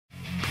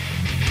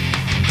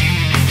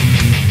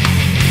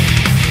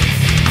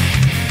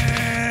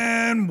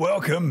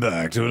Welcome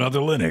back to another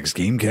Linux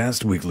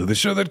Gamecast Weekly, the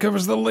show that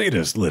covers the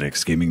latest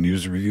Linux gaming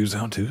news, reviews,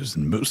 how-tos,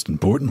 and most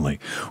importantly,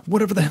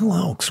 whatever the hell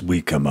else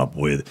we come up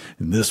with.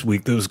 And this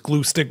week, those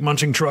glue stick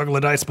munching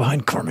troglodytes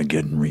behind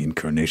Carmageddon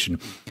Reincarnation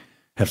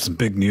have some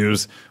big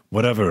news.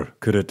 Whatever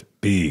could it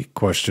be?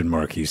 Question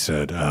mark, he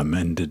said.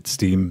 And did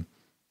Steam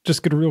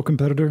just get a real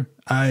competitor?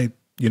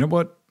 You know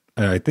what?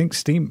 I think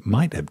Steam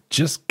might have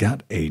just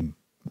got a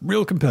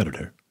real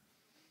competitor.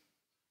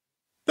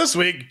 This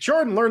week,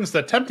 Jordan learns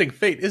that tempting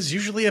fate is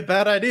usually a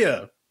bad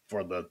idea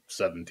for the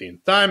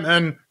 17th time,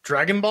 and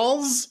Dragon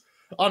Balls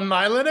on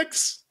my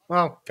Linux?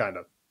 Well, kind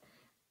of.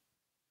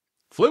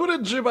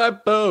 Fluid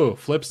Jibapo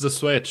flips the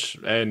Switch,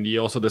 and he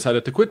also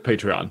decided to quit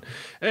Patreon.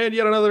 And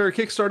yet another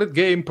kickstarted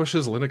game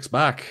pushes Linux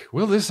back.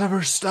 Will this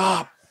ever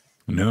stop?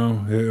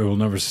 No, it will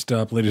never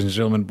stop. Ladies and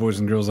gentlemen, boys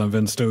and girls, I'm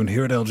Vince Stone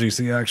here at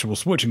LGC Actual,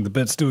 switching the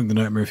bits, doing the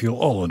nightmare fuel,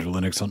 all under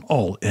Linux on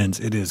all ends.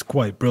 It is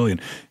quite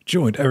brilliant.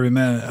 Joined every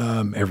man,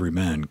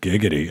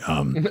 giggity.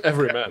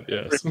 Every man,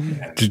 yes.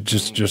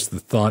 Just the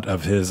thought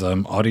of his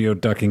audio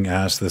ducking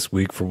ass this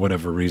week for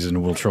whatever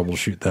reason. We'll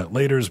troubleshoot that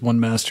later. Is One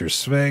Master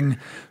Sveng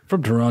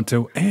from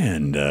Toronto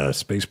and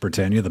Space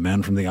Britannia, the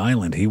man from the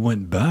island. He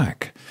went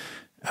back.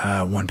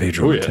 One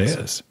Pedro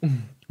Mateus.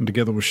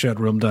 Together with Shed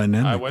Realm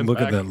Dynamic. Look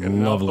at that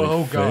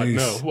lovely face. God,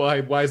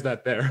 no. Why is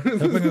that there?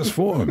 Helping us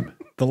form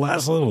the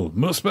last little,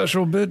 most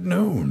special bit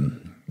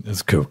known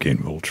as Cocaine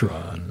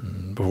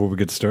Voltron. Before we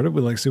get started,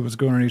 we'd like to see what's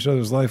going on in each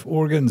other's life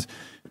organs.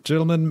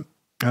 Gentlemen,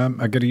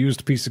 I got a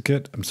used piece of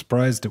kit. I'm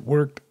surprised it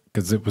worked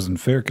because it was in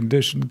fair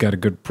condition. Got a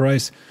good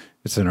price.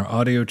 It's in our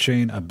audio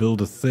chain. I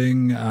build a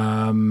thing.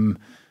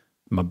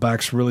 My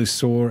back's really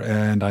sore,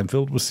 and I'm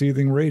filled with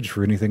seething rage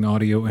for anything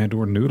audio and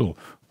or noodle.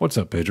 What's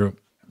up, Pedro?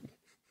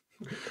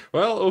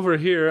 Well, over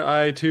here,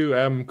 I too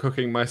am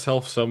cooking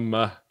myself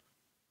some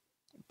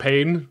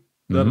pain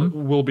that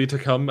will be to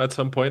come at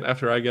some point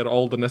after I get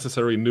all the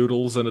necessary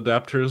noodles and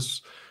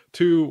adapters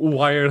to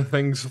wire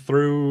things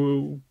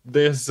through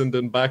this and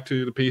then back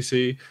to the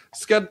PC.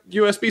 It's got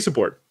USB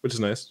support, which is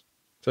nice.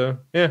 So,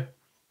 yeah.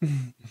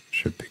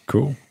 Should be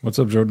cool. What's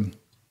up, Jordan?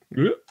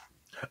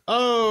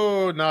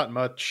 Oh, not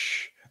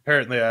much.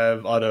 Apparently, I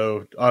have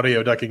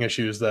audio ducking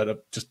issues that have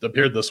just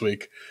appeared this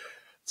week.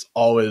 It's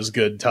always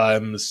good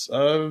times.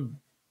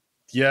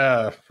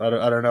 Yeah, I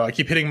don't know. I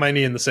keep hitting my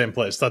knee in the same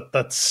place.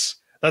 That's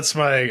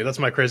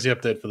my crazy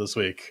update for this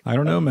week. I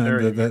don't know,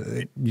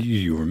 man.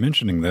 You were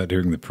mentioning that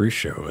during the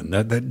pre-show, and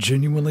that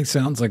genuinely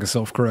sounds like a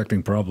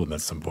self-correcting problem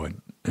at some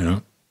point. You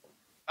know,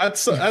 at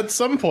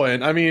some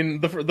point. I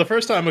mean, the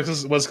first time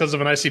was because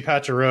of an icy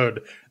patch of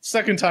road.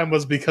 Second time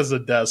was because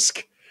of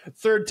desk.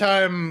 Third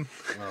time,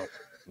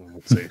 well,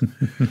 let's see.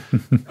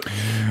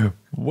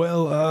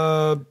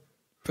 Well,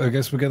 I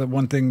guess we got that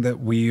one thing that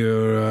we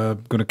are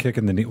going to kick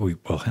in the knee.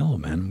 Well, hell,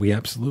 man, we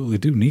absolutely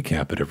do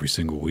kneecap it every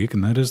single week,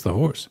 and that is the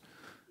horse.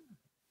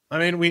 I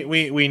mean,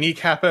 we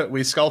kneecap it,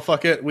 we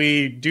skullfuck it,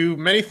 we do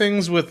many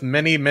things with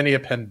many, many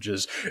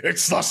appendages.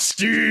 It's the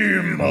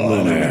Steam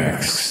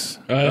Linux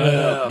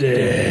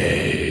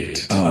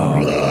update.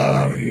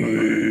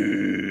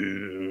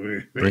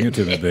 Bring it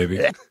to me,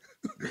 baby.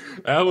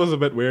 That was a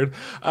bit weird.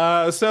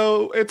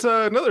 So it's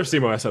another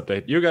SteamOS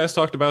update. You guys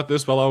talked about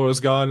this while I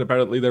was gone.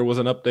 Apparently there was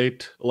an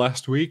update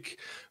last week.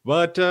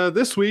 But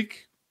this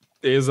week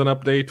is an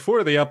update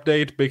for the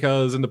update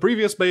because in the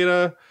previous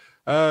beta,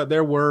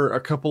 there were a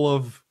couple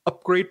of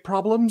upgrade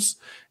problems.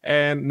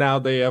 And now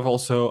they have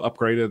also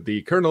upgraded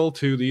the kernel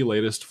to the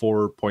latest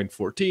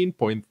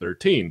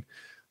 4.14.13.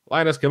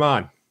 Linus, come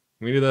on.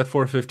 We need that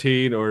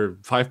 4.15 or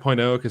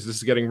 5.0 because this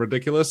is getting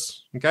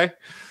ridiculous. Okay?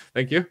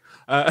 Thank you.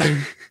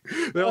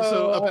 They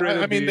also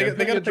upgraded. I mean,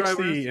 they got to fix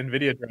the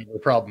NVIDIA driver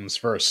problems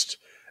first.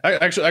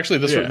 Actually,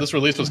 this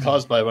release was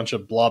caused by a bunch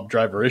of blob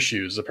driver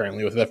issues,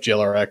 apparently with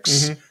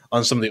FGLRX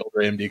on some of the older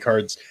AMD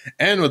cards,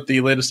 and with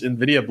the latest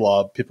NVIDIA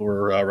blob, people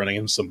were running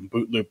in some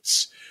boot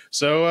loops.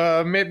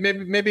 So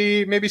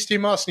maybe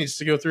SteamOS needs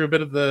to go through a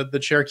bit of the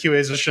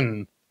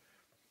Cherokee-ition.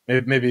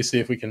 Maybe see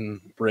if we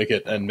can break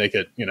it and make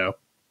it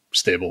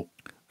stable.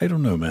 I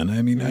don't know, man.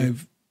 I mean,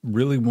 I've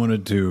really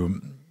wanted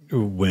to.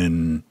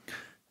 When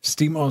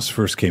SteamOS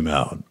first came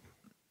out,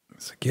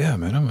 it's like, yeah,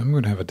 man, I'm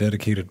going to have a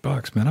dedicated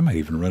box, man. I might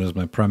even run as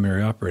my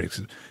primary operating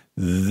system.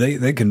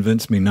 They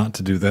convinced me not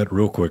to do that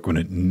real quick when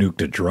it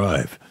nuked a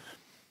drive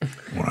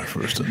when I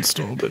first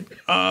installed it.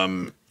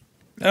 I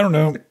don't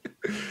know.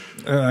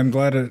 I'm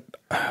glad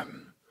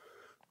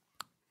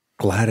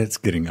it's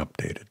getting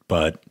updated,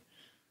 but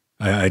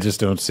I just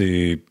don't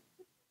see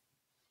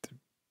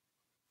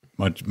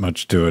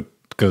much to it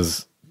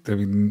because I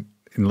mean.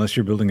 Unless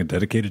you're building a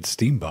dedicated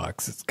Steam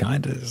box, it's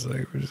kind of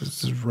like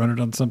just run it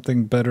on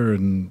something better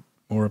and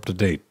more up to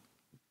date.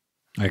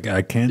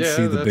 I can't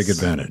see the big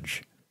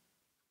advantage.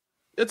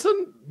 It's a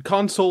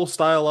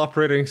console-style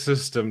operating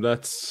system.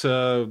 That's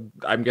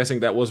I'm guessing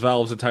that was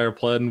Valve's entire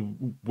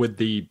plan with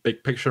the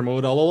big picture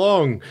mode all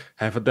along.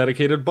 Have a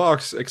dedicated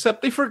box,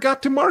 except they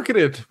forgot to market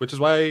it, which is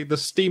why the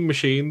Steam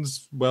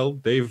machines, well,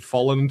 they've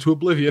fallen into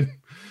oblivion.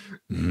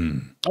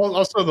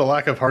 Also, the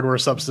lack of hardware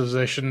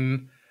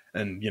subsidization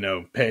And,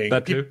 paying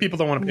That too. people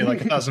don't want to pay like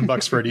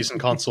 $1,000 for a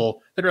decent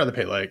console. They'd rather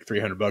pay like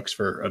 $300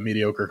 for a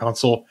mediocre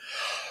console.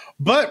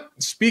 But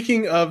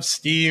speaking of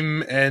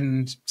Steam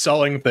and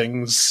selling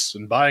things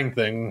and buying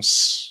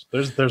things,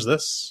 there's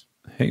this.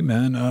 Hey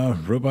man,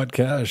 Robot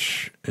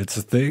Cash, it's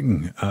a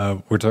thing.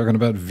 We're talking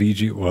about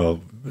VG.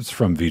 Well, it's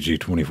from VG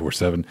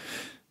 24/7.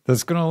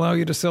 That's going to allow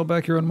you to sell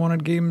back your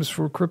unwanted games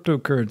for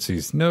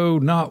cryptocurrencies. No,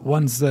 not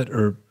ones that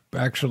are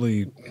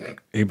actually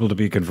able to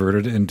be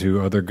converted into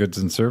other goods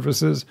and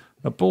services.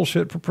 A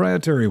bullshit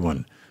proprietary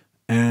one.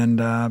 And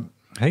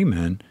hey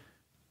man,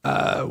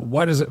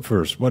 why does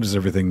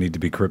everything need to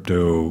be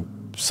crypto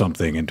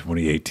something in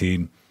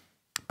 2018?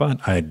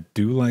 But I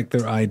do like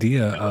their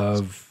idea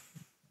of,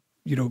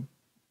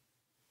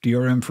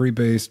 DRM free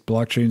based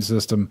blockchain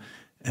system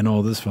and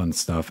all this fun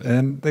stuff.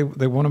 And they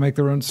want to make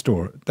their own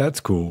store. That's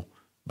cool.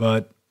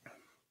 But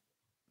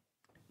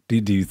do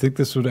you think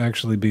this would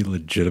actually be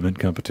legitimate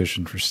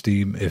competition for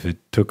Steam if it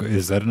took?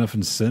 Is that enough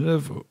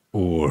incentive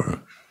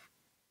or?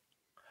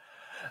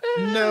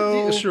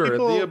 No, sure.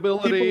 The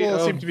ability people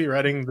seem to be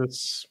writing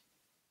this.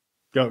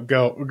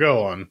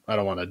 Go on. I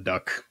don't want to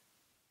duck.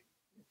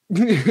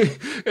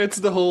 It's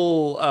the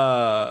whole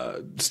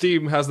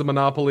Steam has the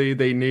monopoly.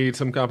 They need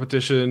some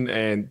competition,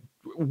 and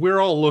we're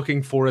all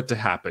looking for it to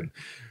happen.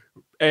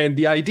 And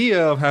the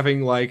idea of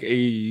having like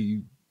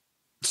a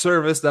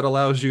service that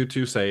allows you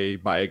to, say,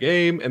 buy a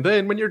game, and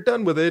then when you're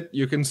done with it,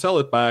 you can sell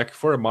it back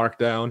for a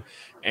markdown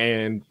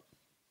and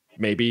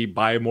maybe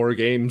buy more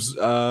games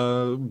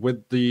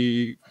with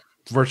the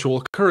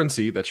virtual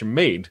currency that you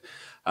made.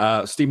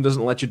 Steam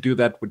doesn't let you do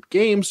that with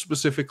games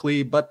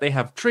specifically, but they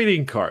have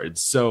trading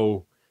cards.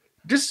 So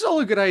this is all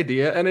a good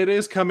idea, and it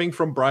is coming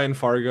from Brian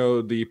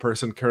Fargo, the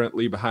person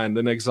currently behind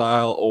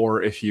inXile,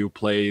 or if you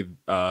play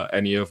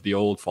any of the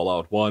old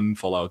Fallout 1,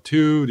 Fallout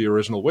 2, the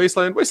original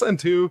Wasteland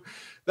 2,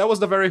 that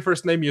was the very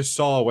first name you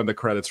saw when the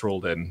credits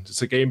rolled in.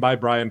 It's a game by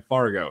Brian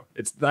Fargo.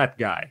 It's that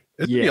guy.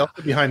 Isn't he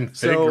also behind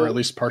Fig, or at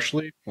least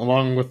partially,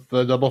 along with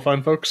the Double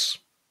Fine folks?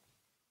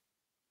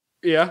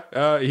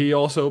 Yeah, he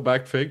also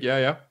backed Fig,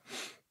 yeah.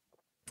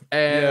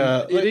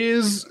 And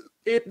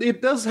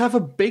it does have a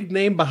big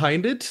name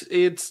behind it.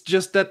 It's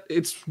just that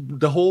it's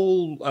the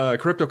whole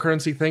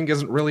cryptocurrency thing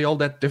isn't really all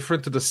that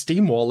different to the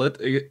Steam wallet,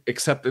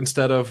 except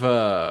instead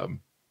of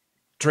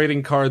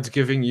trading cards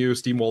giving you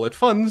Steam wallet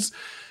funds,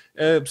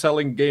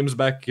 selling games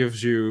back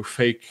gives you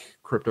fake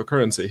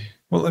cryptocurrency.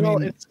 Well, I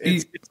mean,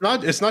 it's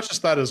not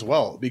just that as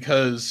well,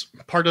 because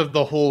part of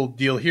the whole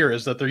deal here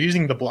is that they're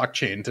using the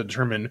blockchain to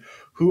determine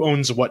who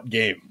owns what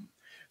game.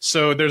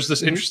 So there's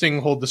this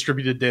interesting whole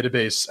distributed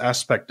database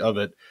aspect of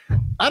it.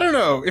 I don't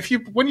know,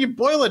 when you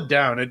boil it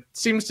down, it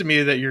seems to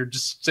me that you're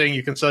just saying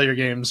you can sell your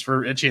games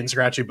for itchy and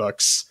scratchy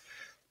bucks.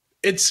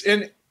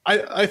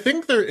 I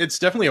think it's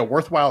definitely a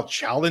worthwhile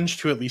challenge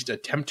to at least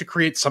attempt to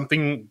create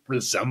something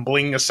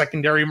resembling a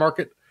secondary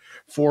market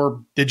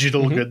for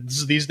digital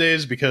goods these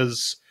days,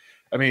 because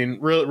I mean,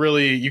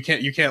 really, you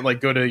can't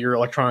like go to your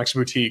electronics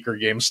boutique or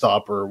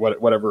GameStop or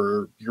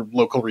whatever your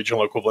local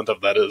regional equivalent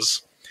of that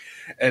is,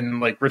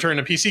 and like return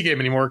a PC game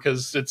anymore,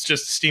 because it's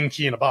just a Steam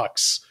key in a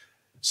box.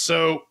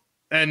 So,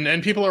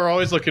 and people are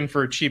always looking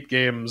for cheap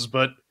games,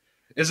 but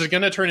is it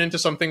going to turn into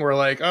something where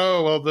like,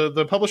 oh, well,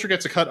 the publisher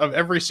gets a cut of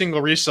every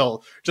single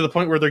resell, to the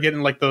point where they're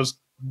getting like those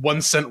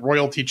 1 cent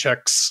royalty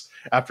checks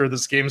after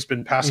this game's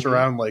been passed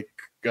around like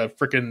a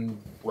freaking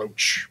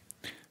roach?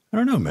 I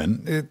don't know,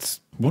 man.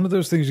 It's one of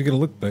those things you got to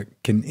look back.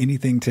 Can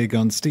anything take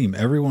on Steam?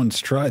 Everyone's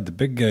tried. The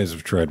big guys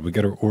have tried. We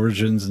got our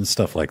Origins and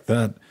stuff like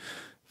that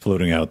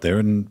floating out there,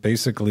 and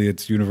basically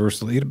it's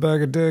universal. Eat a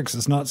bag of dicks.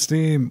 It's not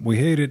Steam. We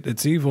hate it.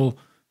 It's evil.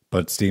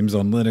 But Steam's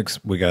on Linux.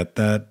 We got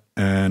that.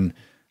 And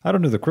I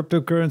don't know, the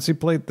cryptocurrency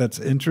plate, that's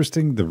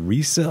interesting. The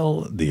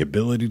resell, the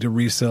ability to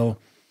resell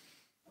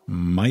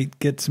might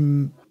get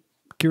some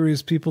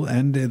curious people,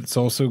 and it's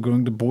also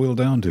going to boil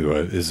down to,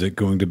 is it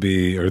going to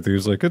be, are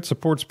there's like, it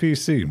supports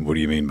PC. What do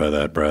you mean by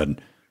that,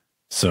 Brad?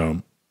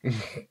 So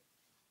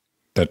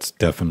that's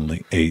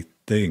definitely a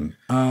thing.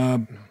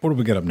 What do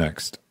we get up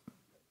next?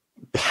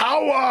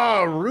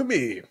 Power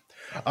Ruby.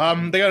 They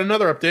got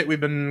another update. We've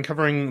been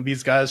covering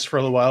these guys for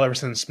a little while, ever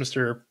since I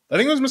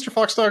think it was Mr.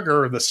 Foxdog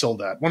or the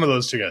Sildat, one of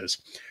those two guys.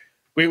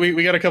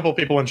 We got a couple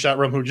people in chat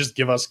room who just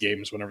give us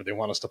games whenever they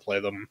want us to play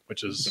them,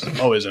 which is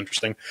always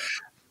interesting.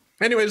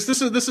 Anyways,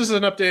 this is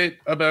an update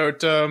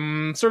about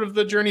sort of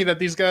the journey that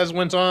these guys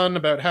went on,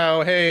 about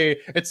how, hey,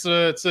 it's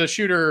a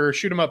shooter,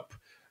 shoot 'em up,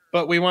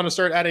 but we want to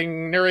start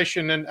adding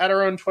narration and add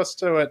our own twist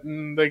to it,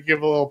 and they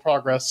give a little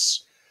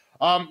progress.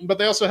 But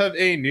they also have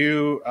a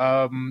new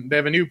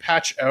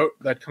patch out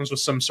that comes with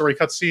some story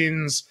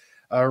cutscenes,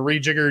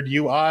 rejiggered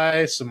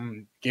UI,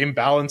 some game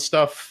balance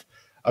stuff,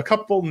 a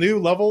couple new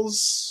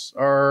levels,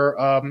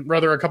 or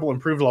rather a couple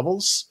improved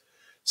levels.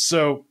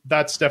 So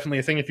that's definitely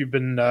a thing. If you've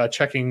been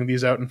checking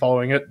these out and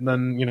following it,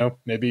 then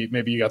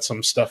maybe you got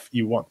some stuff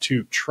you want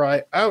to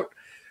try out.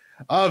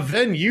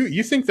 Ven,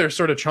 you think they're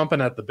sort of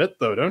chomping at the bit,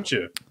 though, don't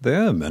you? They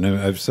am, and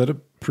I've said it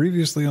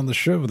previously on the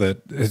show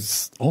that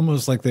it's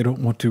almost like they don't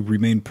want to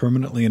remain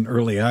permanently in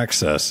early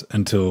access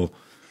until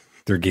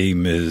their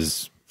game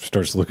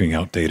starts looking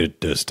outdated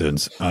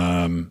distance.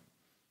 I'm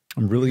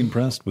really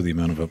impressed with the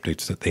amount of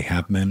updates that they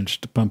have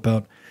managed to pump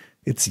out.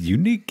 It's a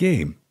unique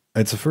game.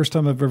 It's the first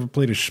time I've ever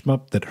played a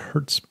shmup that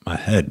hurts my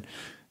head,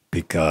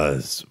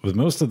 because with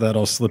most of that,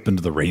 I'll slip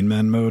into the Rain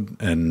Man mode,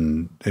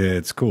 and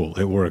it's cool.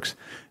 It works.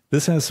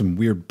 This has some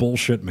weird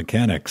bullshit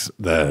mechanics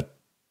that,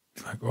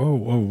 like,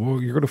 oh,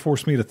 you're going to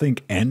force me to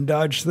think and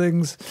dodge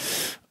things?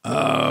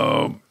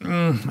 I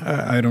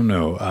don't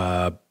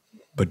know.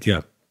 But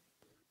yeah,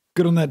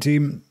 good on that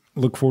team.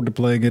 Look forward to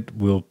playing it.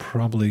 We'll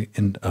probably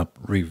end up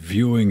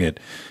reviewing it,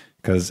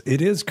 because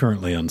it is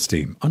currently on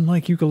Steam,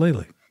 unlike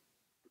Yooka-Laylee.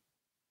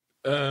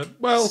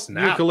 Well,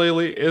 Snap.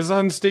 Yooka-Laylee is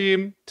on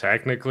Steam,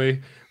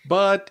 technically,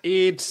 but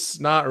it's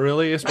not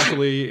really,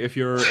 especially if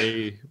you're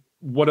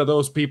one of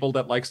those people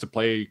that likes to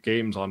play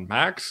games on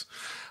Macs.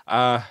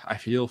 I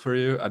feel for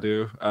you, I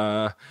do.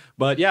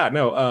 But yeah,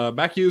 no,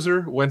 Mac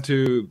user went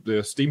to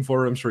the Steam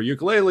forums for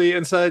Yooka-Laylee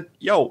and said,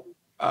 yo,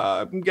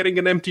 I'm getting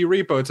an empty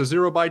repo. It's a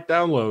 0-byte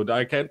download.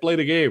 I can't play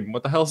the game.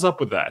 What the hell's up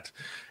with that?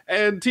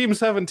 And Team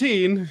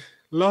 17,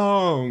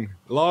 long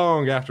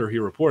after he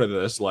reported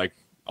this, like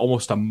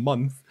almost a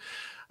month,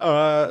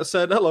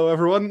 said, hello,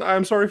 everyone.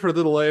 I'm sorry for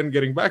the delay in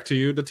getting back to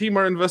you. The team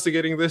are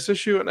investigating this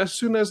issue, and as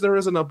soon as there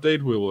is an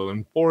update, we will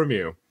inform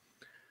you.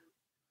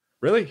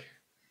 Really?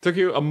 Took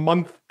you a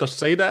month to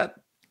say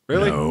that?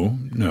 Really?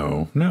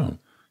 No.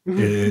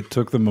 It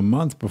took them a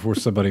month before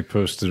somebody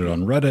posted it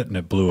on Reddit, and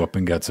it blew up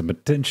and got some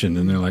attention.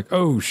 And they're like,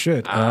 oh,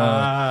 shit.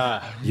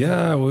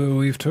 Yeah,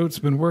 we've totes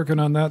been working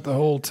on that the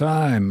whole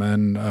time.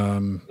 And I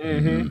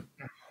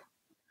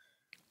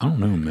don't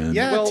know, man.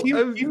 Yeah, well,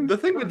 the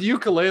thing with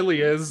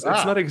Yooka-Laylee is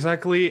it's not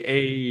exactly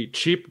a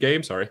cheap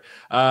game. Sorry.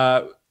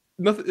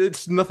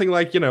 It's nothing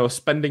like,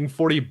 spending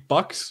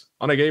 $40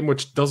 on a game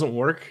which doesn't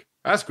work.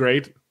 That's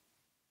great.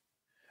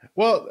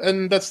 Well,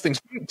 and that's the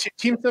thing.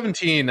 Team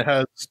 17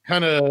 has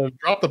kind of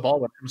dropped the ball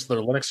when it comes to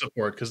their Linux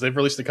support, because they've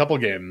released a couple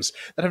games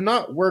that have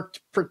not worked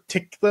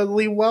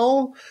particularly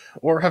well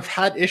or have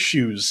had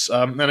issues.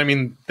 And I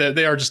mean,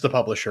 they are just the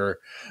publisher,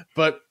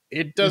 but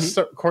it does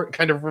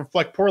kind of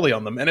reflect poorly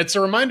on them. And it's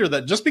a reminder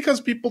that just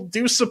because people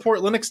do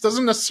support Linux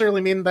doesn't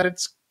necessarily mean that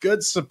it's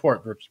good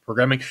support for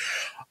programming.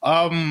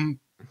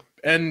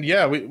 And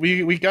yeah,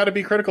 we got to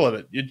be critical of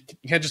it. You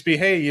can't just be,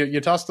 hey,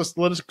 you tossed us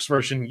the Linux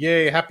version,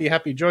 yay,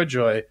 happy,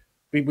 joy.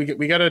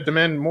 We got to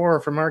demand more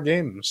from our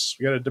games.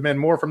 We got to demand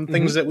more from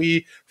things that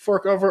we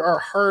fork over our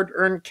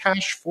hard-earned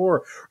cash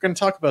for. We're going to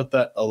talk about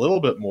that a little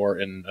bit more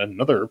in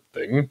another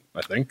thing,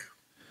 I think.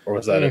 Or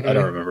was that it? I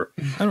don't remember.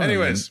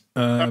 Anyways,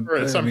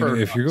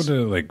 if you're going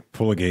to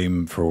pull a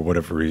game for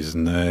whatever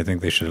reason, I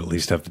think they should at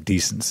least have the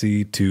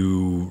decency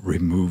to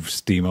remove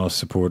SteamOS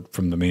support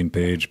from the main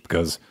page,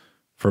 because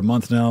for a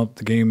month now,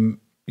 the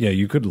game,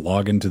 you could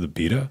log into the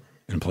beta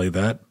and play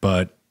that,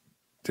 but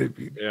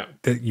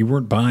you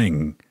weren't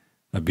buying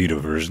a beta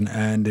version,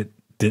 and it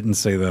didn't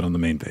say that on the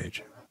main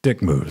page.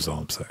 Dick move is all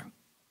I'm saying.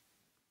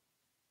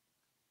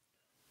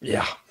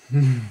 Yeah.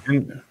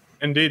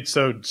 Indeed.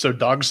 So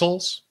Dog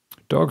Souls?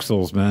 Dog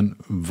Souls, man.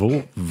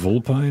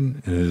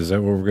 Vulpine? Is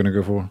that what we're going to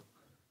go for?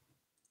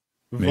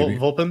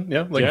 Vulpine?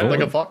 Yeah, like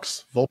a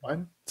fox.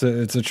 Vulpine?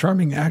 It's a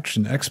charming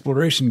action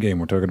exploration game.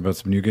 We're talking about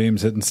some new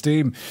games hitting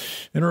Steam.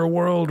 Enter a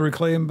world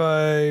reclaimed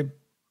by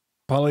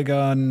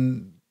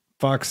Polygon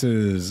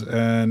foxes.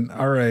 And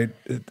all right,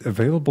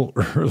 available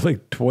early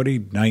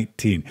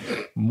 2019.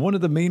 One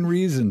of the main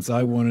reasons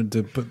I wanted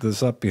to put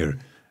this up here,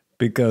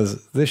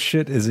 because this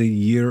shit is a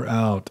year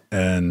out,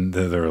 and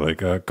they're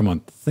like, come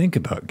on, think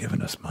about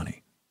giving us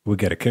money. We'll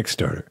get a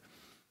Kickstarter.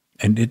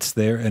 And it's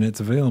there, and it's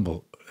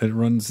available. It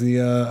runs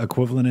the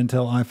equivalent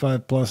Intel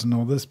i5 Plus and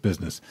all this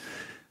business.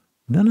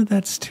 None of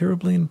that's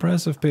terribly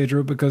impressive,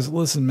 Pedro, because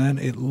listen, man,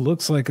 it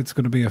looks like it's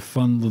going to be a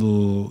fun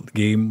little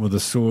game with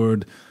a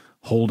sword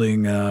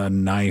holding a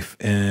knife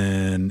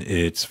in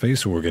its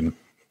face organ.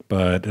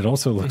 But it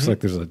also looks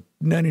like there's a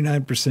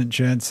 99%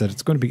 chance that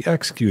it's going to be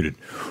executed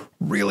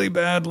really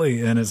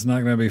badly, and it's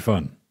not going to be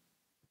fun.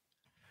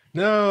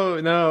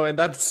 No, and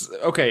that's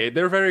okay.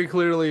 They're very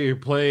clearly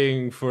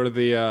playing for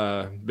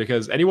the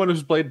because anyone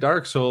who's played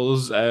Dark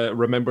Souls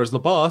remembers the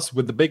boss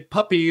with the big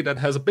puppy that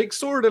has a big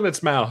sword in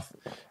its mouth,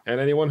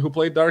 and anyone who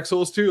played Dark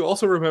Souls 2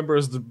 also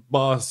remembers the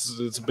boss.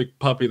 It's a big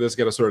puppy that's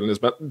got a sword in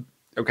his mouth.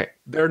 Okay,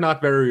 they're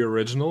not very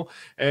original,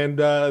 and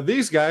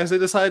these guys, they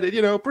decided,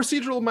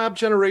 procedural map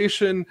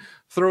generation,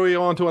 throw you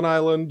onto an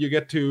island, you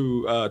get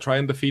to try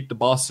and defeat the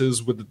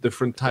bosses with the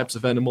different types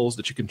of animals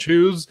that you can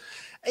choose.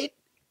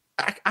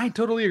 I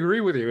totally agree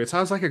with you. It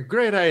sounds like a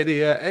great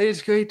idea.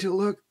 It's going to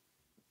look,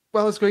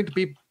 well, it's going to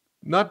be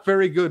not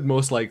very good,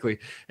 most likely.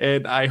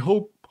 And I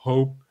hope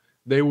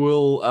they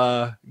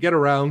will get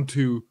around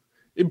to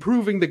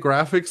improving the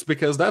graphics,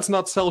 because that's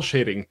not cel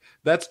shading.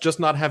 That's just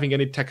not having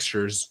any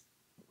textures.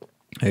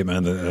 Hey,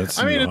 man, that's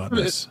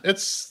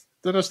it's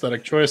an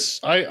aesthetic choice.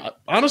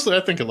 Honestly,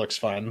 I think it looks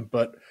fine,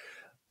 but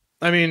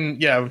I mean,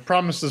 yeah,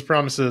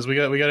 promises. We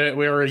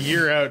were a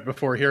year out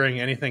before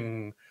hearing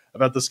anything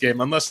about this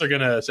game, unless they're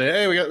gonna say,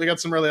 hey, we got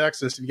some early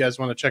access if you guys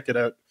want to check it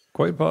out.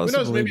 Quite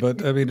possibly,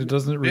 but I mean, it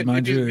doesn't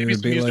remind you. It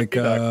would be like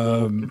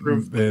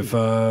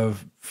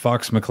if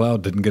Fox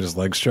McCloud didn't get his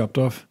legs chopped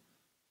off.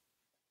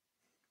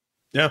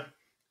 Yeah,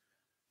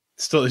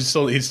 he'd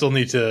still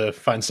need to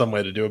find some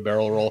way to do a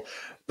barrel roll.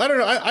 I don't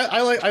know.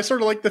 I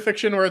sort of like the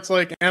fiction where it's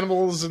like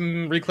animals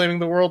and reclaiming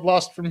the world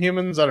lost from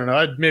humans. I don't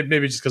know.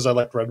 Maybe just because I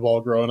liked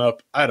Redwall growing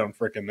up. I don't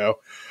freaking know.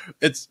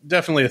 It's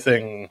definitely a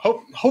thing.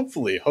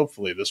 Hopefully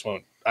this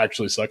won't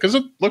actually suck because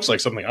it looks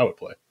like something I would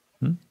play.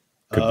 Could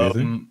be a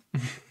thing.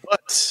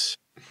 But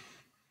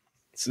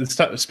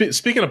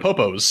speaking of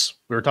popos,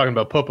 we were talking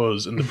about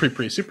popos in the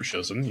pre super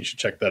shows, and you should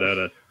check that out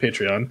at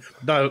Patreon.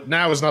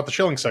 Now is not the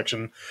shilling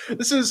section.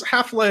 This is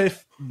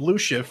Half-Life Blue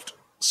Shift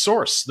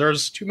Source.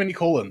 There's too many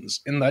colons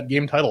in that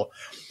game title.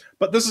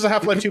 But this is a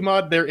Half-Life 2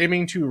 mod. They're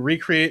aiming to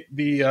recreate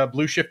the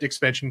Blue Shift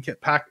expansion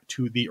kit pack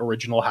to the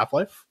original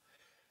Half-Life,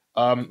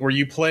 where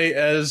you play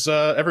as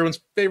everyone's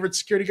favorite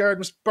security guard,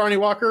 Mr. Barney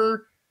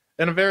Walker,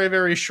 in a very,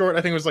 very short,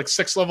 I think it was like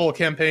 6-level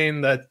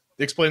campaign that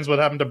explains what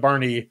happened to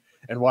Barney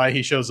and why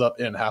he shows up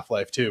in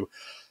Half-Life 2.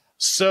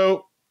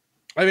 So,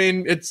 I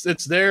mean,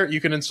 it's there.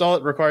 You can install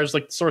it. Requires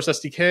like the Source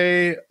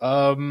SDK,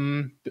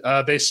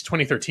 base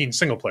 2013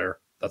 single player.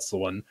 That's the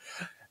one.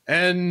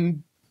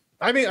 And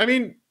I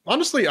mean,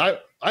 honestly, I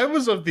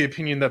was of the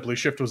opinion that Blue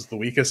Shift was the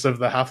weakest of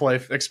the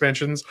Half-Life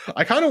expansions.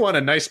 I kind of want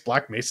a nice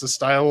Black Mesa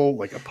style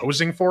like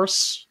opposing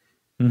force.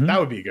 Mm-hmm. That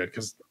would be good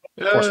because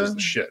force was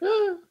the shit.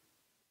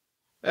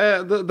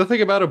 The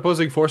thing about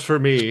Opposing Force for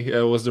me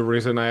was the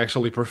reason I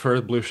actually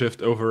preferred Blue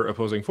Shift over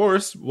Opposing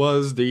Force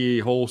was the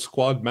whole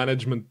squad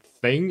management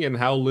thing and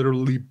how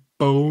literally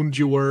boned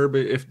you were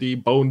if the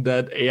bone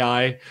dead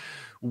AI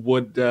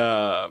would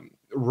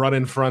run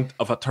in front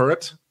of a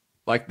turret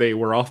like they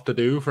were off to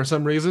do for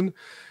some reason.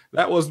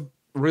 That was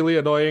really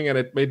annoying and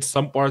it made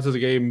some parts of the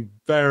game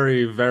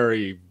very,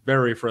 very,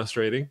 very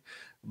frustrating.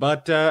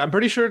 But I'm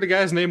pretty sure the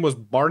guy's name was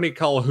Barney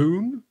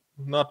Calhoun,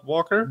 not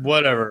Walker.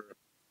 Whatever.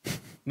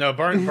 No,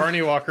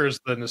 Barney Walker's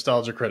the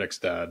Nostalgia Critic's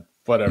dad.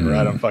 Whatever,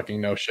 I don't fucking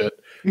know shit.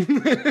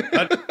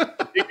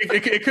 It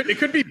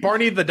could be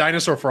Barney the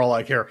dinosaur for all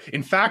I care.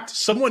 In fact,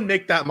 someone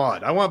make that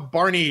mod. I want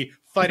Barney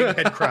fighting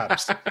head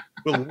crabs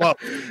with love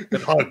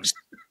and hugs.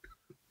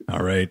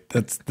 All right,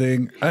 that's the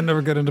thing. I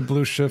never got into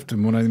Blue Shift,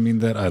 and when I mean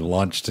that, I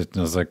launched it, and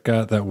I was like,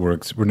 God, that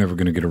works. We're never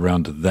going to get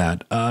around to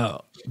that.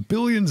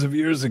 Billions of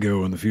years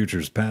ago in the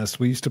future's past,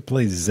 we used to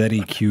play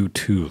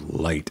ZEQ2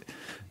 Lite.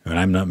 And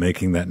I'm not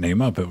making that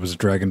name up. It was a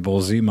Dragon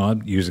Ball Z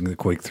mod using the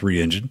Quake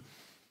 3 engine.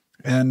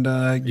 And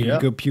you can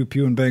go pew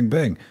pew and bang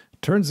bang.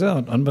 Turns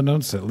out,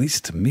 unbeknownst at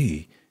least to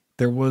me,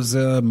 there was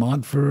a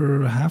mod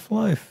for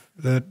Half-Life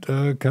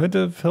that kind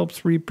of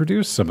helps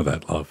reproduce some of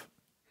that love.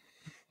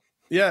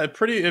 Yeah, it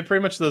pretty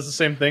much does the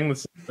same thing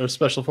with their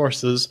special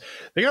forces.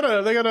 They got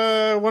a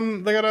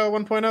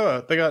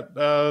 1.0. They got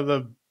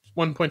the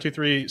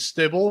 1.23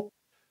 stable.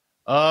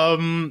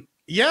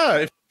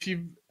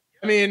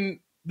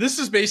 This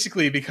is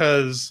basically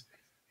because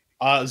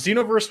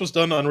Xenoverse was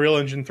done on Unreal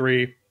Engine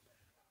 3.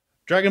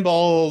 Dragon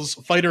Ball's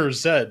Fighter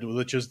Z,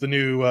 which is the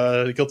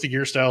new Guilty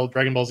Gear style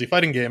Dragon Ball Z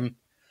fighting game,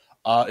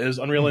 is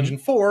Unreal Engine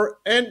 4.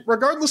 And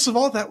regardless of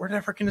all that, we're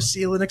never going to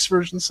see a Linux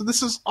version. So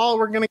this is all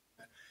we're going to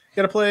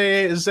get to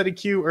play is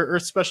ZEQ or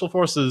Earth Special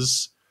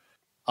Forces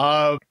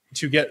to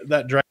get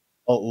that Dragon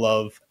Ball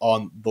love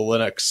on the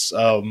Linux.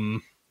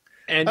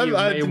 And you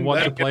may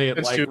want to play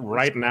it like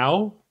right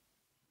now.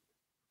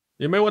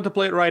 You may want to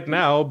play it right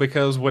now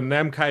because when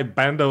Namkai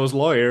Bando's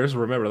lawyers,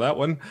 remember that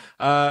one,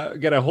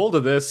 get a hold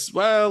of this,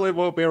 well, it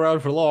won't be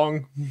around for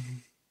long.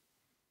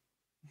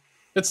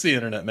 It's the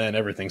internet, man.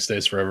 Everything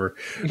stays forever.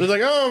 It's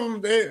like, oh,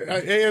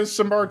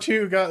 ASMR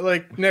 2 got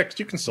like next.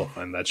 You can still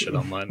find that shit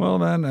online. Well,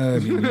 man,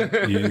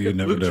 you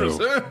never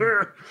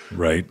know.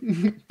 Right.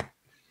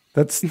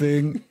 That's the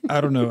thing.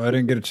 I don't know. I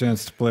didn't get a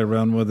chance to play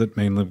around with it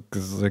mainly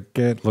because like,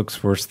 it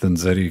looks worse than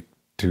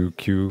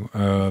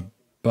ZEQ2.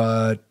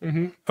 But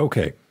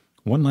okay.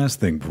 One last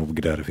thing before we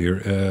get out of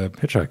here.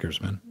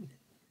 Hitchhikers, man.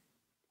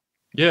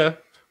 Yeah.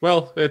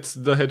 Well, it's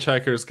the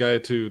Hitchhiker's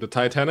Guide to the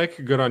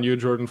Titanic. Good on you,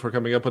 Jordan, for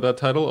coming up with that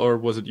title. Or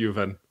was it you,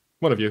 Ven?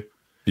 One of you.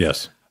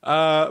 Yes.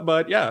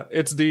 But yeah,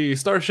 it's the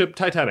Starship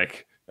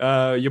Titanic.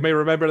 You may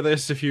remember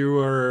this if you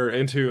were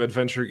into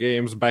adventure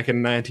games back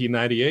in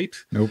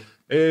 1998. Nope.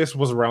 This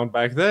was around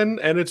back then,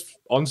 and it's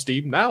on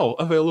Steam now,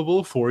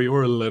 available for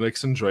your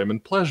Linux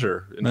enjoyment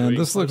pleasure. Man,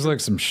 this looks like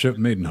some shit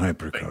made in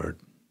HyperCard.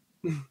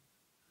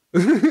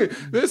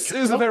 This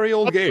is a very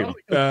old game,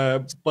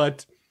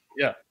 but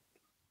yeah.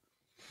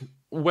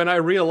 When I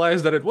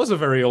realized that it was a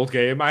very old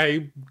game,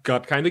 I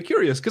got kind of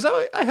curious because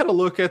I had a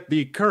look at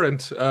the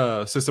current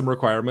system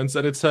requirements,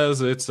 and it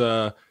says it's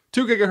a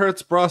 2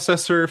 gigahertz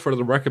processor for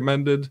the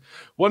recommended,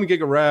 1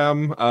 gig of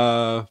RAM,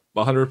 100%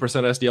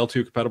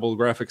 SDL2 compatible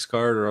graphics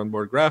card or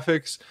onboard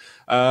graphics,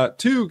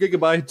 2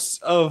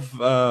 gigabytes of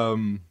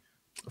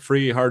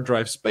free hard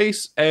drive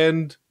space,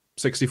 and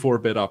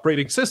 64-bit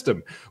operating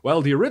system,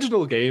 while the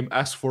original game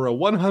asked for a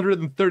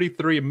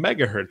 133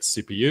 megahertz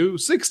CPU,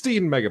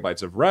 16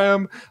 megabytes of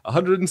RAM,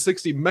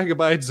 160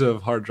 megabytes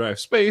of hard drive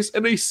space,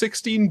 and a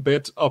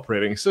 16-bit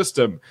operating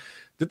system.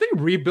 Did they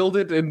rebuild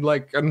it in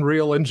like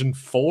Unreal Engine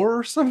 4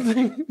 or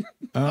something?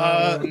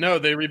 No,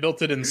 they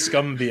rebuilt it in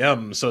Scum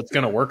VM, so it's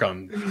going to work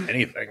on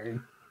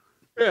anything.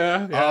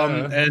 Yeah.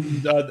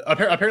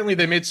 Apparently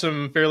they made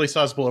some fairly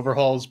sizable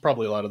overhauls.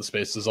 Probably a lot of the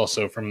space is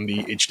also from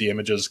the HD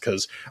images,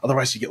 because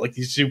otherwise you get like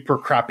these super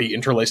crappy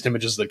interlaced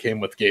images that came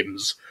with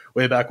games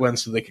way back when,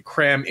 so they could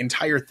cram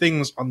entire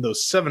things on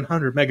those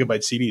 700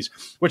 megabyte CDs,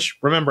 which,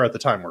 remember, at the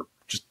time were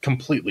just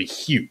completely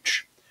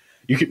huge.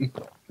 You can,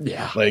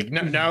 like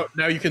now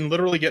you can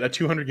literally get a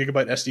 200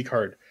 gigabyte SD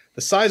card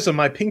the size of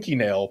my pinky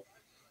nail,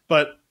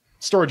 but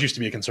storage used to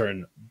be a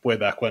concern way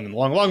back when, and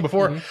long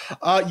before.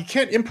 Mm-hmm. You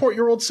can't import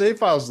your old save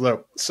files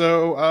though,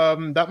 so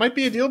that might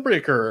be a deal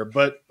breaker.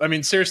 But I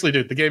mean, seriously,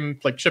 dude, the game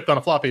like shipped on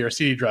a floppy or a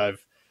CD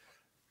drive.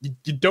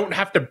 You don't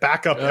have to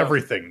back up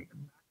everything.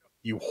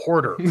 You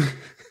hoarder.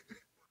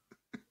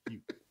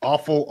 You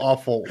awful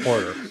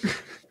hoarder.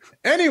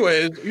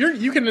 Anyways,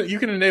 you can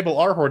enable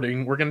our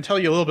hoarding. We're going to tell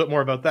you a little bit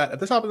more about that at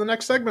the top of the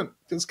next segment.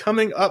 Because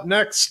coming up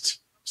next,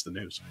 it's the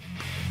news.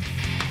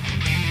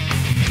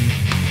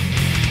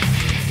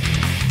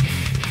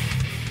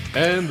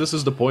 And this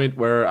is the point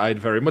where I'd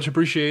very much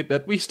appreciate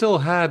that we still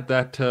had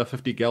that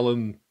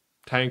 50-gallon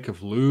tank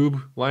of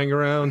lube lying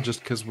around,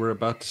 just because we're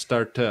about to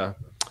start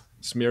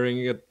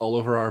smearing it all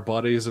over our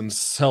bodies and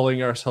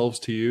selling ourselves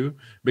to you.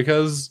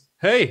 Because,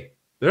 hey,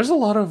 there's a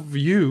lot of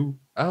you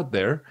out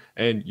there,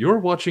 and you're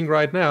watching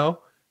right now,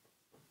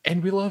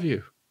 and we love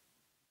you.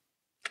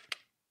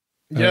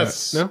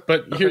 Yes, no?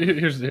 But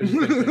here's the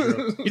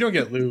thing. You don't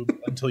get lube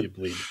until you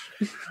bleed.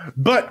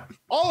 But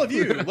all of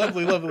you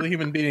lovely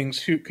human beings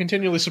who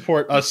continually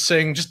support us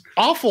saying just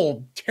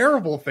awful,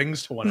 terrible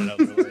things to one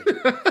another.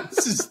 Like,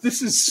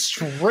 this is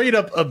straight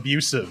up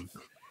abusive.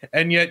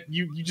 And yet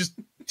you just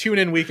tune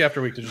in week after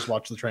week to just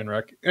watch the train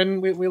wreck.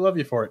 And we love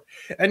you for it.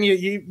 And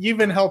you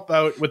even help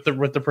out with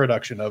the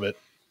production of it.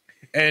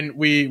 And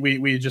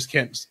we just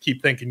can't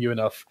keep thanking you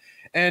enough.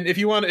 And if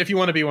you want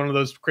to be one of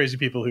those crazy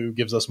people who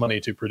gives us money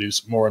to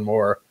produce more and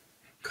more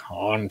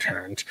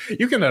content,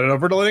 you can head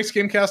over to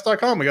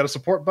LinuxGameCast.com. We got a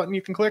support button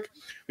you can click.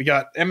 We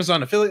got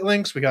Amazon affiliate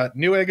links. We got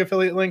Newegg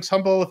affiliate links,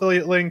 Humble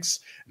affiliate links,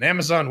 an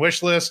Amazon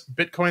wish list,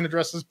 Bitcoin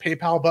addresses,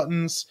 PayPal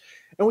buttons,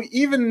 and we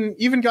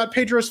even got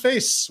Pedro's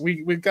face.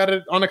 We've got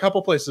it on a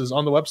couple places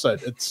on the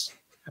website.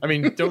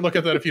 Don't look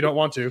at that if you don't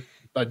want to.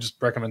 I just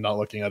recommend not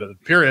looking at it,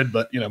 period.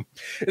 But, it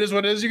is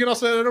what it is. You can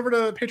also head over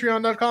to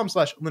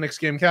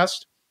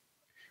patreon.com/LinuxGameCast,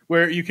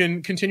 where you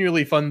can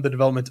continually fund the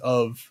development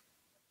of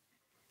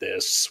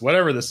this,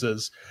 whatever this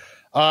is.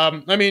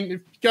 If you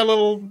got a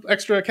little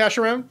extra cash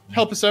around,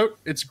 help us out.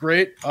 It's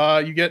great.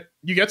 You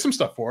get some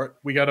stuff for it.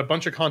 We got a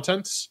bunch of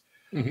contents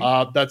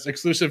that's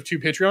exclusive to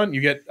Patreon.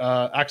 You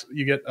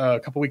get a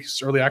couple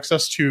weeks early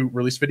access to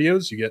release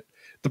videos. You get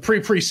the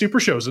pre super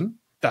chosen.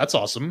 That's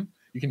awesome.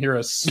 You can hear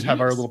us have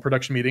our little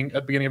production meeting at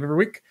the beginning of every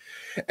week,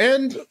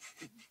 and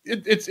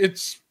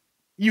it's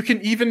you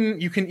can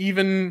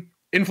even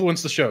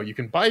influence the show. You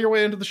can buy your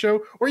way into the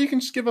show, or you can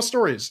just give us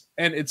stories,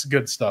 and it's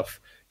good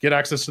stuff. Get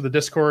access to the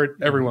Discord.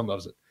 Everyone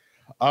loves it.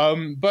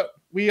 But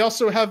we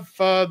also have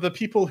the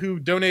people who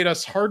donate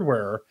us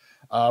hardware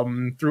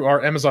through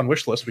our Amazon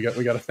wish list. We got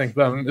to thank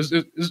them.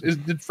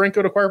 Did Frank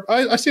go to choir?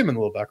 I see him in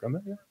the little background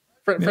there. Yeah.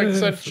 Frank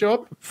decided to show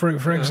up.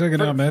 Frank's hanging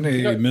out, man.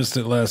 He missed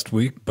it last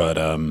week, but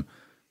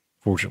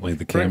fortunately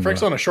the camera.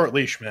 Frank's on a short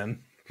leash, man.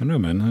 I know,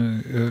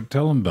 man.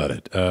 Tell him about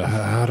it.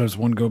 How does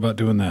one go about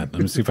doing that?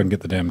 Let me see if I can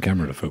get the damn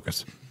camera to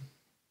focus.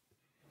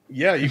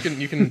 Yeah, you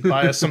can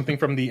buy us something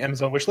from the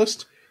Amazon wish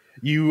list.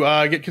 You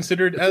get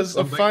considered as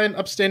a fine,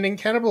 upstanding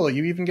cannibal.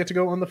 You even get to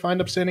go on the fine,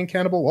 upstanding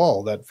cannibal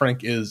wall that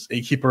Frank is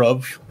a keeper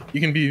of.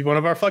 You can be one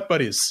of our fuck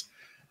buddies.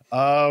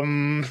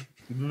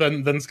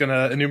 Then's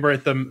gonna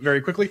enumerate them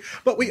very quickly.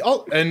 But we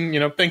all, and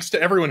thanks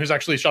to everyone who's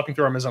actually shopping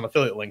through our Amazon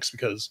affiliate links,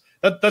 because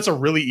that's a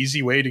really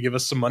easy way to give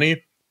us some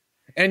money.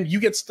 And you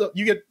get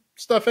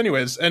stuff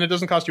anyways, and it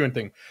doesn't cost you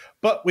anything.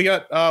 But we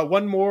got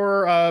one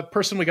more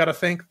person we got to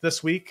thank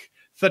this week.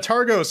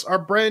 Thetargos, our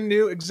brand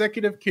new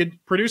executive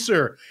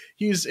producer.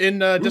 He's in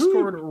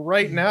Discord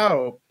right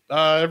now.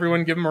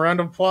 Everyone give him a round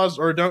of applause,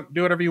 or don't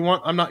do whatever you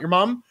want. I'm not your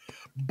mom.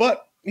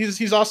 But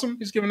he's awesome.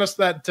 He's given us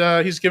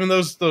that. He's given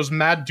those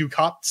mad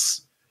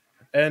ducats.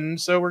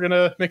 And so we're going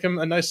to make him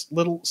a nice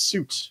little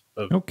suit.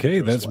 Okay,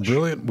 that's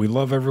brilliant. We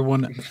love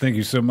everyone. Thank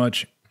you so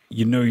much.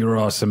 You're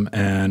awesome.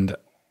 And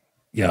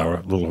yeah,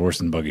 our little horse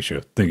and buggy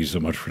show. Thank you so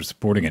much for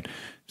supporting it.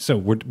 So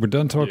we're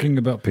done talking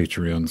about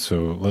Patreon,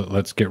 so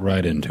let's get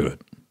right into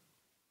it.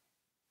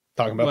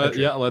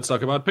 Let's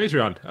talk about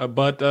Patreon.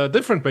 But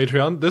different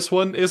Patreon. This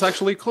one is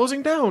actually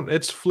closing down.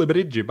 It's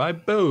Flibbity by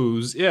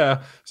Bose.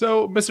 Yeah.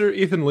 So Mr.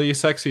 Ethan Lee,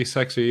 sexy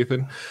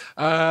Ethan,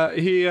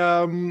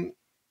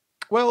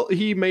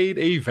 he made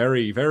a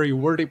very, very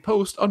wordy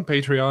post on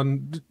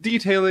Patreon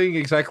detailing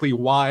exactly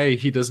why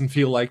he doesn't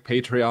feel like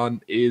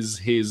Patreon is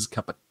his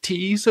cup of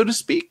tea, so to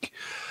speak.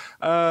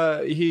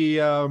 he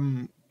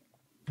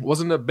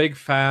wasn't a big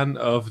fan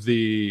of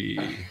the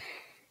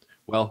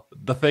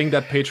thing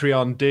that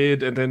Patreon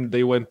did, and then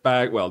they went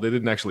back. Well, they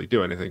didn't actually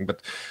do anything,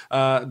 but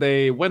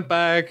they went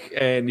back,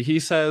 and he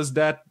says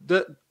that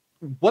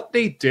what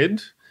they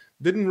didn't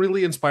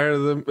really inspire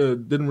them.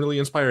 Didn't really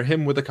inspire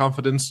him with the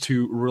confidence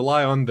to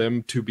rely on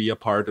them to be a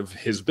part of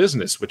his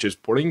business, which is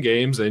porting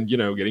games and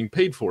getting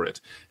paid for it.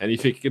 And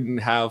if he can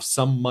have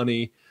some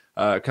money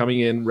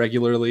coming in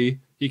regularly,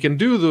 he can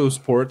do those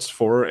ports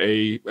for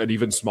an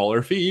even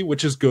smaller fee,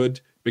 which is good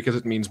because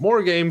it means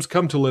more games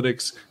come to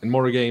Linux and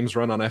more games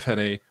run on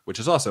FNA, which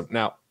is awesome.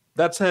 Now,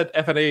 that said,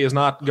 FNA is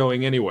not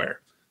going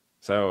anywhere.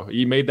 So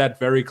he made that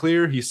very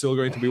clear. He's still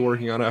going to be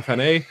working on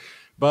FNA,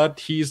 but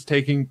he's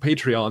taking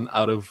Patreon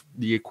out of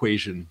the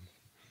equation.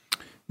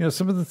 Yeah,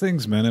 some of the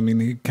things, man. I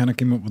mean, he kind of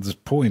came up with his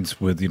points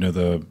with,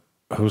 the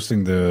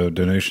hosting the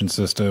donation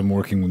system,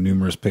 working with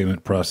numerous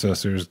payment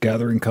processors,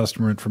 gathering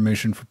customer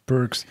information for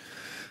perks,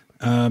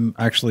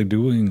 actually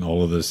doing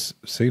all of this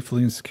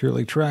safely and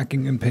securely,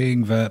 tracking and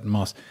paying VAT and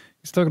MOS.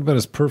 He's talking about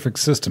his perfect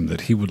system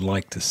that he would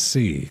like to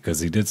see, because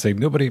he did say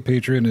nobody at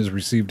Patreon has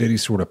received any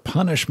sort of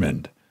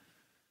punishment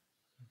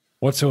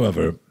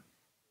whatsoever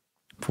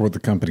for what the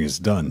company has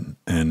done.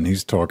 And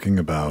he's talking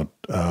about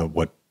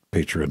what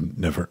Patreon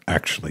never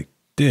actually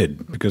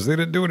did, because they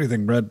didn't do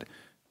anything, Brad.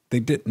 They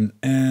didn't.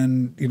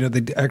 And,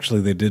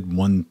 they did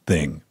one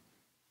thing,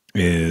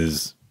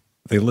 is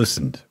they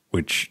listened,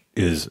 which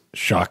is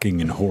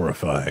shocking and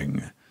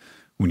horrifying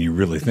when you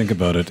really think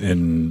about it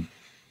in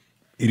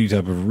any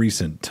type of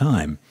recent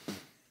time.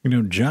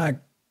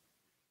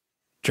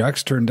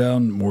 Jack's turned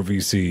down more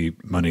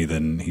VC money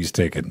than he's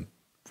taken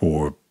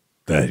for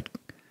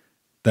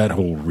that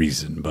whole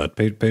reason. But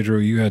Pedro,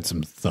 you had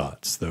some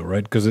thoughts, though,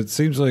 right? Because it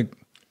seems like,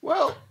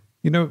 well,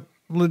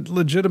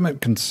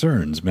 legitimate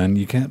concerns, man.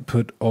 You can't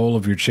put all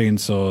of your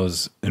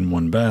chainsaws in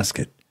one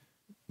basket.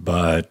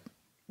 But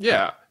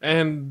yeah,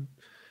 and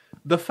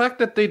the fact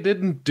that they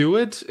didn't do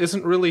it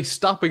isn't really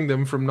stopping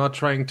them from not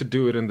trying to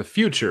do it in the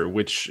future,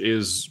 which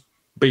is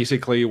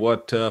basically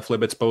what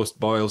Flibbit's post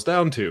boils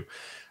down to.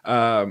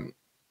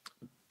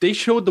 They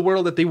showed the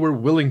world that they were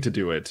willing to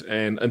do it,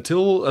 and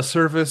until a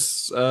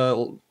service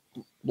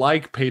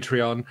like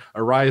Patreon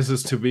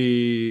arises to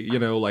be,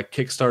 like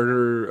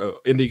Kickstarter,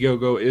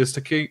 Indiegogo is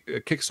to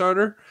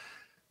Kickstarter,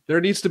 there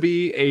needs to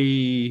be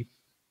a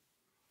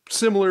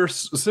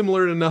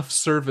similar enough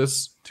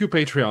service to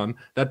Patreon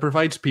that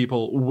provides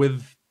people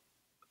with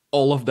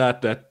all of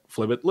that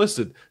Flibbit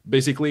listed,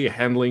 basically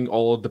handling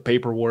all of the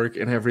paperwork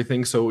and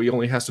everything, so he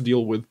only has to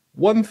deal with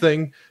one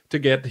thing to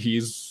get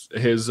his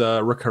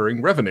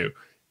recurring revenue.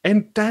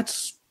 And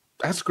that's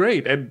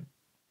great. And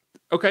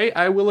okay,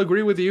 I will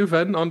agree with you,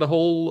 Ven, on the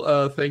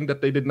whole thing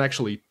that they didn't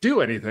actually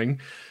do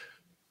anything.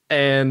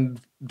 And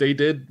they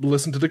did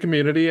listen to the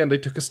community, and they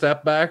took a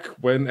step back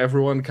when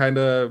everyone kind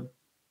of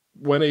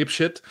went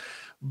apeshit.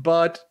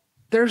 But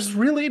there's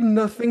really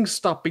nothing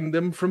stopping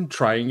them from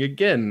trying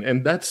again.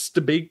 And that's the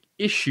big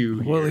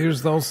issue here. Well,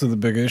 here's also the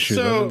big issue.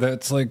 So,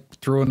 that's like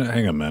throwing it.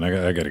 Hang on, man.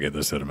 I got to get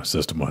this out of my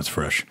system while it's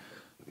fresh.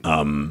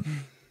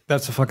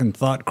 That's a fucking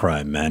thought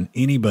crime, man.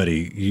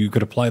 Anybody, you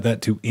could apply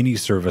that to any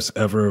service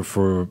ever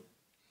for,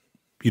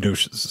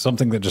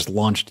 something that just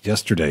launched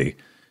yesterday.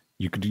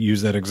 You could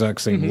use that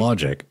exact same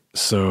logic.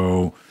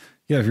 So,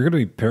 yeah, if you're going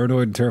to be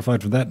paranoid and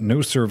terrified for that,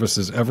 no service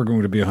is ever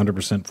going to be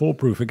 100%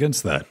 foolproof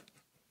against that.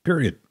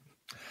 Period.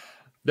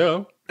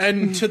 No.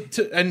 And to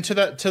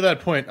that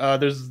point,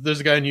 there's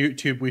a guy on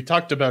YouTube. We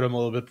talked about him a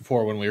little bit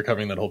before when we were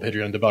covering that whole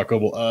Patreon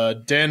debacle.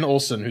 Dan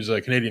Olson, who's a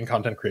Canadian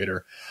content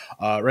creator,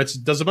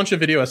 does a bunch of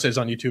video essays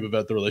on YouTube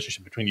about the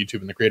relationship between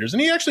YouTube and the creators.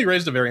 And he actually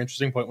raised a very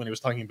interesting point when he was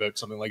talking about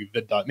something like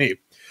vid.me,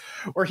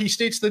 where he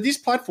states that these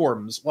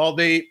platforms, while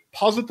they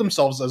posit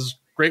themselves as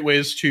great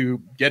ways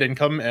to get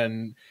income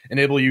and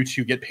enable you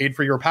to get paid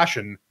for your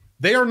passion,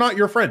 they are not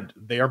your friend.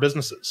 They are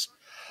businesses.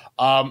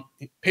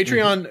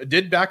 Patreon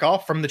did back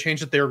off from the change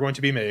that they were going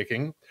to be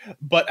making,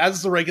 but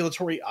as the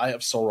regulatory eye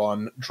of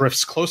Sauron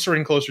drifts closer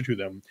and closer to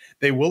them,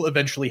 they will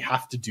eventually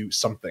have to do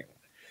something.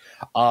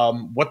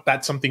 What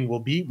that something will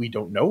be, we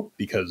don't know,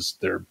 because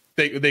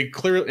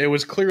it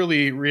was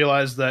clearly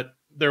realized that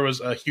there was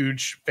a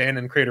huge fan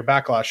and creator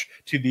backlash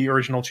to the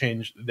original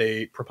change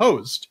they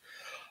proposed.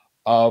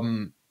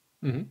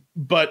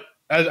 But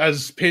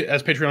as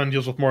Patreon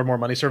deals with more and more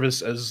money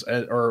service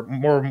or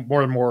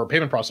more and more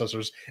payment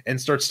processors and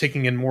starts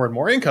taking in more and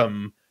more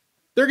income,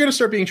 they're going to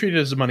start being treated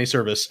as a money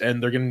service,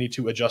 and they're going to need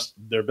to adjust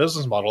their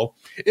business model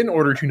in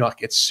order to not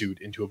get sued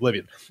into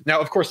oblivion.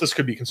 Now, of course, this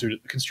could be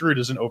construed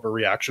as an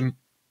overreaction,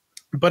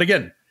 but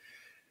again,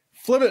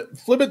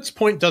 Flibbit's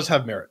point does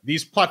have merit.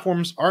 These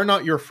platforms are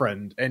not your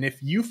friend, and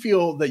if you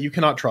feel that you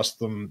cannot trust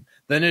them,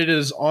 then it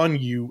is on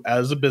you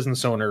as a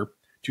business owner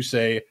to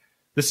say,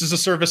 this is a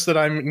service that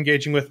I'm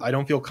engaging with. I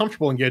don't feel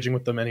comfortable engaging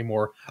with them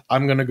anymore.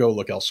 I'm going to go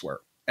look elsewhere.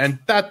 And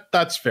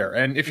that's fair.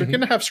 And if you're going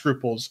to have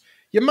scruples,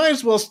 you might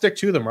as well stick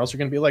to them, or else you're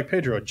going to be like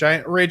Pedro, a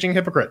giant raging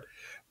hypocrite.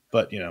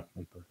 But, that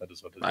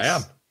is what it is. I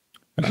am.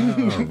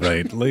 All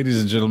right. Ladies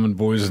and gentlemen,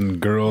 boys and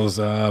girls,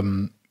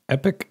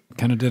 Epic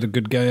kind of did a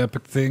good guy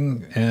epic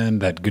thing,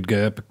 and that good guy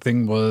epic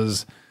thing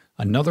was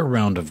another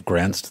round of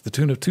grants to the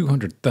tune of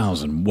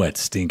 200,000 wet,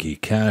 stinky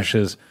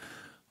cashes,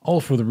 all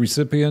for the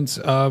recipients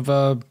of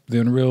the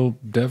Unreal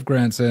Dev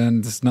Grants,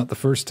 and it's not the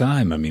first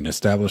time. I mean,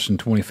 established in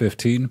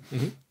 2015,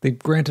 they've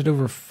granted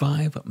over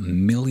 $5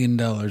 million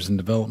in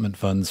development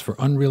funds for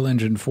Unreal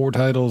Engine 4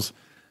 titles,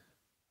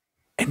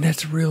 and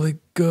that's really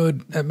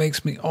good. That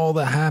makes me all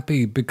the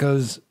happy,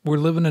 because we're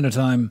living in a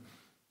time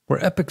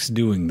where Epic's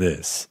doing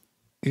this.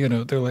 You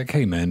know, they're like,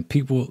 hey, man,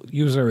 people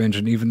use our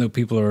engine, even though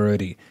people are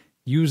already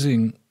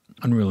using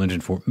Unreal Engine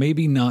 4.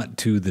 Maybe not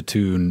to the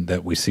tune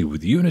that we see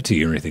with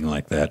Unity or anything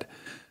like that,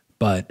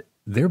 but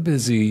they're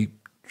busy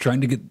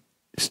trying to get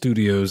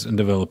studios and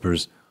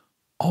developers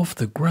off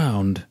the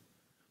ground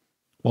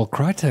while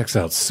Crytek's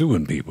out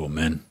suing people,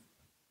 man.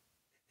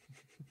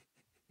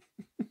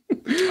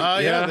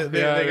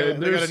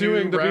 They're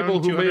suing the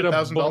people who made a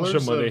bunch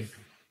of money.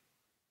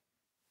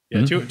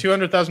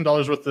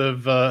 $200,000 worth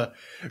of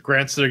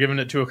grants that are given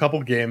it to a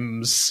couple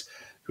games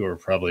who are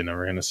probably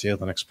never going to see a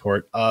Linux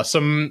port.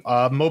 Some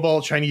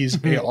mobile Chinese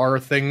AR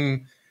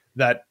thing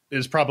that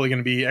is probably going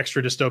to be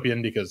extra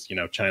dystopian because, you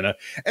know, China.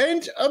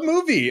 And a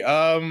movie.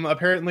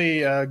 Apparently,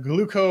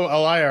 Gluko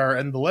Alayar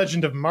and the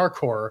Legend of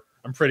Markor.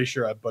 I'm pretty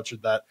sure I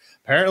butchered that.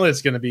 Apparently,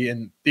 it's going to be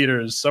in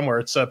theaters somewhere.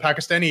 It's a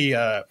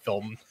Pakistani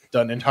film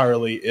done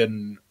entirely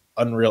in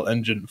Unreal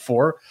Engine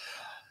 4.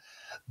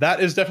 That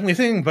is definitely a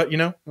thing, but, you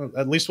know,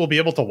 at least we'll be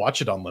able to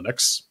watch it on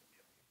Linux.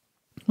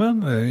 Well,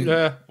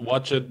 yeah,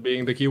 watch it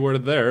being the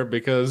keyword there,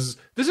 because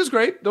this is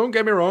great, don't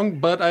get me wrong,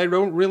 but I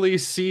don't really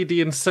see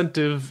the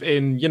incentive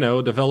in, you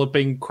know,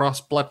 developing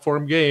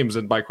cross-platform games.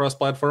 And by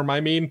cross-platform,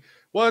 I mean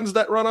ones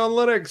that run on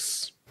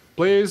Linux.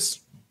 Please?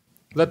 Is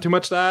that too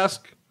much to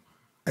ask?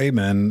 Hey,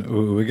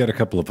 man, we got a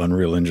couple of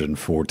Unreal Engine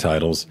 4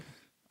 titles.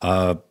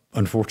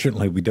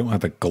 Unfortunately, we don't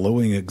have a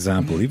glowing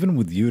example. Even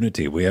with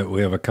Unity, we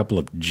have a couple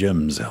of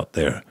gems out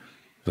there.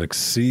 Like,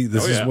 see,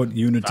 this is what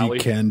Unity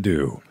can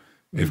do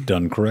if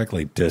done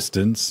correctly.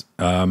 Distance.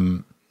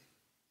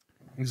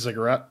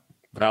 Ziggurat.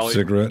 Valley.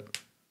 Ziggurat.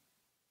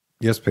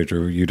 Yes,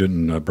 Pedro, you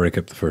didn't break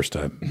up the first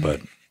time,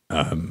 but...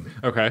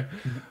 okay.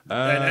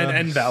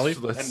 And Valley.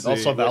 And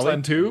also Valley.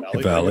 And two.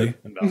 Valley.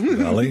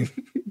 Valley.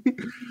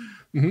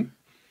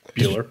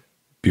 Bueller.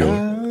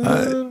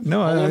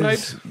 No,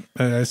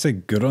 I say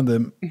good on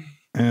them.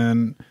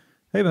 And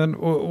hey, man,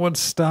 what's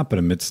stopping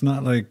them? It's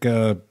not like,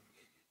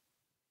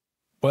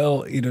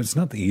 well, you know, it's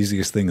not the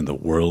easiest thing in the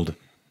world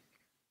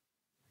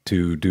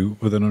to do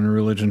with an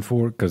Unreal Engine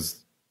 4,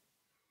 because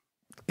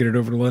get it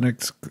over to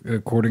Linux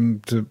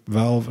according to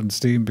Valve and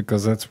Steam,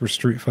 because that's where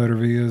Street Fighter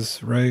V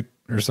is, right?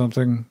 Or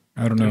something.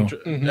 I don't know.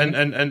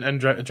 And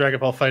Dragon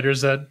Ball Fighter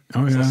Z.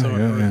 Oh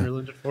yeah.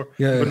 Religion 4.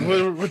 Yeah.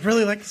 Would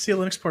really like to see a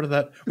Linux port of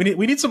that. We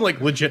need some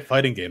like legit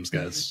fighting games,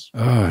 guys.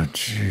 Oh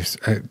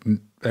jeez.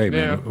 Hey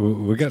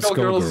man, we got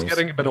Skullgirls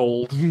getting a bit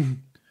old.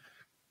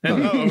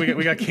 And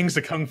we got Kings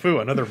of Kung Fu,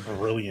 another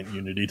brilliant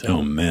Unity title.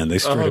 Oh man, they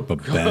straight up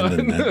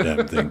abandoned that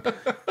damn thing.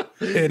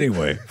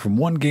 Anyway, from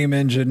one game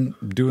engine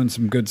doing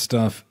some good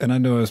stuff, and I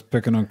know I was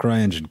picking on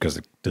CryEngine because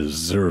they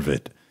deserve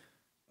it,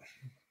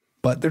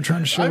 but they're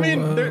trying to show.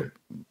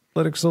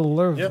 Linux a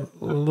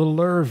little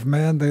nerve,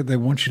 man. They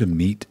want you to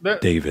meet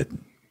David.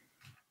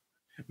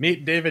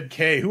 Meet David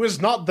K., who is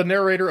not the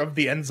narrator of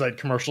the Enzyte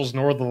commercials,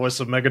 nor the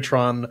voice of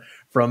Megatron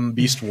from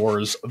Beast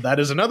Wars. That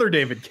is another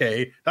David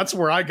K. That's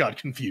where I got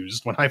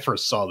confused when I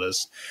first saw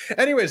this.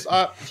 Anyways,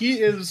 he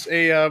is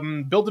a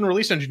build and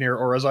release engineer,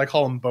 or as I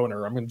call him,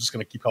 boner. I'm just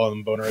going to keep calling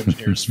them boner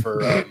engineers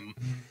for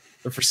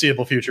the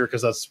foreseeable future,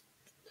 because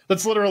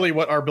that's literally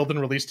what our build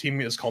and release team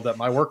is called at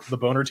my work, the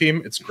boner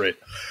team. It's great.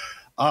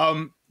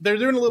 They're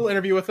doing a little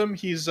interview with him.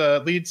 He's a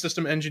lead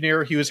system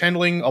engineer. He was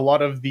handling a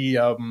lot of the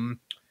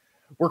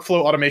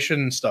workflow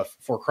automation stuff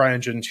for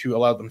CryEngine to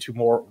allow them to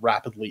more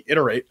rapidly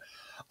iterate.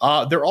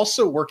 They're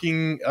also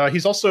working. He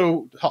talks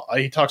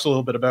a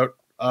little bit about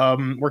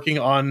working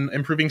on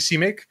improving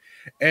CMake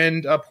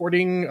and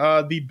porting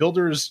the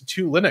builders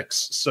to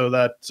Linux, so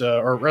that,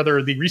 or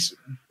rather,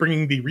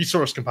 bringing the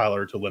resource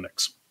compiler to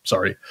Linux.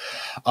 Sorry,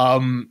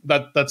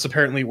 that's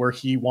apparently where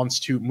he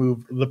wants to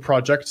move the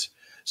project.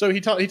 So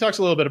he talks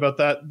a little bit about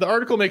that. The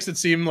article makes it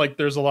seem like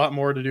there's a lot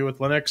more to do with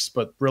Linux,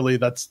 but really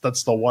that's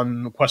the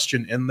one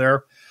question in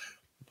there.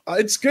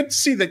 It's good to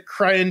see that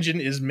CryEngine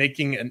is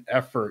making an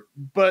effort,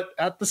 but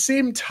at the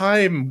same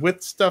time,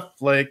 with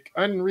stuff like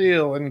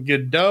Unreal and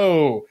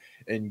Godot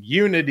and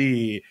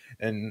Unity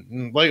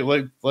and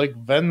like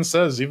Ven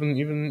says, even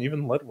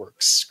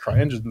Leadworks,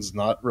 CryEngine's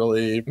not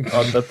really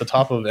at the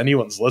top of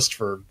anyone's list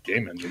for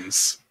game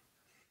engines.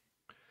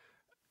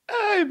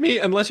 I mean,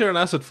 unless you're an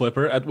asset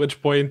flipper, at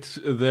which point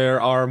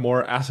there are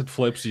more asset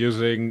flips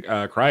using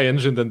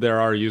CryEngine than there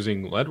are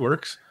using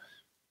Leadworks.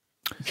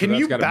 Can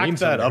you back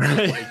that up?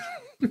 Right?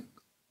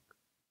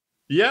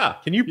 Yeah.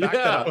 Can you back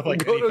that up with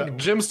like go to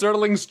Jim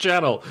Sterling's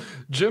channel.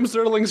 Jim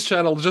Sterling's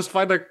channel. Just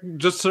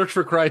search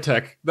for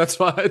Crytek. That's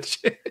fine.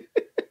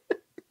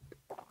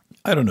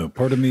 I don't know.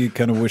 Part of me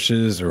kind of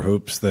wishes or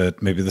hopes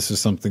that maybe this is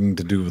something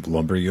to do with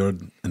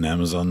Lumberyard and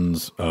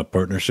Amazon's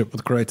partnership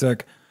with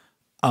Crytek.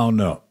 I don't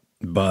know.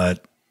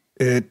 But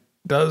it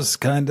does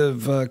kind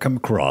of come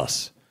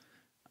across.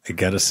 I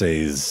gotta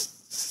say,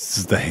 this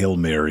is the Hail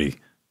Mary,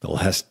 the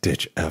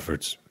last-ditch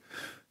efforts.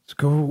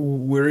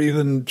 We're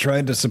even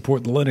trying to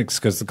support the Linux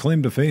because the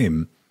claim to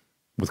fame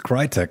with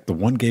Crytek, the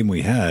one game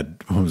we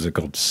had, what was it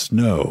called?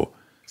 Snow.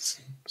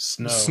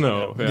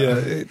 Snow. Yeah,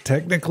 it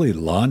technically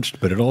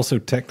launched, but it also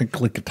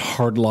technically could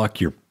hard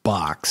lock your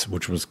box,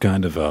 which was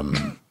kind of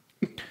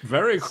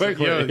very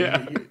quickly.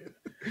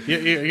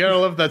 You gotta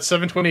love that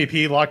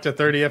 720p locked at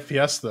 30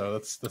 FPS though.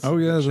 That's oh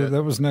yeah,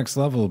 that was next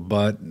level.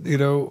 But you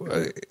know,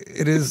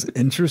 it is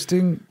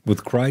interesting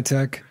with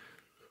Crytek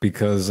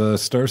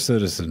because Star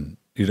Citizen,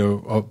 you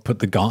know, I'll put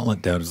the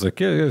gauntlet down. It's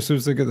like, yeah, as soon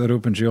as they get that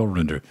OpenGL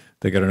render,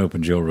 they got an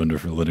OpenGL render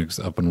for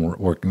Linux up and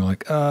working.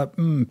 Like,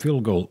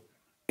 field goal.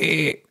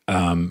 We'll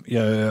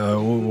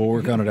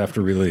work on it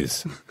after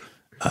release.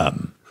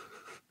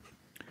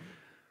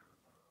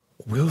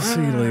 We'll see,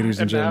 ladies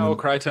and gentlemen. Now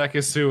Crytek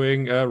is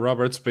suing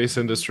Robert Space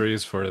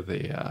Industries for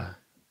the,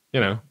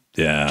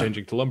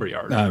 changing to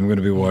Lumberyard. I'm going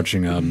to be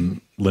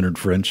watching Leonard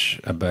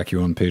French. I back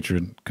you on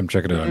Patreon. Come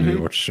check it out and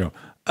watch the show.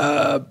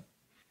 I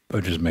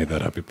just made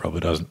that up. He probably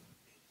doesn't.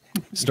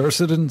 Star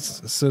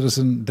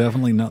Citizen,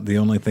 definitely not the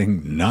only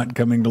thing not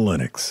coming to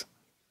Linux.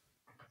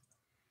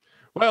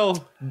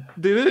 Well,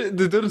 they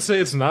didn't say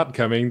it's not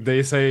coming.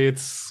 They say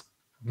it's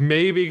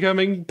maybe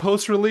coming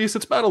post-release.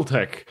 It's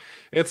BattleTech.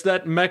 It's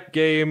that mech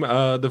game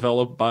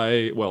developed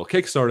by,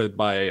 kickstarted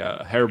by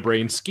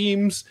Harebrained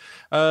Schemes.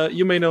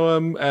 You may know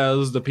them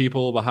as the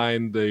people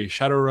behind the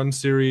Shadowrun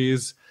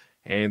series.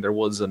 And there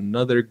was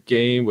another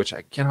game, which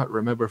I cannot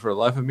remember for the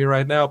life of me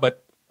right now,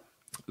 but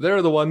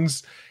they're the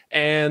ones.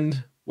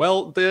 And,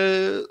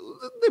 they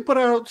put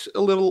out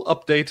a little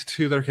update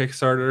to their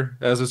Kickstarter,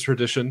 as is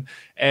tradition.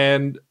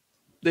 And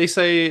they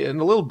say in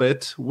a little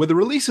bit, with the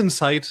release in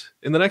sight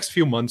in the next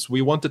few months,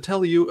 we want to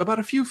tell you about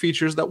a few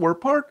features that were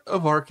part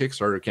of our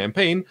Kickstarter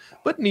campaign,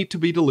 but need to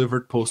be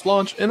delivered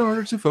post-launch in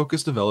order to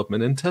focus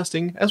development and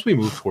testing as we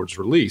move towards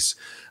release.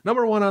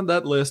 Number one on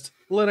that list,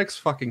 Linux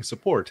fucking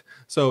support.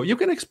 So you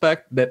can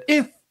expect that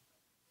if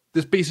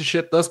this piece of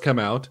shit does come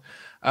out,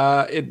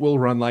 it will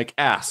run like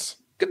ass.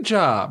 Good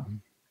job.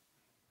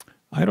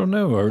 I don't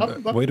know.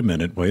 Wait a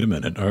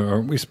minute.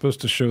 Aren't we supposed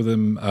to show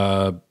them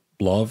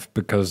love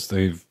because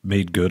they've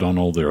made good on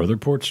all their other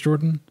ports,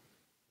 Jordan?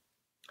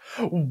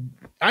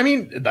 I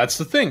mean, that's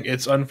the thing.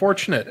 It's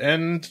unfortunate.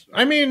 And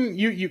I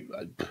mean,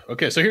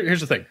 okay, so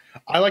here's the thing.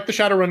 I like the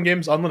Shadowrun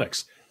games on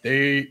Linux.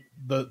 The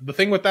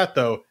thing with that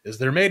though is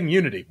they're made in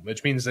Unity,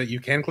 which means that you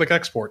can click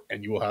export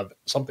and you will have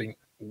something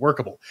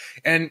workable.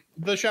 And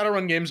the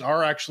Shadowrun games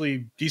are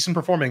actually decent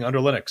performing under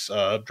Linux.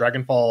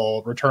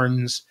 Dragonfall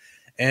Returns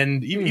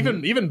and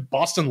even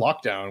Boston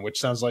Lockdown,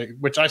 which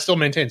I still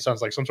maintain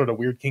sounds like some sort of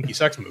weird kinky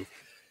sex move,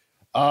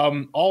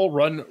 all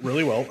run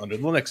really well under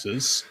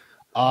Linuxes.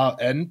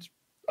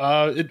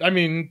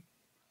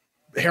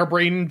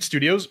 Harebrained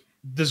Studios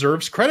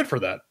deserves credit for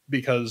that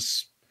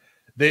because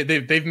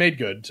they've made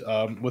good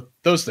with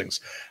those things.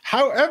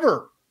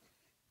 However,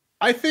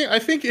 I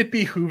think it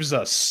behooves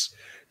us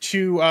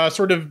to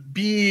sort of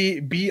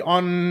be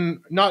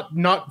on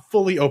not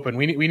fully open.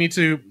 We need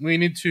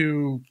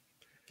to.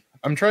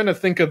 I'm trying to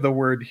think of the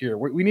word here.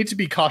 We need to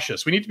be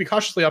cautious. We need to be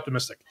cautiously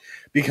optimistic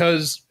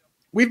because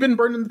we've been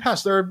burned in the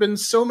past. There have been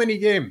so many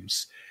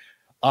games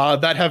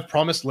that have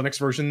promised Linux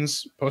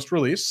versions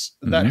post-release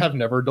that have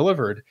never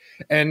delivered.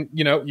 And,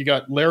 you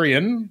got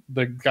Larian,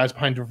 the guys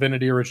behind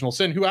Divinity Original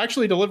Sin, who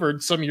actually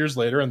delivered some years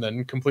later and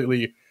then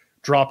completely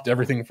dropped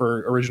everything for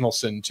Original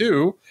Sin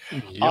 2.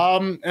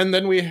 Yep. And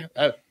then we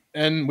have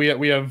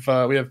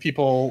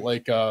people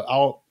like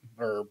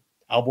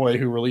Owlboy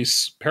who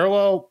release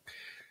Parallel.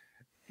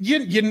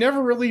 You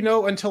never really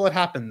know until it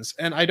happens.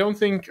 And I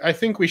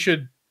think we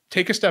should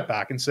take a step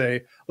back and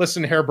say,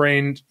 listen,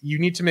 Harebrained, you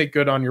need to make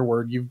good on your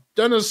word. You've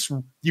done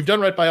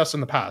right by us in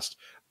the past,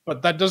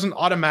 but that doesn't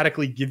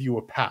automatically give you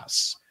a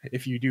pass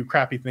if you do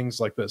crappy things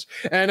like this.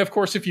 And of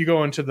course, if you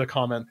go into the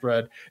comment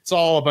thread, it's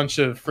all a bunch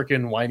of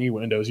freaking whiny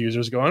Windows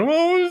users going,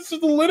 well, the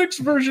Linux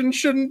version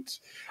shouldn't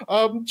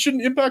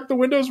impact the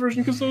Windows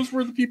version because those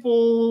were the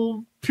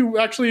people who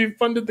actually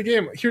funded the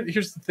game.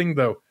 Here's the thing,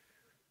 though.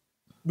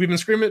 We've been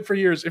screaming it for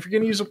years. If you're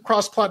going to use a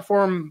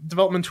cross-platform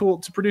development tool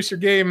to produce your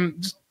game,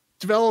 just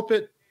develop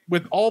it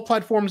with all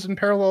platforms in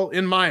parallel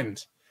in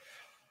mind.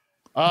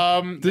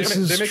 This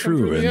is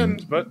true.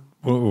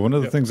 One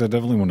of the things I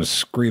definitely want to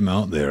scream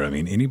out there, I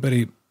mean,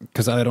 anybody,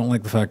 because I don't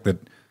like the fact that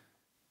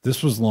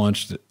this was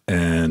launched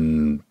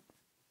and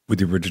with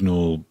the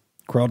original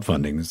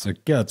crowdfunding, it's like,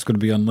 yeah, it's going to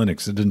be on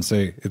Linux. It didn't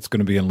say it's going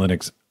to be on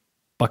Linux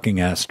fucking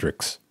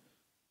asterisks.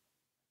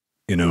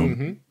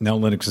 Now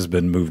Linux has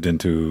been moved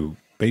into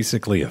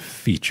basically a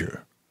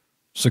feature.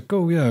 It's like,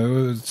 oh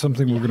yeah, it's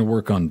something we're going to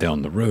work on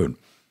down the road.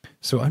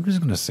 So I'm just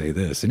going to say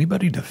this.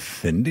 Anybody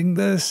defending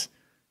this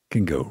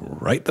can go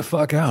right the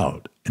fuck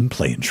out and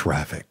play in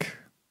traffic.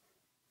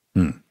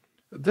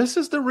 This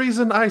is the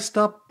reason I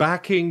stopped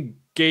backing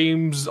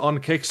games on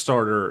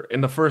Kickstarter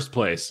in the first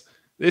place.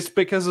 It's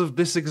because of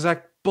this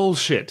exact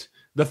bullshit.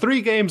 The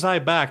 3 games I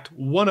backed,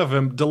 one of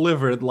them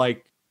delivered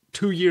like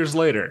 2 years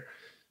later.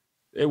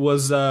 It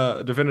was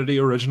Divinity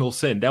Original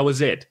Sin. That was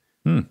it.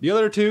 The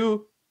other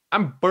 2,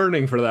 I'm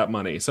burning for that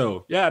money.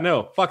 So, yeah,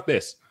 no, fuck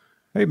this.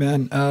 Hey,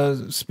 man,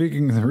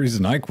 speaking of the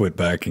reason I quit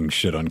backing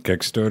shit on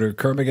Kickstarter,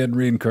 Carmageddon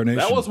Reincarnation.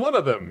 That was one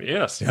of them,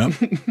 yes. Yep.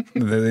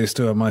 They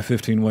still have my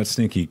 15 Wet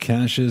Sneaky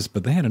caches,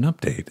 but they had an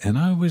update, and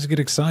I always get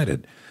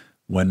excited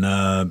when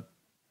I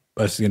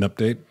see an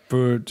update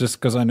for just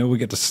because I know we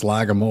get to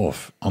slag them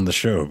off on the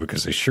show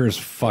because they sure as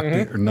fuck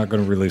are not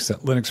going to release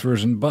that Linux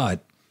version,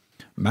 but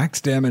Max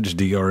Damage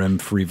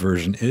DRM free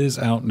version is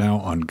out now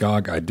on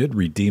GOG. I did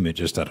redeem it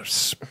just out of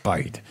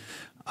spite.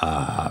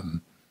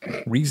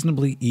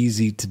 Reasonably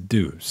easy to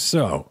do.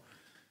 So,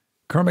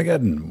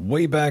 Carmageddon,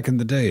 way back in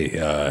the day,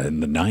 in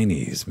the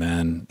 90s,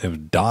 man, it was a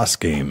DOS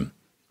game.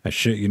 I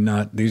shit you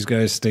not. These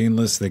guys,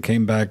 Stainless, they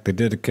came back, they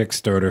did a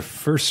Kickstarter.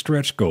 First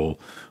stretch goal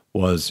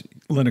was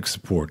Linux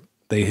support.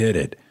 They hit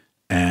it.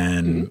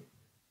 And,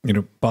 you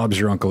know, Bob's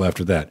your uncle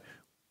after that.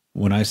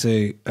 When I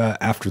say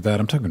after that,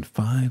 I'm talking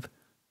 5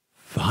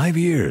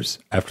 years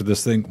after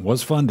this thing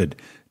was funded.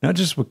 Not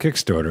just with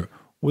Kickstarter,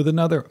 with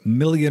another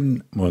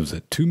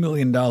 $2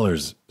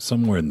 million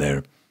somewhere in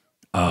there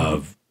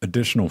of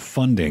additional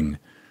funding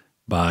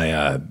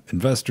by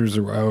investors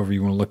or however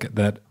you want to look at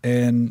that,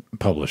 and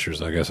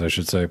publishers, I guess I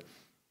should say.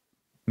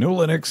 No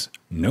Linux,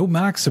 no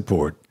Mac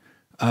support,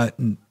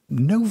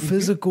 no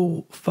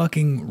physical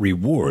fucking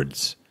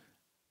rewards,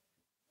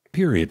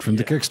 period, from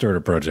the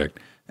Kickstarter project.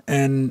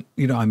 And,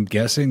 you know, I'm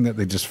guessing that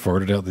they just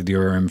farted out the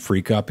DRM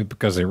free copy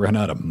because they ran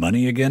out of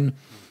money again.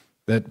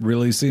 That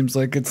really seems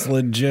like it's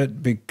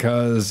legit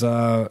because,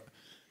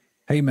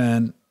 hey,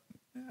 man,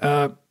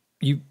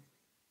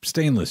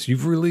 Stainless,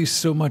 you've released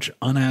so much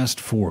unasked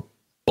for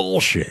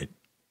bullshit,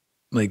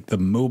 like the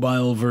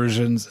mobile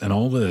versions and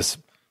all this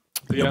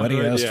nobody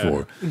asked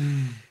for,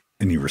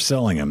 and you were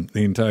selling them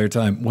the entire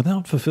time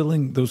without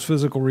fulfilling those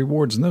physical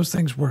rewards, and those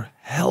things were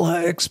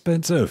hella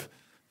expensive.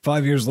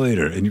 5 years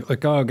later, and you're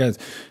like, oh, guys,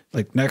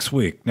 like next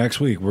week,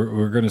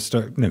 we're going to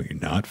start. No, you're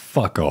not.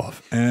 Fuck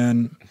off.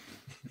 And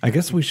I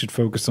guess we should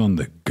focus on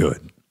the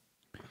good.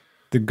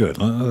 The good.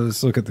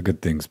 Let's look at the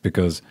good things,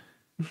 because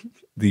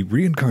the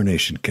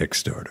Reincarnation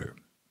Kickstarter,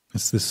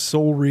 it's the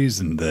sole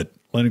reason that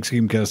Linux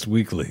Gamecast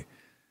Weekly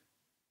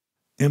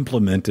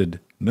implemented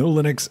no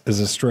Linux as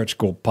a stretch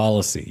goal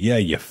policy. Yeah,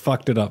 you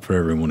fucked it up for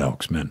everyone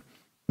else, man.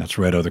 That's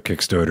right, other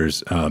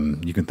Kickstarters.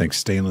 You can thank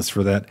Stainless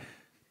for that.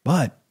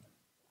 But,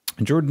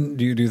 Jordan,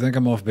 do you think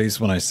I'm off base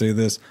when I say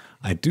this?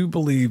 I do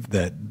believe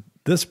that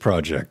this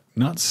project,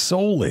 not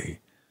solely,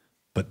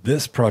 but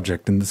this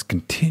project and this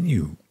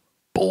continued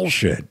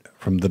bullshit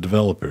from the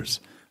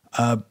developers,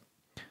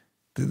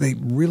 they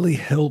really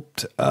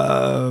helped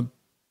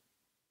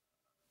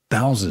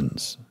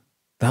thousands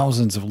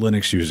of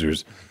Linux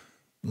users,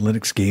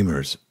 Linux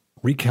gamers,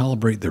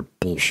 recalibrate their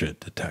bullshit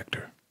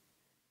detector.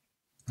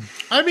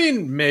 I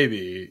mean,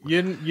 maybe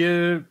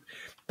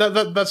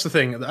that's the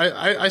thing.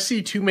 I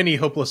see too many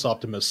hopeless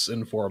optimists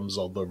in forums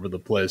all over the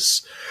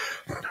place.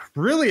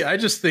 Really, I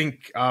just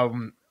think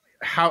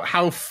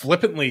how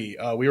flippantly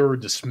we were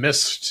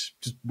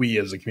dismissed. We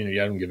as a community,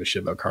 I don't give a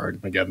shit about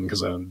Carmageddon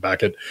because I don't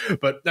back it.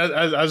 But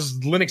as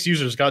Linux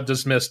users got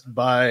dismissed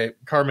by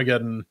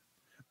Carmageddon,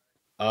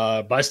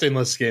 by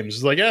Stainless Games,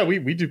 it's like, yeah,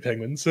 we do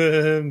penguins.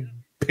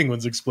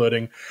 Penguins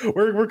exploding.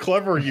 We're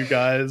clever, you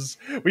guys.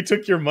 We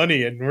took your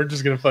money and we're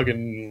just gonna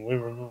fucking.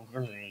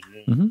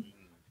 Mm-hmm.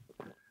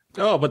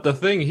 Oh, but the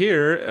thing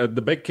here,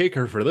 the big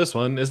kicker for this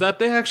one, is that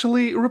they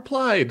actually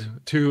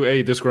replied to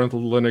a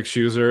disgruntled Linux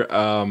user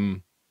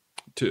on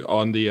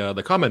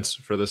the comments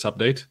for this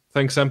update.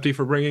 Thanks, Empty,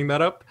 for bringing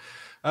that up.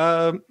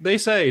 They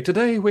say,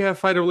 today we have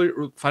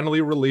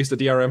finally released a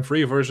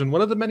DRM-free version,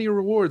 one of the many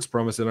rewards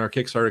promised in our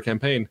Kickstarter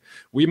campaign.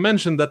 We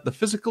mentioned that the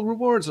physical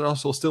rewards are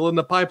also still in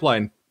the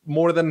pipeline.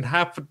 More than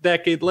half a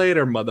decade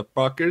later,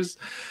 motherfuckers.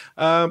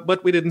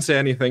 But we didn't say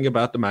anything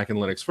about the Mac and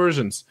Linux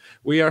versions.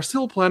 We are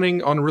still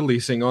planning on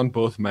releasing on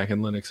both Mac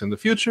and Linux in the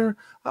future.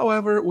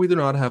 However, we do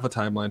not have a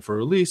timeline for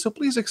release, so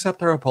please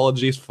accept our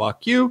apologies,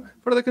 fuck you,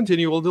 for the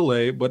continual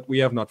delay, but we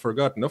have not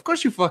forgotten. Of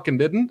course you fucking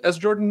didn't. As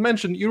Jordan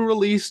mentioned, you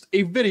released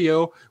a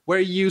video where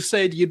you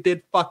said you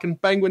did fucking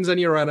penguins and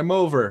you ran them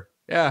over.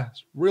 Yeah,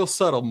 it's real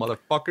subtle,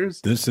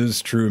 motherfuckers. This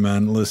is true,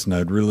 man. Listen,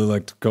 I'd really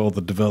like to call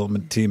the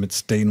development team at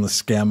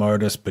Stainless Scam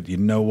Artist, but you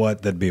know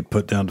what? That'd be a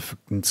put down to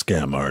fucking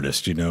Scam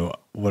Artist. You know,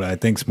 what I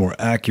think's more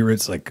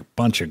accurate is like a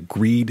bunch of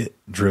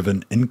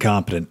greed-driven,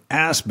 incompetent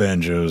ass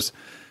banjos.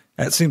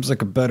 That seems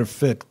like a better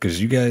fit, because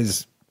you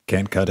guys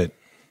can't cut it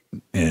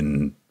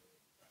in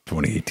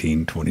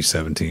 2018,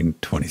 2017,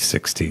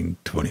 2016,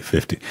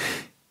 2015.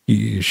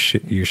 You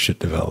shit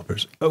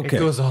developers. Okay. It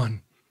goes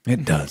on.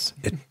 It does.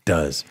 It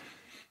does.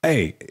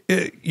 Hey,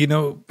 you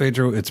know,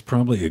 Pedro, it's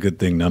probably a good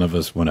thing none of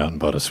us went out and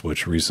bought a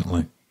Switch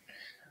recently.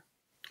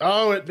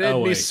 Oh, it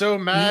made me so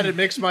mad. It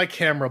makes my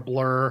camera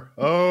blur.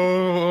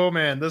 Oh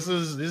man, this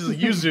is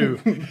yuzu.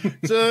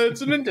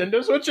 It's a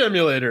Nintendo Switch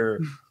emulator.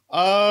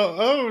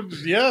 No,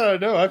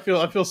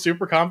 I feel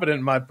super confident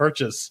in my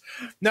purchase.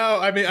 No,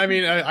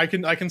 I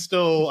can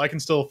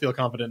still feel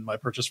confident in my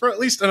purchase for at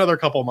least another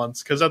couple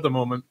months, because at the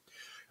moment,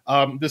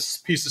 this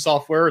piece of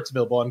software, it's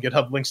available on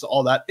GitHub. Links to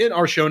all that in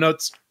our show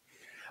notes.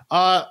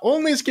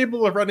 Only is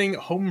capable of running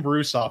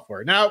homebrew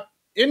software. Now,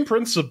 in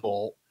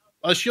principle,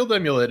 a Shield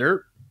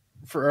emulator,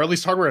 or at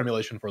least hardware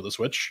emulation for the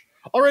Switch,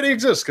 already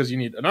exists, because you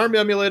need an ARM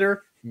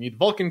emulator, you need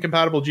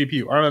Vulkan-compatible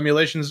GPU. ARM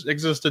emulations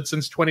existed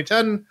since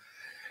 2010,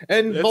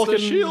 and it's Vulkan, the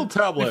Shield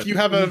tablet. If you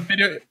have a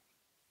video,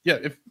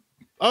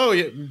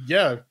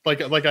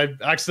 like I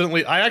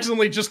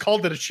accidentally just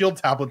called it a Shield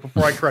tablet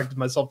before I corrected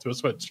myself to a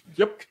Switch.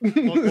 Yep.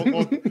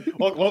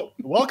 Well,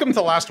 welcome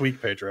to last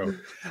week, Pedro.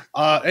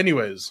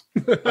 Anyways.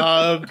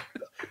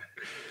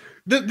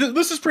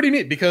 This is pretty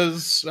neat,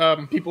 because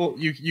people,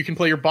 you can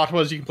play your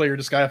Batwas, you can play your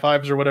Disgaea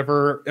 5s or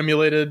whatever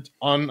emulated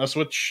on a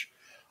Switch.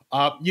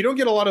 You don't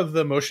get a lot of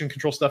the motion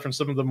control stuff and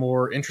some of the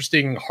more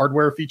interesting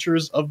hardware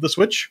features of the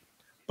Switch,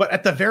 but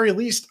at the very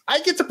least,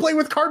 I get to play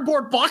with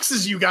cardboard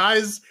boxes, you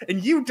guys,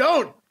 and you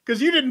don't,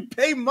 because you didn't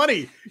pay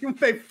money. You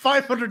pay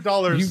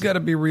 $500. You got to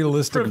be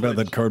realistic about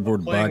that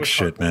cardboard box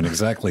shit, man.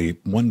 Exactly.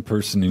 One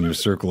person in your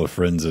circle of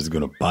friends is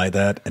going to buy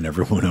that, and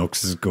everyone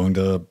else is going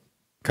to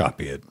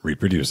copy it,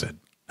 reproduce it.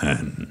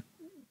 And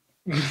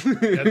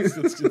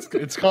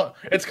it's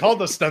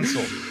called a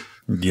stencil.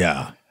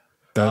 Yeah,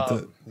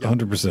 that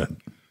 100%.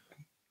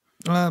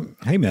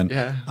 Hey man,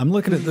 yeah. I'm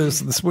looking at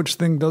this. The Switch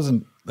thing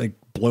doesn't like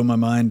blow my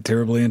mind,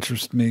 terribly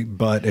interest me.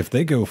 But if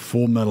they go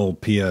Full Metal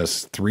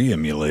PS3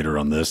 emulator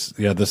on this,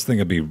 yeah, this thing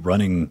would be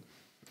running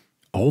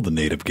all the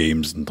native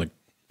games in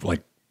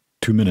like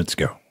 2 minutes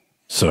ago.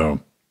 So,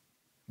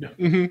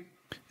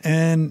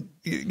 and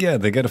yeah,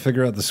 they got to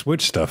figure out the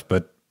Switch stuff.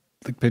 But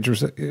like Pedro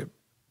said,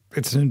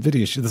 it's an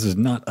NVIDIA shit. This is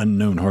not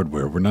unknown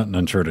hardware. We're not in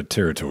uncharted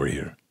territory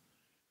here.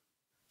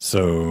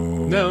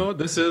 So no,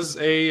 this is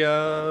a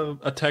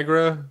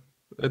Tegra.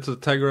 It's a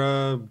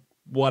Tegra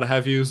what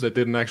have yous that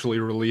didn't actually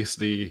release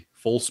the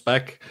full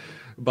spec,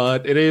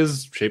 but it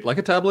is shaped like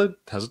a tablet.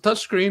 It has a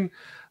touchscreen.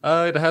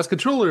 It has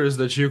controllers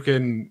that you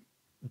can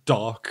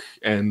dock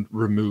and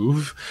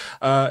remove.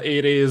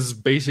 It is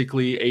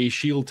basically a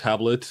Shield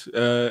tablet,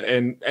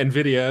 and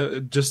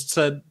NVIDIA just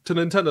said to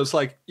Nintendo, it's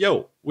like,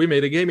 yo, we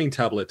made a gaming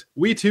tablet.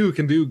 We too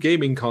can do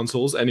gaming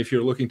consoles, and if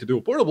you're looking to do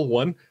a portable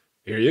one,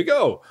 here you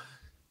go.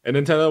 And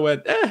Nintendo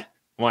went,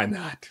 why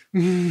not?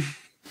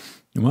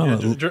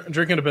 Well,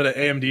 drinking a bit of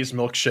AMD's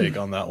milkshake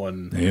on that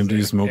one.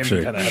 AMD's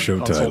milkshake,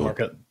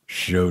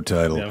 show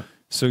title. Yeah.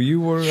 So you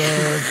were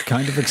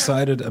kind of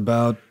excited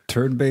about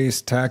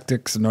turn-based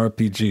tactics and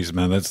RPGs,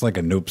 man. That's like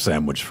a nope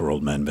sandwich for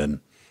old men,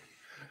 Ben.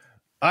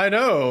 I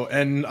know,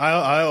 and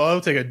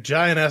I'll take a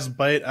giant-ass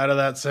bite out of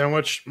that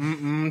sandwich.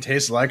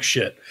 Tastes like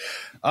shit.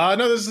 No,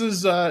 this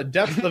is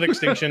Depth of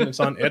Extinction. It's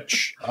on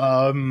itch.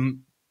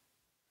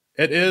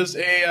 It is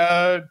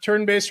a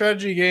turn-based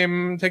strategy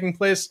game taking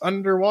place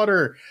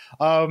underwater.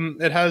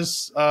 It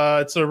has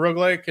it's a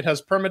roguelike. It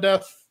has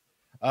permadeath,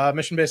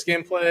 mission-based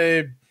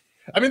gameplay.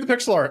 I mean, the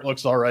pixel art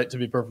looks all right, to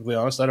be perfectly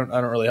honest. I don't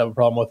really have a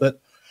problem with it.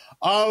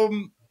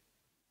 Oh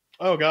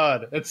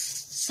god, it's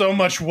so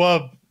much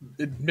wub.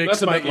 It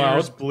makes my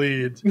ears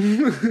bleed.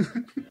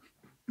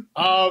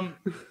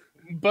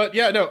 But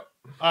yeah, no.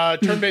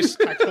 Turn-based,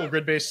 tactical,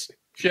 grid-based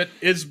shit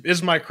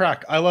is my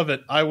crack. I love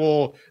it. I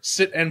will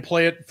sit and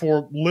play it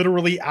for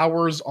literally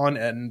hours on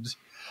end.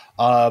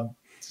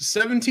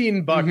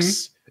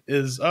 $17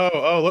 is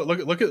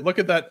look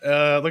at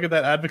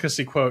that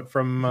advocacy quote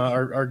from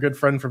our good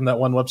friend from that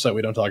one website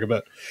we don't talk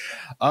about.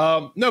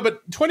 No,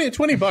 but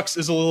 $20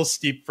 is a little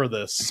steep for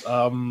this.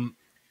 I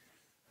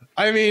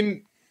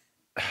mean,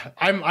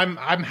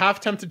 I'm half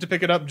tempted to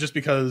pick it up just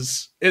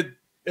because it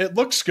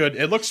looks good.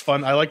 It looks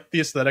fun. I like the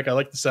aesthetic. I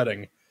like the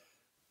setting.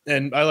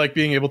 And I like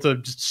being able to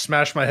just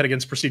smash my head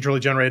against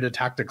procedurally generated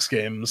tactics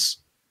games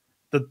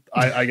that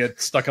I get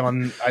stuck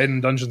on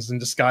in Dungeons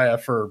and Disgaea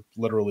for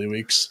literally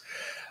weeks.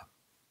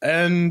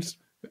 And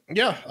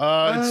yeah,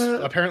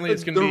 apparently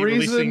it's going to be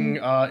releasing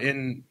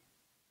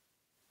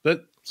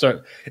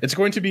it's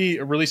going to be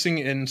releasing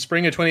in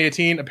spring of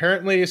 2018,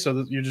 apparently. So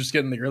that you're just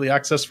getting the early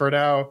access for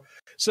now.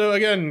 So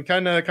again,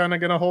 kind of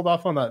gonna hold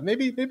off on that.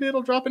 Maybe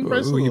it'll drop in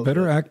price. You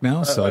better act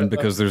now, son,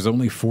 because there's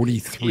only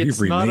 43 it's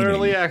remaining. It's not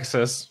early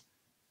access.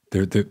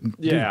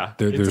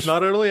 It's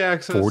not early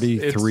access.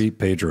 43,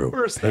 Pedro,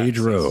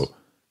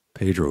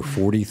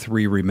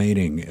 43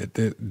 remaining.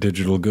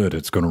 Digital good.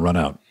 It's going to run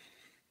out.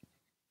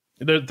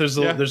 There's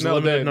a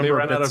limited number. They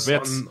ran out of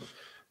bits.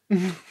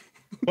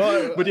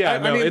 Well, but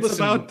yeah, it's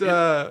about.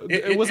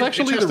 It was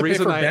actually the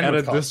reason I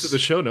added this to the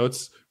show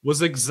notes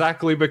was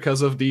exactly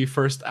because of the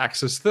first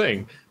access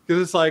thing.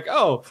 Because it's like,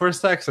 oh,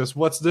 first access.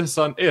 What's this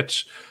on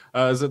itch?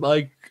 Is it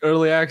like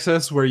early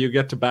access where you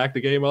get to back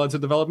the game while it's in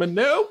development?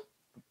 No.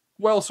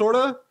 Well,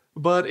 sorta,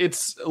 but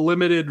it's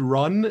limited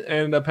run,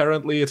 and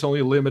apparently it's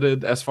only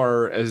limited as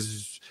far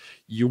as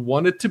you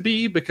want it to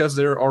be because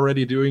they're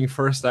already doing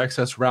first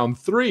access round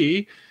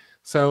 3.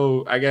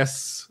 So I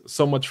guess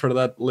so much for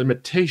that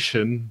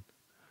limitation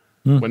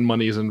when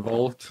money is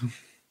involved.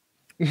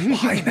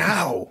 Why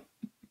now?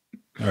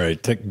 All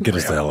right, get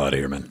us the hell out of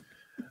here, man.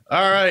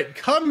 All right,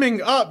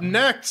 coming up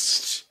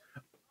next,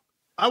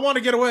 I want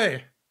to get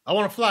away. I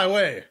want to fly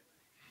away.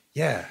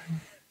 Yeah.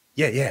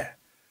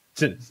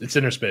 It's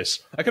inner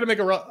space. I could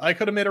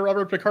have made a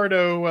Robert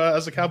Picardo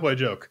as a cowboy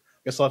joke.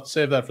 Guess I'll have to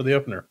save that for the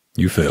opener.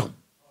 You failed.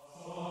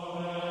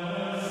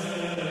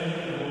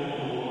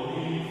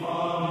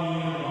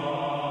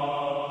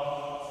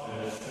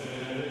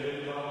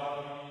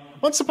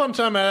 Once upon a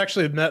time, I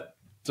actually met.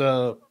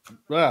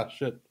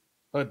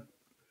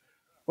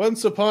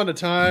 Once upon a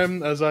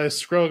time, as I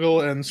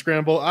struggle and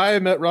scramble, I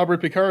met Robert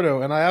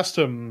Picardo, and I asked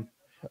him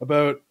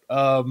about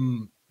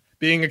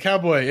being a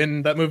cowboy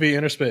in that movie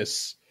Inner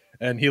Space,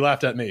 and he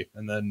laughed at me,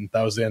 and then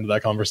that was the end of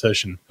that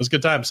conversation. It was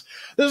good times.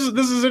 This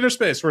is Inner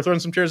Space. We're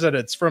throwing some cheers at it.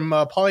 It's from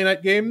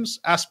Polynite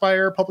Games.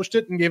 Aspire published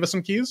it and gave us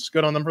some keys.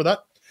 Good on them for that.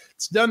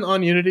 It's done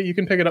on Unity. You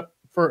can pick it up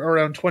for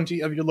around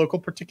 20 of your local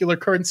particular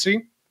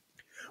currency.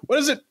 What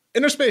is it?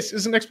 Inner Space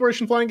is an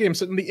exploration flying game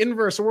set in the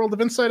inverse, a world of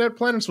inside-out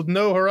planets with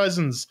no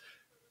horizons.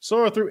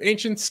 Soar through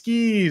ancient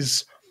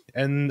skis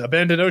and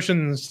abandoned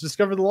oceans to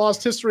discover the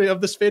lost history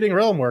of this fading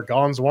realm where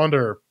gods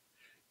wander.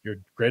 Your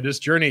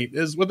greatest journey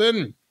is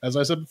within. As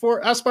I said before,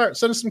 Aspire,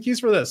 send us some keys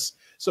for this.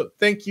 So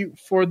thank you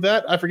for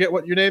that. I forget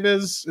what your name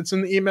is. It's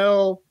in the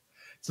email.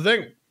 It's the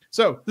thing.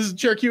 So this is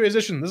Chair QA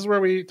edition. This is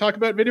where we talk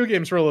about video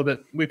games for a little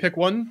bit. We pick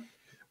one,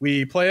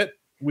 we play it,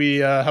 we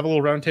have a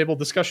little roundtable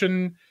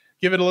discussion,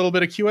 give it a little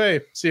bit of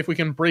QA, see if we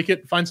can break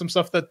it, find some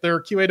stuff that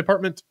their QA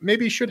department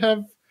maybe should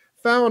have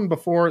found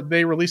before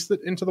they released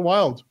it into the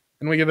wild.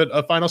 And we give it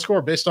a final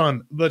score based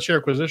on the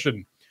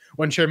chairquisition.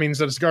 1 chair means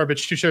that it's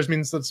garbage, 2 chairs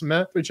means that it's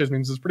meh, 3 chairs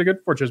means it's pretty good,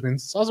 4 chairs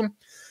means it's awesome.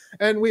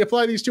 And we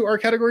apply these to our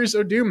categories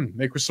of doom,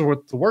 make us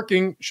with the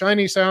working,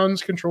 shiny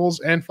sounds,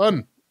 controls, and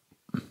fun.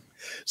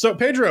 So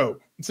Pedro,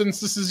 since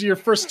this is your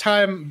first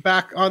time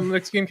back on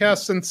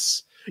LinuxGameCast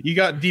since you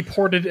got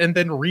deported and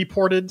then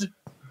reported,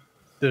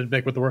 did it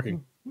make with the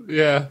working?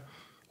 Yeah,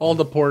 all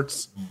the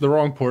ports, the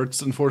wrong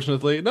ports,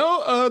 unfortunately.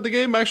 No, the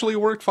game actually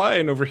worked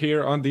fine over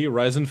here on the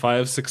Ryzen 5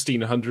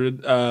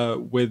 1600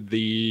 with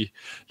the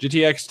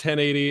GTX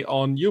 1080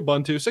 on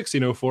Ubuntu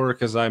 1604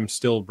 because I'm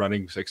still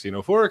running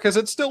 1604 because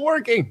it's still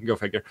working. Go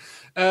figure.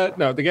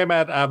 No, the game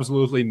had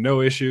absolutely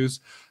no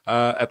issues,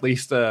 at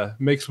least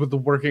mixed with the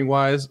working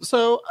wise.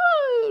 So,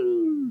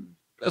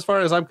 as far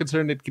as I'm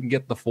concerned, it can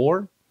get the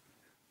 4.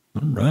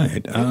 All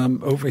right.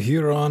 Over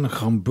here on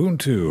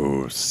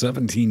Ubuntu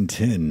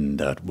 17.10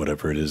 dot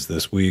whatever it is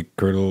this week,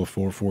 Kernel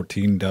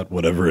 4.14 dot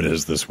whatever it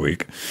is this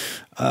week.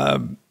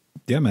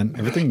 Yeah, man,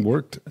 everything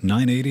worked.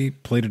 980,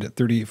 played it at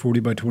 3840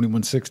 by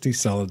 2160,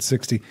 solid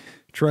 60.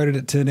 Tried it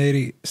at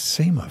 1080,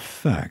 same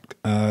effect.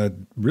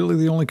 Really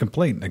the only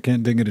complaint, I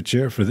can't ding it a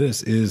chair for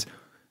this, is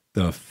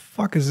the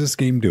fuck is this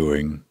game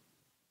doing?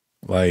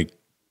 Like,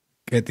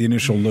 at the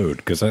initial load,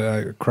 because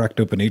I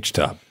cracked open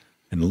HTOP.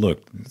 And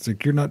look, it's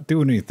like, you're not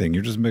doing anything.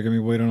 You're just making me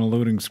wait on a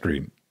loading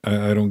screen.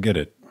 I don't get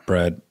it,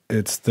 Brad.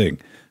 It's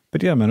thing.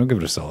 But yeah, man, I'll give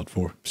it a solid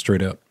 4,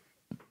 straight up.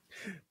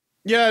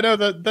 Yeah, I know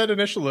that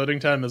initial loading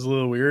time is a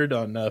little weird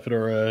on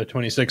Fedora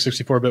 26,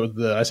 64-bit with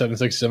the i7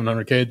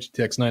 6700K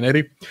GTX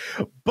 980.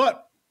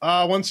 But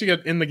once you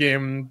get in the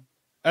game,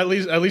 at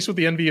least with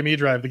the NVMe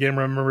drive, the game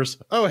remembers,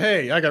 oh,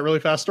 hey, I got really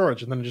fast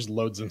storage, and then it just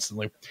loads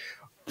instantly.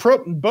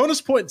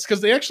 Bonus points,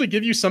 because they actually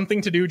give you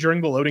something to do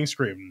during the loading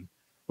screen,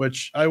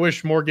 which I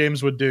wish more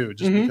games would do,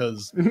 just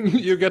because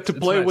you get to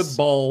play with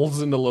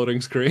balls in the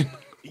loading screen.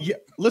 Yeah,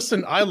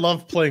 listen, I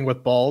love playing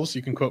with balls.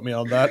 You can quote me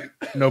on that,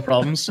 no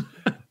problems.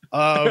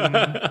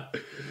 Yeah,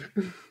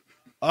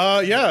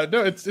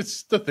 no,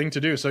 it's the thing to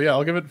do. So yeah,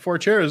 I'll give it 4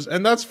 chairs,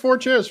 and that's 4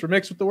 chairs for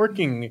Mix with the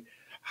Working.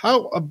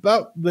 How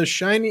about the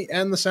shiny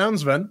and the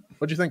sounds, Ven?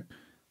 What'd you think?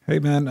 Hey,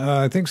 man,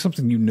 I think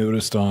something you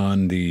noticed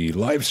on the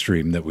live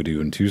stream that we do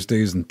on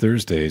Tuesdays and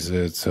Thursdays,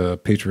 it's a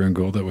Patreon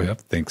goal that we have.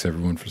 Thanks,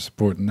 everyone, for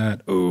supporting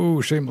that.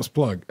 Oh, shameless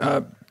plug.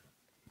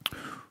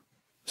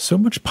 So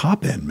much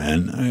pop-in,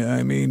 man.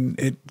 I mean,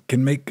 it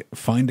can make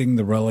finding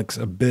the relics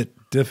a bit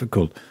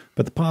difficult,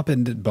 but the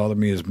pop-in didn't bother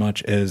me as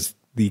much as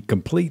the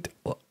complete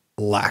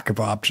lack of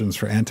options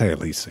for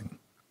anti-leasing.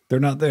 They're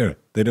not there.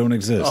 They don't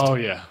exist. Oh,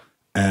 yeah.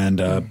 And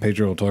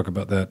Pedro will talk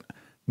about that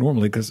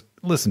normally because,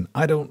 listen,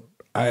 I don't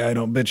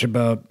bitch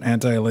about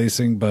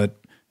anti-lacing, but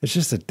it's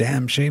just a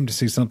damn shame to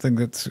see something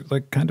that's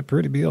like kind of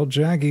pretty be all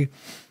jaggy.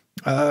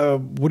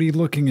 What are you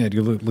looking at?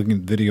 You're looking at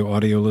video,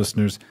 audio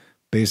listeners.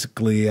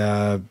 Basically,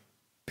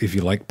 if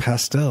you like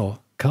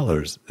pastel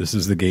colors, this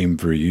is the game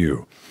for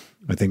you.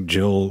 I think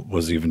Jill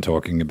was even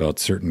talking about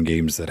certain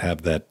games that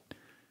have that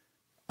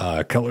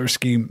color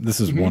scheme. This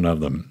is one of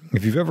them.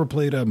 If you've ever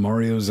played a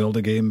Mario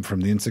Zelda game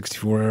from the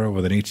N64 era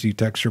with an HD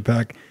texture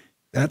pack,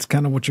 that's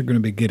kind of what you're going to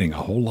be getting, a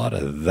whole lot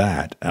of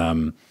that.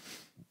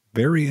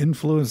 Very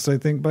influenced, I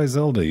think, by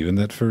Zelda, even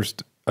that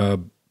first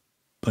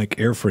like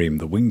airframe,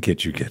 the wing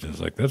kit you get. It's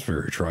like, that's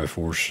very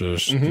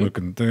Triforce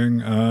looking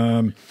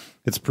thing.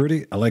 It's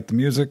pretty. I like the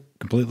music,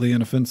 completely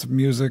inoffensive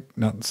music,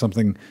 not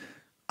something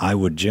I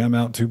would jam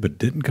out to, but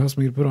didn't cost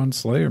me to put on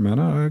Slayer, man.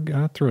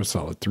 I throw a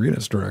solid 3 in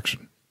its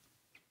direction.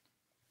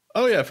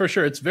 Oh yeah, for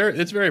sure. It's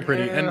very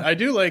pretty, and I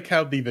do like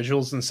how the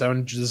visuals and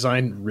sound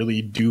design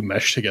really do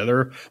mesh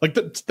together. Like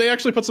they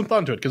actually put some thought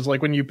into it, because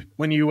like when you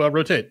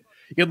rotate,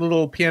 you get a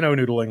little piano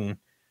noodling,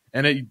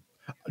 and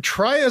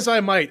try as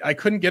I might, I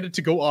couldn't get it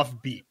to go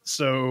off beat.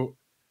 So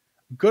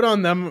good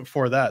on them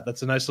for that.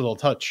 That's a nice little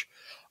touch.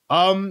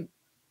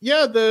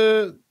 Yeah,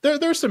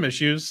 there's some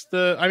issues.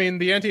 The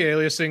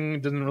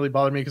anti-aliasing didn't really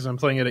bother me because I'm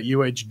playing it at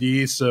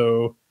UHD.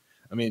 So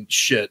I mean,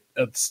 shit,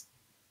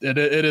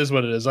 it is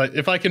what it is.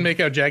 If I can make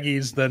out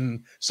jaggies,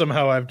 then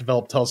somehow I've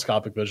developed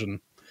telescopic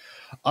vision.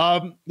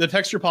 The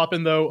texture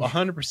pop-in, though,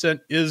 100%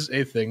 is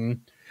a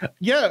thing.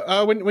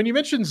 Yeah, when you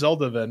mentioned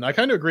Zelda, then I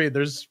kind of agree.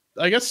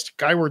 I guess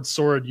Skyward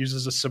Sword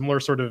uses a similar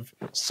sort of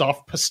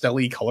soft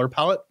pastel-y color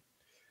palette.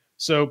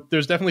 So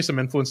there's definitely some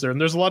influence there.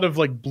 And there's a lot of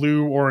like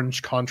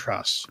blue-orange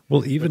contrasts.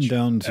 Well, even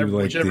down to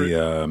like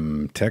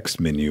the text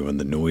menu and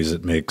the noise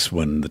it makes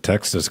when the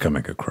text is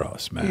coming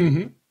across, man.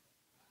 Mm-hmm.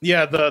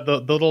 Yeah,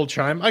 the little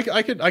chime. I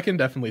can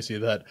definitely see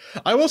that.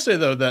 I will say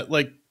though that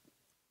like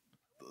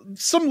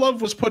some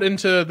love was put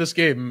into this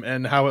game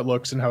and how it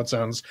looks and how it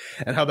sounds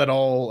and how that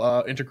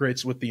all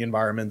integrates with the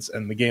environments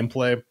and the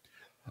gameplay.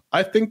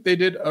 I think they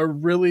did a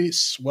really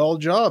swell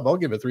job. I'll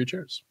give it 3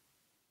 cheers.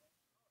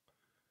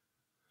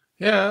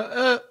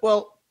 Yeah,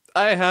 well,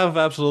 I have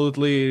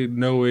absolutely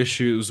no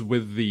issues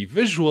with the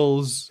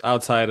visuals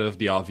outside of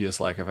the obvious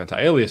lack of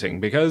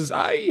anti-aliasing, because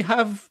I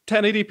have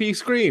 1080p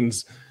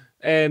screens.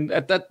 And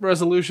at that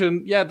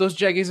resolution, yeah, those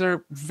jaggies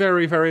are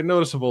very, very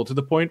noticeable, to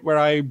the point where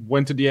I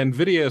went to the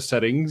NVIDIA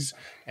settings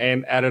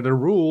and added a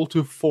rule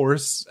to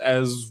force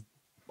as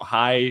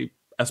high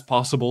as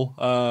possible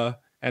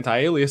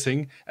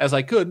anti-aliasing as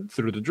I could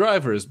through the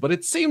drivers. But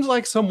it seems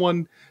like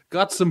someone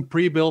got some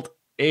pre-built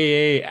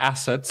AA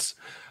assets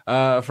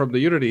from the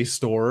Unity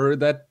store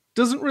that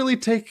doesn't really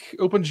take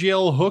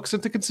OpenGL hooks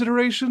into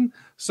consideration.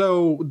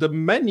 So the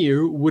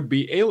menu would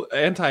be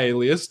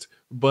anti-aliased,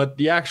 but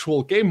the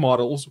actual game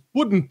models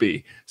wouldn't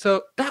be.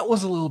 So that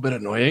was a little bit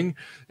annoying.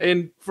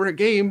 And for a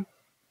game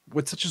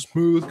with such a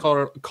smooth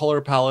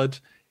color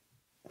palette,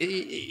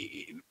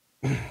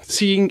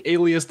 seeing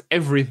aliased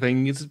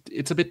everything,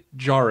 it's a bit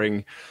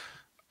jarring.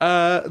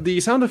 The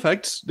sound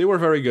effects, they were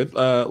very good.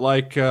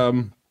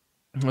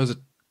 Was it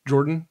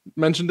Jordan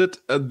mentioned it?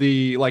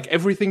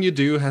 Everything you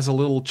do has a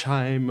little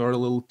chime or a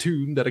little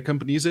tune that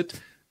accompanies it.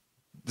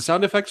 The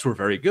sound effects were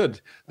very good.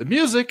 The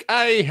music,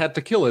 I had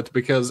to kill it,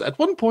 because at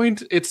one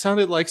point it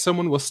sounded like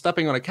someone was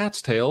stepping on a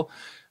cat's tail,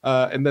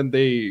 and then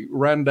they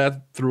ran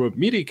that through a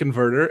MIDI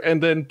converter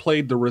and then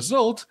played the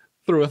result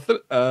through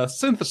a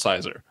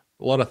synthesizer.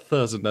 A lot of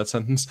thuzz in that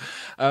sentence.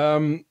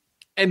 And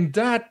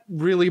that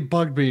really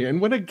bugged me.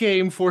 And when a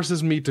game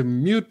forces me to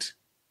mute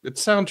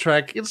its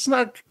soundtrack, it's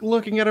not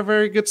looking at a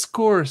very good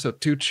score, so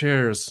 2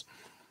 cheers.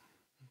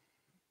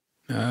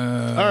 All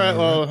right,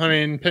 well, I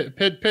mean,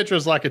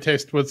 Petra's lack of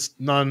taste was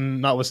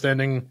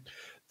notwithstanding,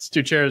 it's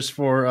 2 cheers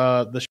for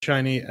the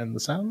shiny and the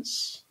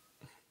sounds.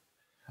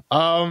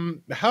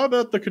 How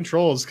about the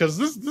controls? Because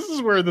this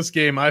is where this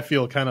game, I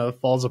feel, kind of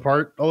falls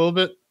apart a little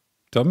bit.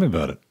 Tell me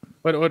about it.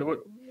 What?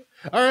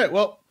 All right,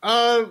 well,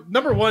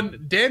 number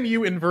 1, damn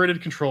you,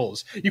 inverted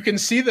controls. You can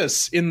see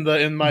this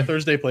in my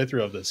Thursday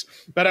playthrough of this.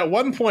 But at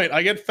one point,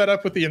 I get fed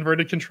up with the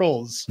inverted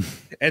controls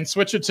and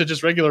switch it to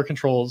just regular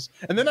controls.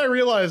 And then I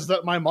realized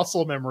that my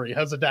muscle memory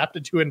has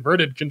adapted to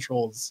inverted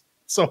controls.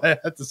 So I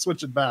had to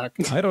switch it back.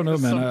 I don't know,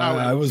 man.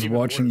 I was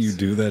watching you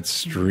do that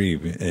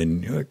stream,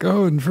 and you're like,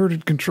 oh,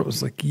 inverted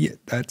controls. Like, yeah,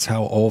 that's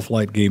how all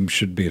flight games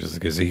should be. It's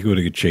because he's going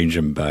to change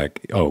him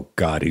back. Oh,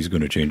 God, he's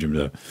going to change him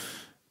to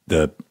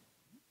the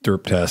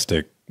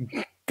derptastic.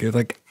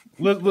 Like,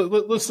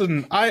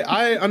 listen,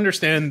 I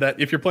understand that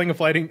if you're playing a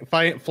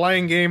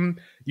flying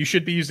game, you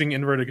should be using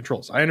inverted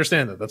controls. I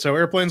understand that. That's how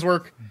airplanes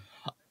work.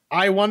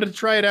 I wanted to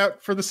try it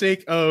out for the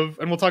sake of,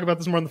 and we'll talk about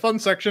this more in the fun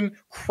section,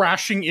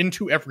 crashing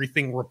into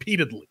everything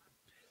repeatedly.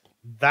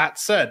 That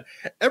said,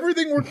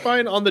 everything worked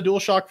fine on the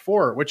DualShock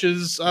 4, which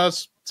is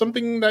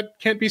something that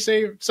can't be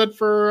said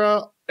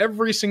for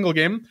every single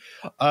game.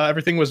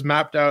 Everything was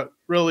mapped out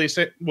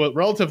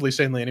relatively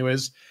sanely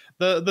anyways.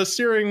 The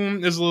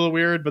steering is a little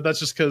weird, but that's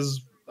just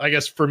because, I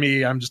guess for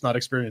me, I'm just not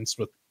experienced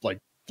with like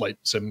flight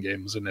sim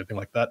games and anything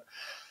like that.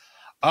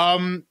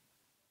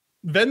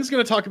 Ben's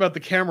going to talk about the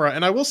camera,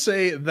 and I will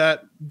say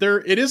that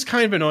it is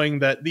kind of annoying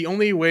that the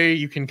only way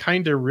you can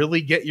kind of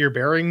really get your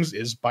bearings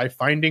is by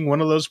finding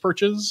one of those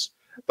perches.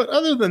 But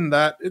other than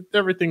that,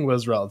 everything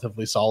was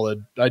relatively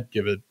solid. I'd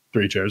give it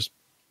 3 cheers.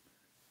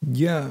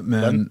 Yeah,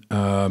 man.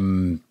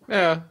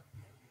 Yeah.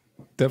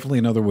 Definitely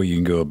another way you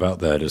can go about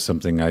that is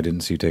something I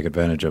didn't see you take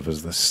advantage of,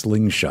 is the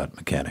slingshot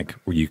mechanic,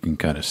 where you can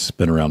kind of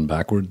spin around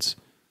backwards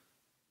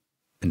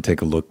and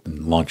take a look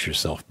and launch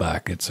yourself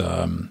back. It's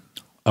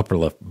upper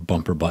left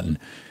bumper button.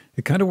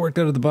 It kind of worked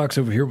out of the box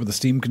over here with the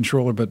Steam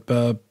controller, but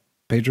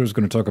Pedro's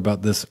going to talk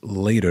about this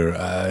later,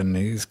 and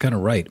he's kind of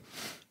right.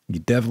 You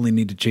definitely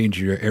need to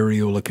change your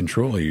areola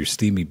controller, your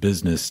Steamy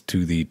business,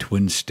 to the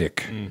twin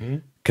stick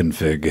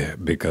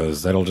config,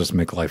 because that'll just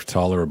make life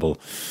tolerable.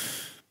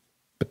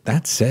 But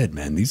that said,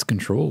 man, these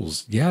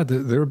controls, yeah,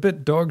 they're a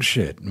bit dog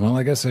shit. Well,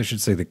 I guess I should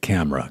say the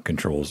camera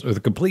controls, or the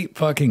complete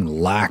fucking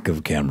lack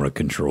of camera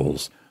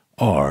controls,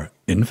 are,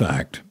 in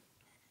fact,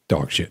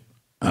 dog shit.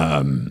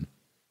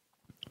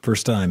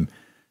 First time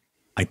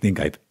I think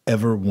I've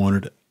ever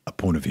wanted a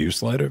point of view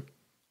slider.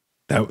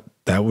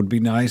 That would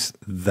be nice.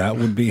 That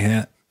would be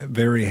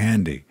very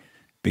handy,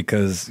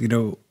 because, you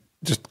know,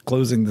 just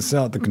closing this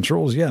out, the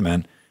controls, yeah,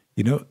 man,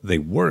 you know, they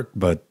work,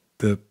 but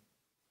the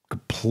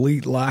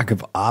complete lack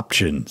of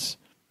options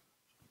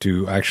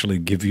to actually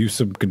give you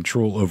some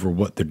control over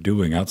what they're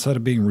doing outside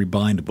of being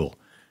rebindable.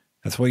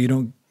 That's why you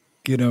don't,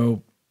 you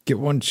know, get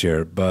one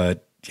chair.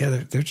 But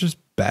yeah, they're just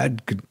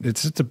bad.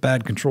 It's just a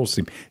bad control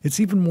scheme. It's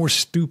even more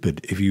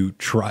stupid if you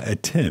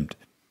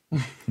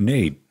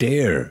nay,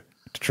 dare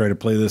to try to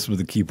play this with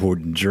a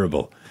keyboard and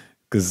gerbil,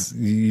 because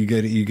you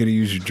got to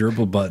use your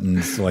gerbil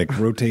buttons to like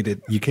rotate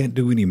it. You can't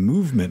do any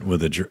movement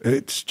with a gerbil.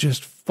 It's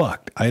just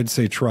fucked. I'd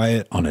say try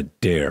it on a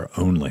dare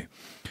only.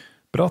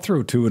 But I'll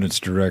throw two in its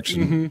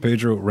direction.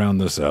 Pedro, round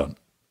this out.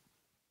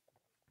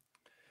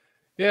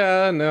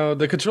 Yeah, no,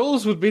 the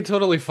controls would be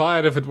totally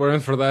fine if it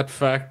weren't for that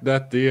fact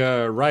that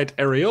the right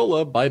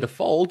areola, by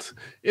default,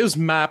 is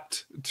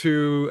mapped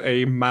to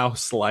a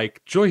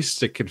mouse-like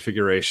joystick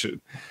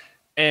configuration.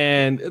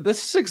 And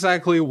this is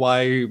exactly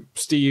why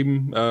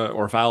Steam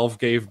or Valve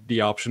gave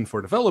the option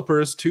for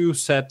developers to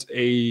set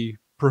a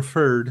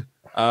preferred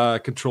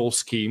control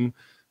scheme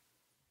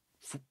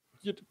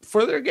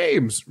for their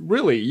games.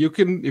 Really, you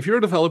can, if you're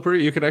a developer,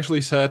 you can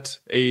actually set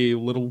a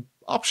little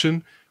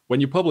option when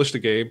you publish the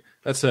game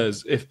that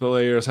says if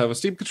players have a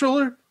Steam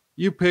controller,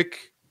 you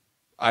pick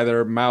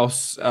either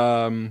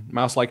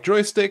mouse-like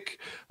joystick,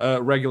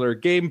 regular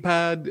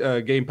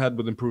gamepad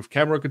with improved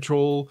camera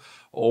control,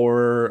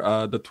 or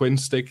the twin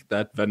stick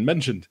that Ven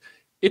mentioned.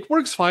 It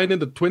works fine in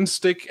the twin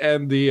stick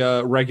and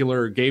the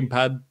regular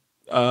gamepad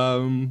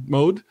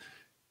mode,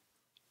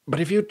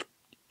 but if you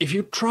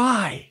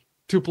try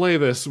to play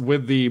this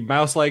with the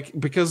mouse-like,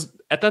 because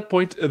at that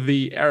point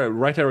the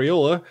right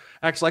areola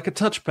acts like a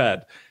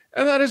touchpad,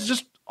 and that is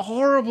just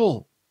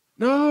horrible.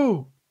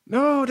 No,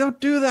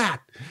 don't do that.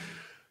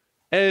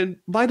 And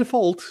by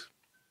default,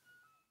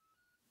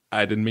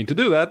 I didn't mean to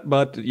do that,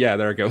 but yeah,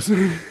 there it goes.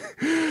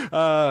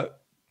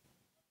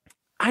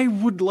 I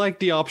would like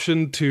the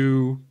option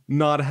to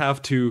not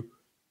have to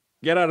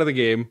get out of the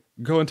game,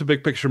 go into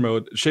big picture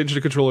mode, change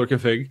the controller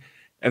config,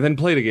 and then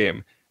play the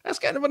game. That's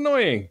kind of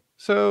annoying.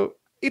 So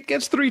it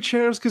gets 3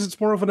 chairs because it's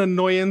more of an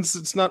annoyance.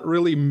 It's not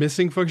really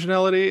missing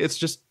functionality. It's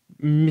just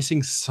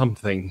missing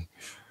something.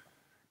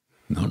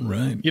 Not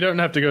right. You don't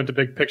have to go into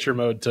big picture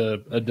mode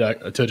to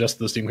adjust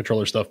the Steam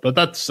controller stuff, but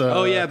that's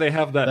oh yeah, they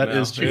have that. That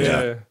now. is true.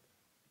 Yeah.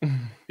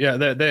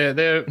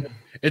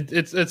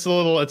 It's a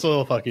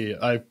little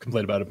fucky. I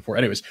complained about it before.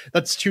 Anyways,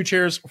 that's 2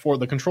 chairs for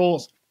the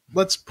controls.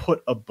 Let's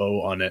put a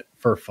bow on it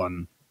for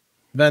fun.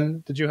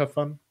 Then, did you have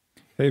fun?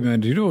 Hey man,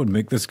 do you know what would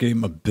make this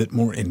game a bit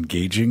more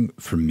engaging,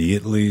 for me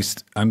at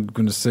least? I'm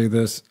going to say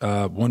this,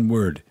 one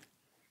word: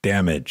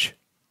 damage.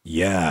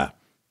 Yeah,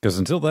 because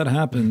until that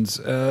happens,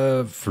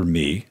 for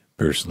me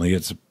personally,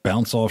 it's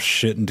bounce off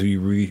shit until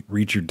you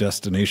reach your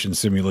destination.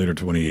 Simulator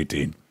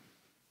 2018.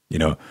 You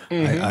know,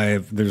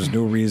 there's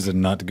no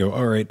reason not to go,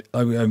 all right,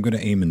 I'm going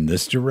to aim in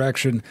this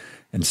direction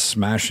and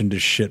smash into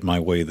shit my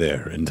way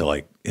there until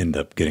I end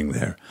up getting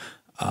there.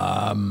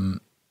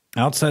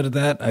 Outside of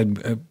that, I'm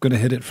going to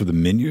hit it for the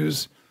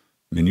menus.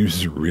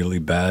 Menus are really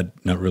bad,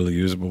 not really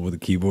usable with a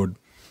keyboard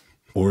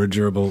or a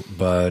gerbil,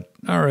 but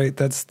all right,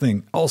 that's the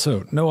thing.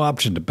 Also, no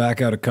option to back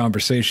out of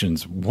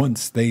conversations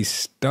once they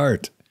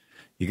start.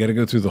 You got to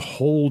go through the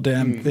whole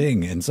damn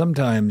thing, and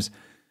sometimes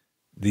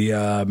the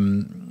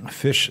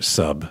fish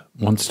sub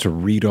wants to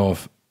read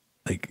off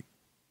like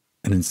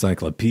an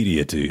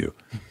encyclopedia to you,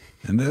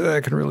 and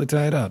that can really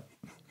tie it up.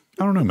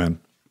 I don't know, man.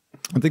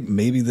 I think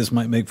maybe this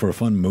might make for a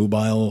fun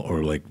mobile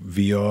or like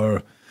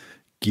VR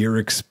gear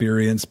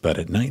experience, but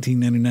at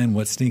 $19.99,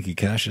 what stinky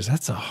cash is?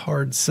 That's a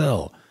hard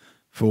sell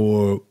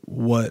for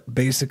what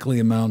basically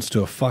amounts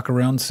to a fuck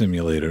around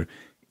simulator,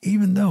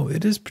 even though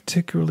it is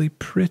particularly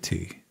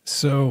pretty.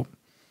 So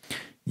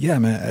yeah,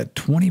 man, at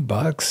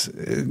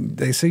 $20,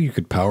 they say you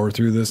could power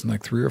through this in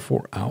like 3 or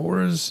 4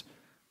 hours.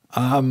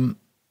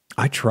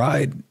 I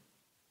tried.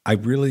 I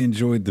really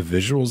enjoyed the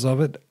visuals of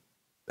it.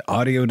 The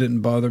audio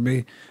didn't bother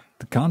me.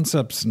 The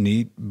concept's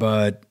neat,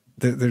 but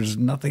there's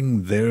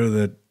nothing there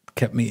that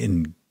kept me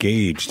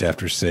engaged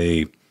after,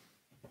 say,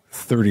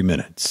 30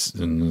 minutes.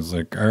 And it was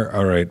like,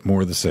 all right,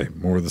 more of the same,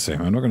 more of the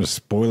same. I'm not going to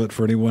spoil it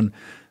for anyone,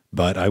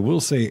 but I will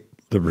say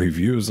the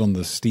reviews on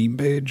the Steam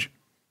page,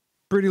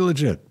 pretty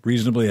legit,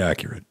 reasonably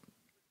accurate.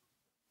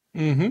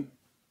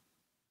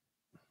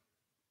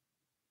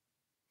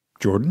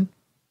 Jordan?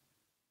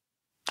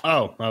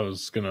 Oh, I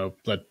was gonna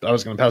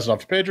pass it off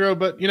to Pedro,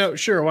 but you know,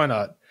 sure, why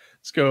not?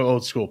 Let's go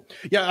old school.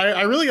 Yeah,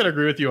 I really gotta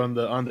agree with you on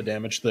the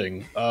damage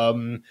thing.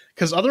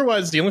 Because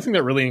otherwise, the only thing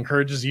that really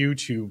encourages you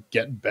to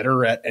get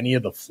better at any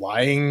of the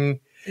flying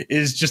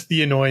is just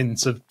the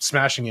annoyance of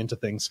smashing into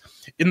things.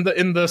 In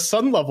the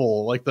sun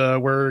level, like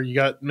where you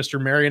got Mr.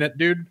 Marionette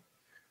dude,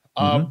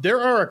 there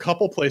are a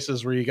couple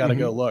places where you gotta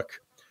go look.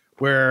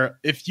 Where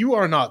if you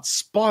are not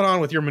spot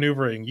on with your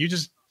maneuvering, you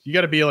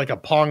got to be like a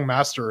Pong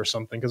master or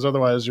something, because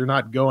otherwise you're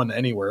not going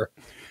anywhere.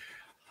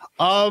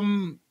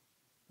 The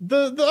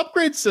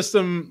upgrade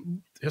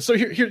system. So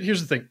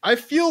here's the thing. I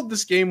feel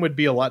this game would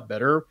be a lot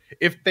better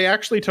if they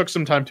actually took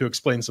some time to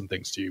explain some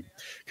things to you,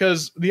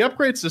 because the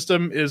upgrade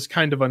system is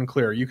kind of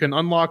unclear. You can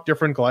unlock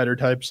different glider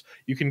types.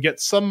 You can get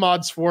some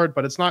mods for it,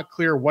 but it's not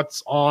clear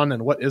what's on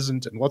and what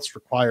isn't and what's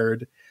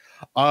required.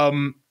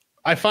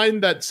 I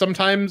find that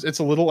sometimes it's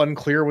a little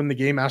unclear when the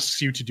game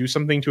asks you to do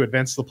something to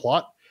advance the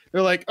plot.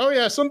 They're like, oh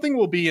yeah, something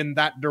will be in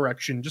that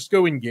direction. Just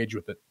go engage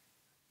with it.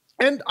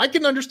 And I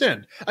can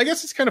understand. I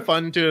guess it's kind of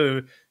fun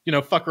to,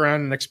 fuck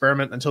around and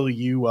experiment until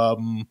you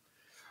find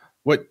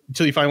what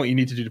you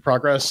need to do to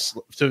progress,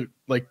 to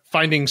like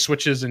finding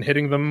switches and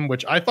hitting them,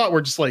 which I thought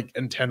were just like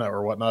antenna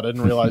or whatnot. I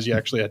didn't realize you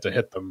actually had to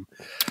hit them.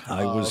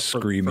 I was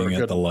screaming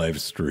at the live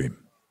stream.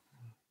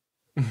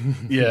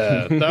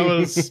 Yeah, that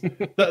was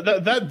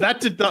that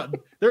did not.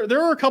 There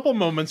were a couple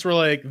moments where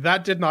like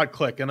that did not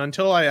click, and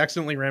until I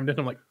accidentally rammed it,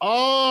 I'm like,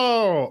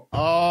 oh.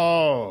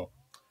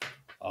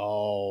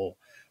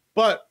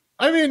 But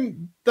I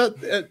mean but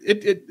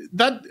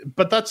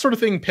that sort of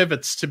thing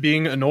pivots to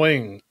being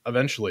annoying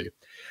eventually.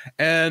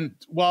 And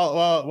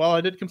while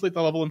I did complete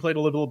the level and played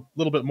a little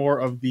bit more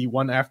of the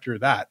one after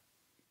that,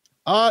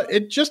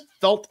 it just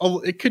felt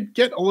it could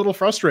get a little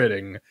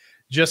frustrating.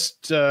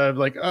 Just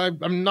like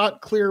I'm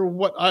not clear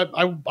what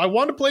I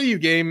want to play you,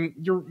 game.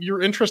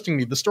 You're interesting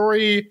me. The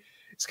story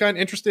is kind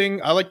of interesting.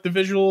 I like the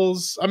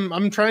visuals.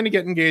 I'm trying to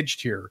get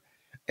engaged here,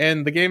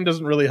 and the game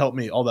doesn't really help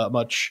me all that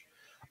much.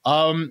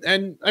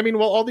 And I mean,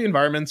 while all the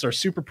environments are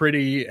super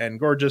pretty and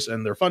gorgeous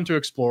and they're fun to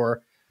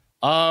explore,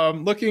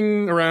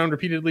 looking around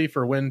repeatedly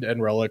for wind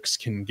and relics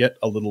can get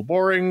a little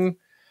boring.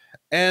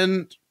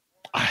 And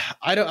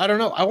I don't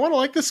know. I want to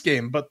like this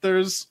game, but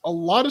there's a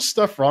lot of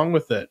stuff wrong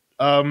with it.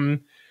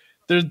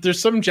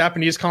 There's some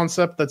Japanese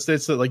concept that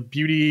states that like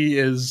beauty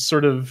is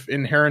sort of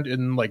inherent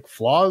in like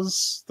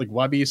flaws, like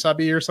wabi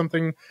sabi or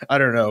something. I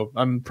don't know.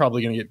 I'm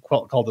probably gonna get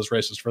called as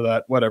racist for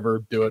that.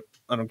 Whatever, do it.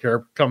 I don't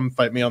care. Come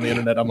fight me on the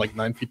internet. I'm like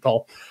 9 feet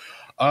tall.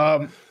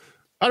 I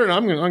don't know.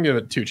 I'm gonna give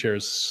it 2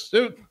 cheers.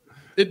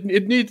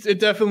 It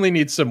definitely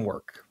needs some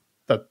work.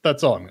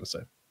 That's all I'm gonna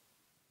say.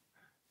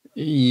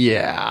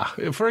 Yeah,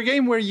 for a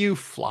game where you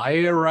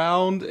fly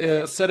around,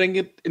 setting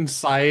it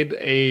inside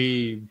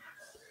a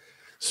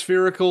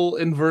spherical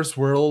inverse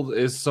world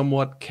is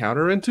somewhat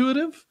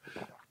counterintuitive.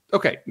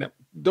 Okay, now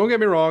don't get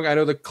me wrong. I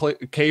know the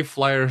cave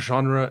flyer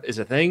genre is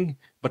a thing,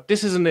 but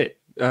this isn't it.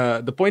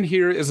 The point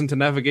here isn't to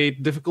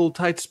navigate difficult,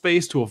 tight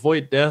space to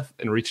avoid death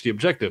and reach the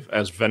objective.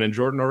 As Ven and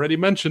Jordan already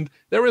mentioned,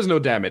 there is no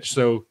damage,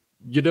 so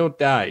you don't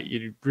die.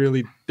 You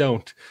really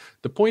don't.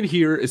 The point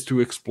here is to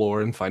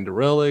explore and find the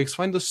relics,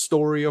 find the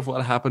story of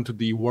what happened to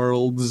the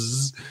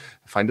worlds,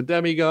 find the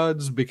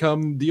demigods,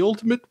 become the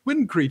ultimate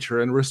wind creature,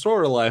 and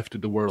restore life to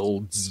the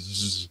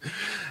worlds.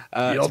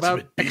 It's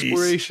about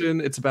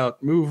exploration, it's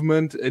about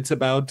movement, it's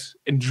about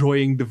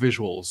enjoying the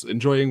visuals,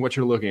 enjoying what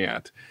you're looking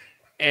at.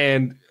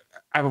 And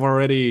I've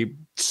already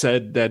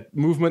said that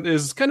movement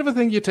is kind of a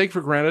thing you take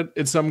for granted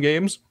in some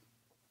games,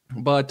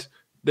 but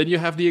then you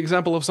have the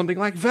example of something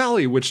like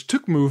Valley, which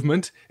took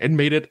movement and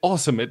made it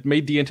awesome. It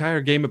made the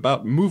entire game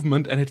about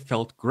movement, and it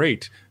felt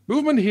great.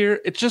 Movement here,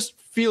 it just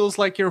feels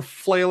like you're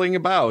flailing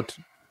about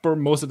for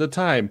most of the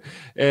time.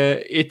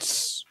 You're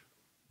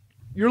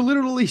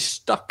literally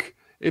stuck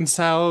on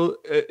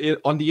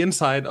the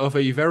inside of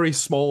a very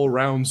small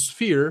round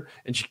sphere,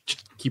 and you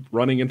just keep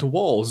running into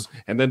walls.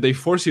 And then they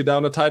force you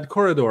down a tight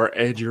corridor,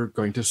 and you're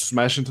going to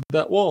smash into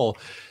that wall.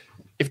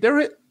 If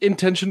their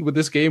intention with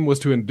this game was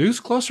to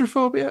induce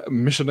claustrophobia,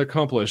 mission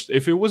accomplished.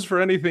 If it was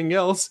for anything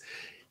else,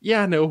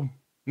 yeah, no.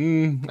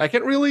 I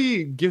can't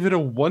really give it a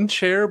 1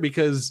 chair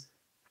because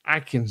I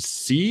can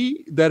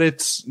see that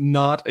it's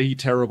not a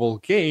terrible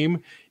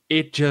game.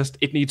 It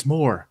needs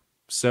more.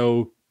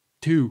 So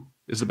 2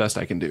 is the best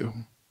I can do.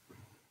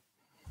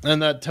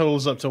 And that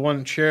totals up to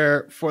 1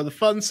 chair for the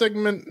fun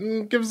segment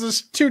and gives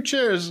us 2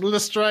 chairs.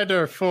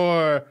 Listrider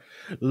for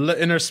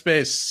Inner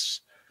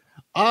Space.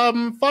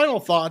 Final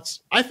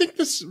thoughts. I think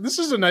this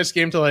is a nice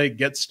game to like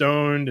get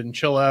stoned and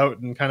chill out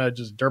and kind of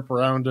just derp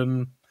around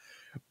in.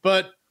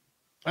 But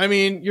I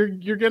mean,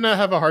 you're gonna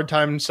have a hard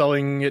time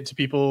selling it to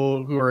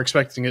people who are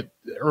expecting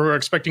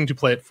to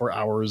play it for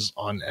hours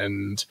on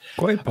end.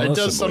 Quite possibly, it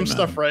does some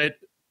stuff right.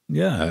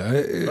 Yeah,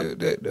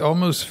 it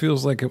almost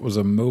feels like it was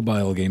a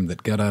mobile game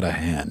that got out of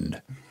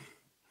hand.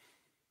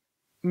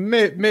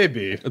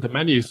 Maybe the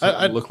menus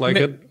look like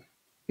it.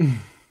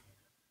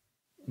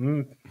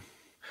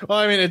 Well,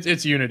 I mean,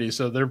 it's Unity,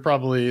 so they're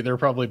probably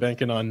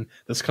banking on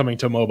this coming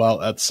to mobile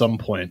at some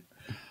point.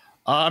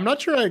 I'm not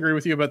sure I agree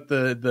with you about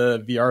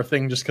the VR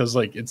thing, just because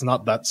like it's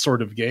not that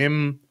sort of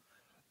game.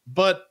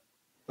 But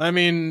I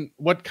mean,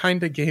 what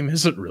kind of game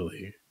is it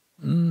really?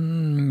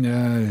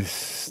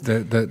 That's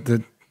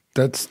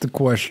the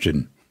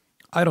question.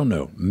 I don't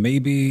know.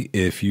 Maybe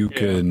if you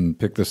can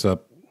pick this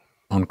up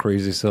on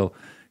Crazy Cell,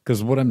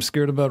 because what I'm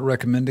scared about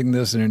recommending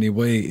this in any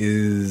way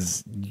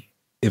is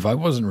if I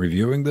wasn't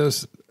reviewing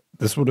this,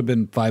 this would have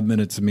been 5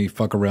 minutes of me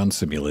fuck around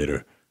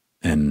simulator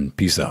and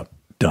peace out.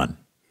 Done.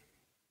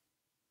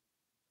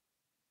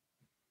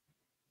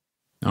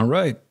 All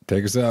right.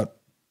 Take us out.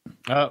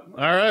 All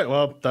right.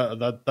 Well,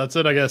 that's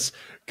it, I guess.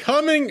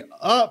 Coming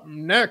up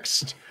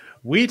next,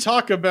 we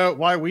talk about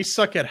why we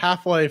suck at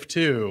Half-Life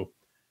 2.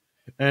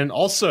 And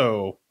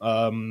also,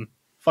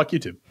 fuck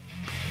YouTube.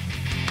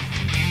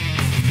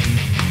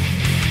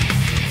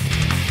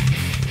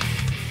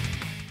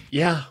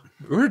 Yeah,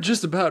 we're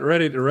just about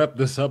ready to wrap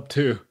this up,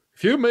 too.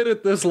 If you made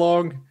it this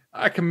long,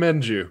 I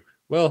commend you.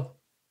 Well,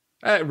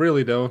 I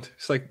really don't.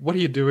 It's like, what are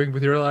you doing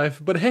with your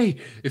life? But hey,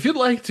 if you'd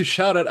like to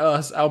shout at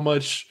us how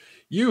much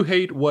you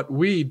hate what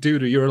we do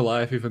to your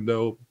life, even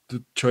though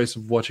the choice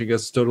of watching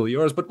us is totally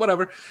yours, but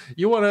whatever.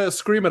 You want to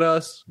scream at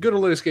us, go to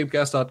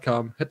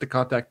LinuxGameCast.com, hit the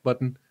contact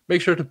button.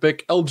 Make sure to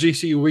pick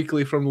LGC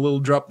Weekly from the little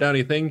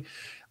drop-downy thing.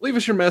 Leave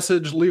us your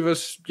message, leave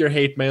us your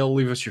hate mail,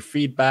 leave us your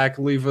feedback,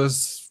 leave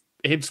us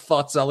hate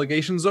thoughts,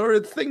 allegations, or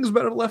things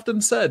better left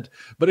unsaid.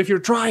 But if you're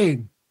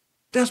trying,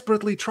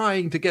 desperately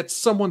trying to get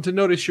someone to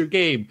notice your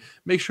game,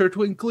 make sure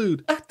to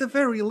include, at the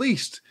very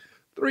least,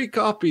 3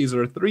 copies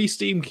or 3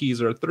 Steam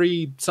keys or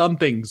 3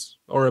 somethings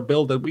or a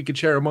build that we could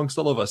share amongst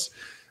all of us.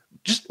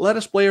 Just let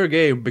us play your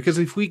game, because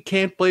if we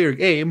can't play your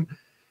game,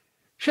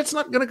 shit's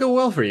not going to go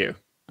well for you.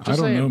 I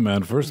don't know,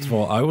 man. First of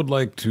all, I would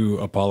like to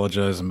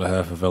apologize on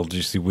behalf of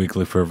LGC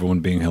Weekly for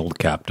everyone being held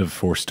captive,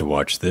 forced to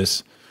watch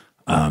this.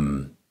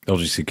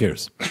 LGC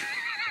cares.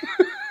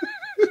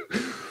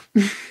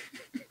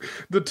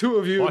 The two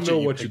of you know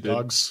what you did.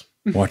 Dogs.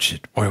 Watch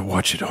it.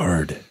 Watch it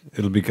hard.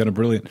 It'll be kind of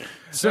brilliant.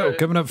 So,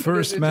 coming up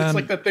first, man. It's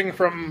like that thing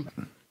from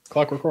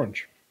Clockwork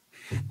Orange.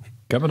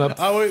 Coming up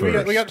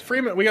first. We got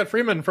Freeman. We got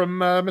Freeman from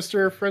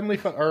Mr. Friendly,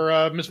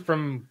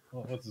 from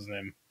what's his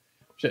name?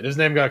 Shit, his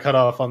name got cut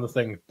off on the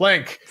thing.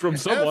 Blank. From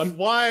someone.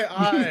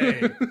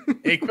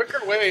 FYI. A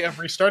quicker way of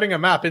restarting a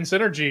map in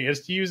Synergy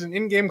is to use an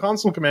in-game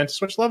console command to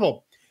switch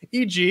level.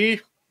 E.g.,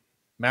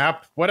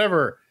 map,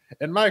 whatever.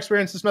 In my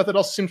experience, this method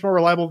also seems more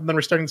reliable than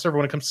restarting the server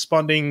when it comes to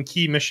spawning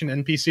key mission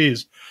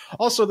NPCs.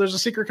 Also, there's a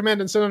secret command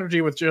in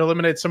Synergy which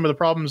eliminates some of the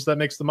problems that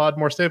makes the mod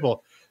more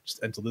stable.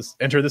 Just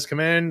enter this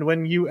command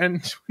when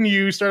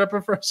you start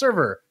up a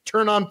server.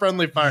 Turn on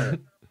friendly fire.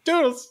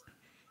 Doodles!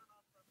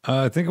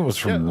 I think it was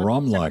from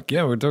Romlock.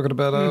 Yeah, we're talking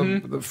about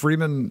the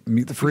Freeman.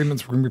 Meet the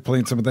Freemans. We're going to be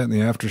playing some of that in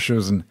the after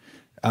shows. And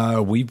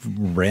we've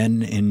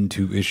ran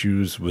into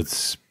issues with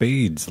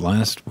Spades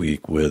last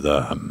week with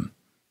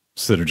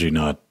Synergy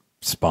not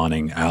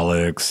spawning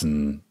Alex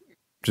and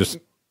just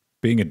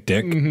being a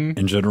dick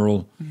in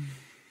general.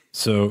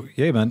 So,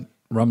 yeah, man.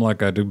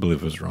 Romlock, I do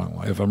believe was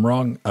wrong. If I'm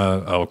wrong,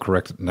 I'll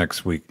correct it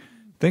next week.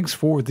 Thanks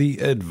for the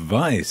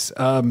advice.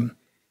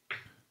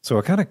 So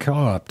I kind of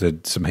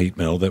co-opted some hate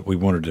mail that we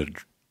wanted to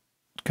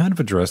kind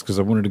of address because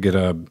I wanted to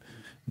get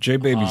J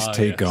Baby's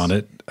take on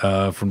it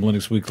from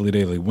Linux Weekly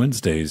Daily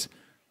Wednesdays.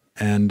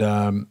 And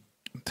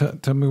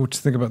tell me what you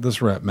think about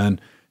this rap, man.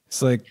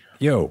 It's like,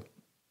 yo,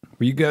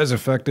 were you guys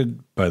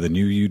affected by the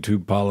new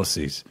YouTube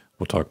policies?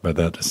 We'll talk about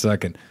that in a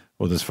second.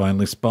 Will this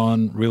finally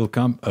spawn real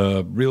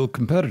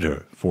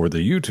competitor for the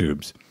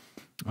YouTubes?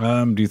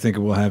 Do you think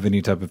it will have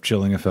any type of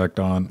chilling effect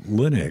on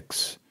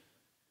Linux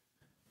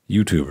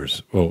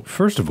YouTubers? Well,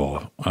 first of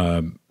all,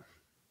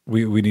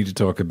 we need to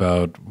talk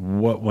about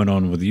what went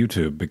on with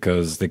YouTube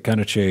because they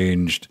kind of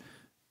changed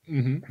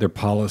their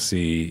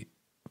policy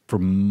for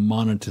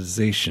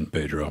monetization,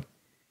 Pedro.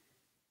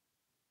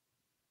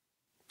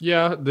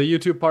 Yeah, the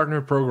YouTube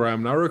Partner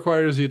Program now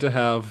requires you to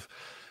have...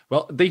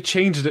 Well, they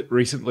changed it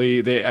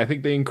recently. I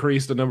think they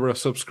increased the number of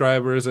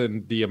subscribers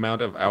and the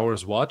amount of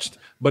hours watched.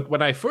 But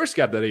when I first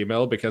got that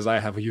email, because I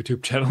have a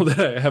YouTube channel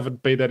that I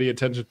haven't paid any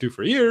attention to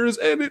for years,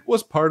 and it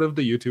was part of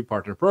the YouTube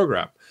Partner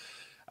Program.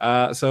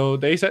 So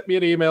they sent me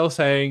an email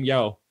saying,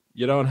 yo,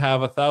 you don't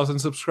have 1,000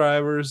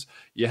 subscribers.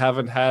 You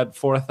haven't had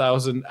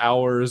 4,000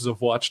 hours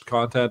of watched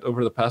content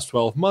over the past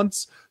 12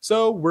 months.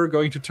 So we're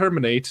going to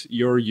terminate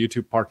your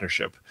YouTube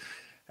partnership.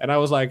 And I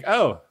was like,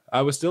 oh,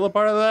 I was still a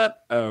part of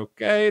that?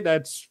 Okay,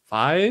 that's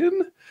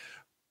fine.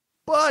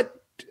 But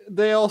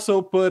they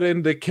also put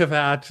in the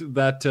caveat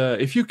that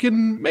if you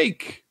can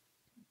make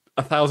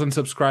 1,000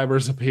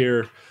 subscribers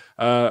appear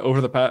over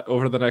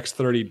the next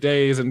 30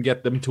 days and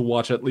get them to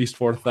watch at least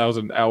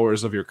 4,000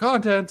 hours of your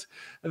content,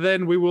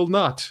 then we will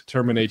not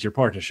terminate your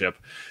partnership.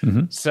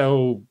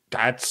 So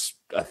that's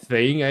a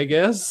thing, I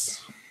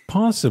guess.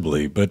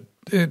 Possibly, but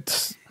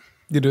it's,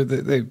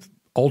 they've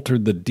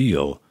altered the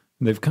deal.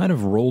 They've kind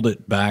of rolled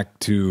it back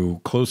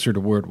to closer to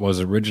where it was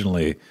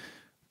originally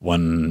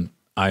when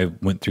I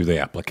went through the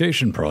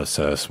application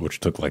process,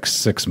 which took like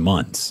 6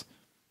 months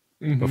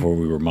before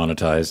we were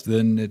monetized.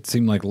 Then it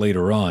seemed like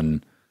later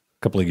on,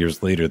 a couple of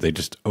years later, they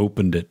just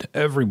opened it to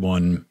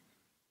everyone.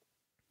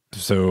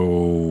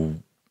 So,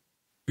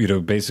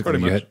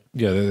 basically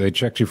they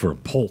checked you for a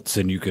pulse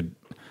and you could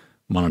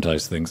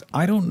monetize things.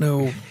 I don't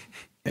know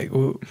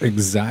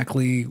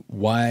exactly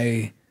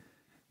why.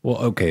 Well,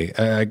 okay,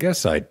 I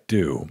guess I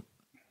do,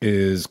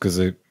 is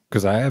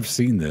because I have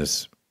seen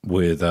this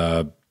with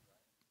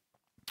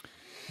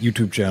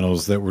YouTube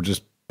channels that were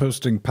just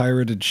posting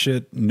pirated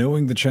shit,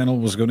 knowing the channel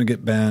was going to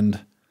get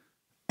banned,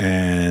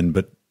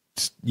 but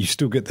you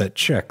still get that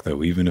check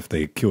though, even if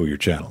they kill your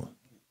channel.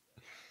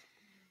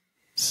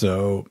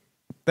 So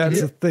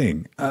that's the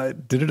thing.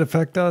 Did it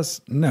affect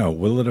us? No.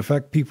 Will it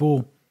affect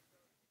people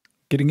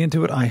getting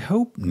into it? I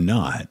hope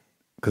not,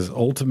 because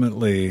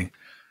ultimately,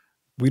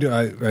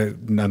 I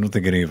don't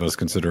think any of us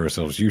consider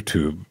ourselves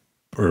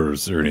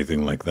YouTubers or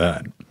anything like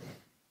that.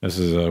 This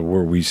is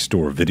where we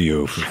store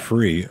video for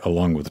free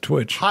along with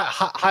Twitch.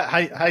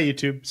 Hi,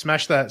 YouTube!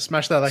 Smash that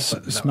like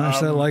button. Smash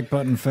that like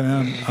button,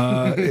 fam.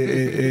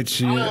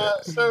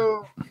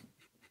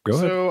 Go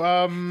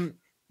ahead.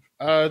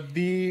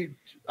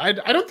 I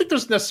don't think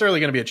there's necessarily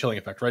going to be a chilling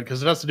effect, right?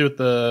 Because it has to do with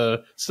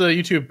the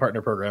YouTube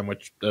partner program,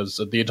 which, as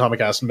the Atomic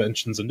Acid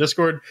mentions in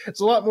Discord, it's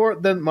a lot more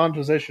than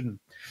monetization.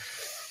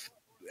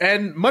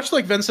 And much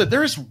like Ven said,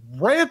 there is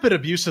rampant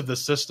abuse of the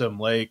system.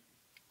 Like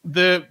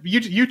the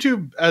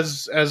YouTube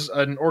as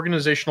an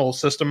organizational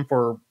system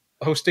for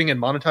hosting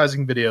and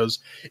monetizing videos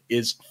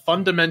is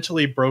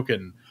fundamentally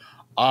broken.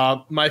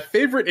 My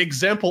favorite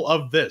example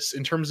of this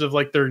in terms of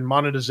like their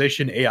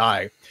monetization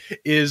AI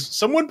is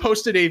someone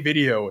posted a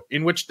video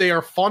in which they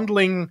are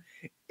fondling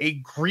a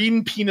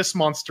green penis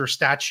monster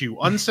statue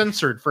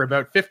uncensored for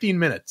about 15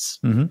 minutes,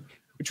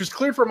 which was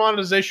cleared for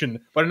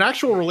monetization, but an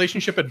actual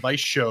relationship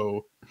advice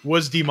show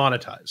was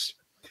demonetized.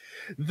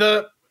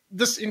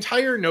 This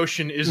entire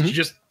notion is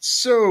just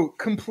so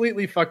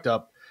completely fucked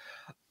up.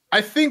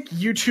 I think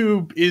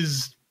YouTube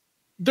is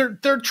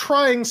they're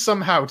trying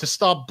somehow to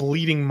stop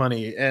bleeding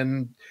money,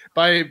 and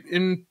by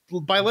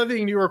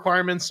levying new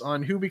requirements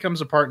on who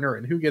becomes a partner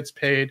and who gets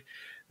paid,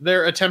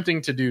 they're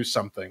attempting to do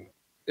something.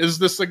 Is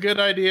this a good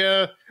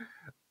idea?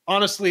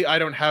 Honestly, I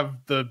don't have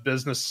the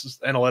business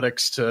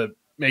analytics to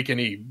make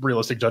any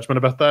realistic judgment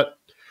about that.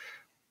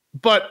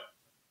 But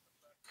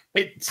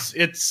it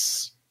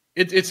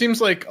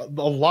seems like a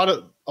lot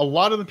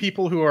of the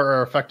people who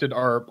are affected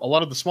are a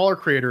lot of the smaller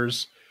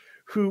creators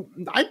who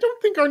I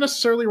don't think are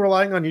necessarily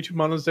relying on YouTube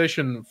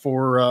monetization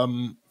for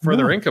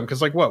their income.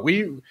 Because I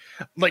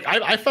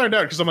found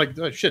out because I'm like,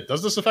 oh, shit,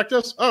 does this affect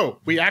us? Oh,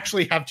 we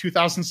actually have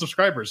 2,000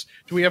 subscribers.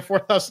 Do we have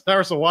 4,000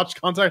 hours of watch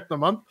content in a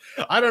month?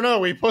 I don't know.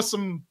 We post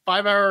some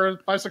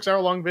 5-6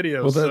 hour long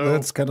videos. Well,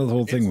 that's kind of the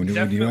whole thing when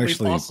you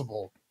actually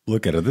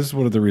look at it. This is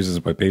one of the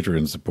reasons why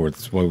Patreon support.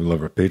 This is why we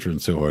love our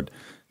patrons so hard.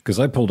 Because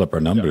I pulled up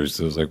our numbers.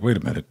 So I was like, wait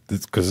a minute.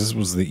 Because this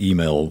was the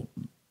email,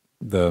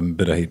 the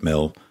bit of hate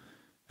mail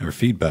or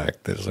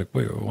feedback that was like,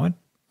 wait, what?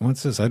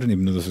 What's this? I didn't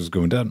even know this was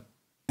going down.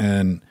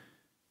 And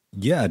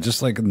yeah,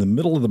 just like in the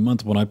middle of the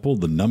month when I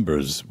pulled the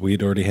numbers, we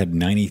had already had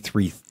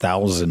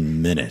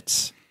 93,000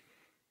 minutes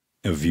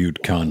of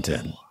viewed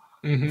content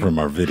from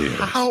our videos.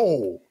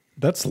 How?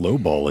 That's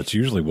lowball. It's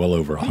usually well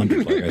over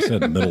 100, like I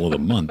said, in the middle of the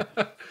month.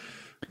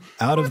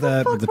 Out of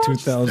that, with the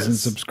 2,000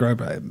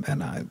 subscribers,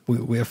 man,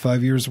 we have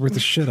 5 years worth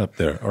of shit up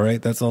there. All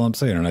right, that's all I'm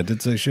saying. And I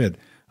did say shit.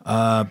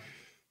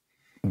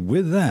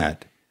 With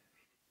that,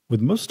 with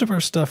most of our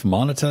stuff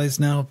monetized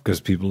now, because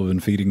people have been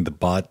feeding the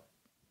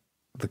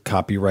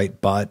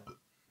copyright bot,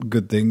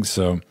 good things.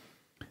 So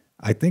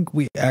I think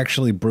we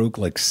actually broke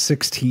like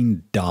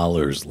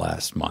 $16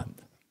 last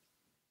month.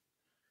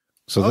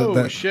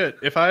 So shit!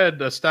 If I had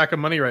a stack of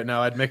money right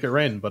now, I'd make it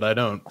rain, but I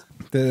don't.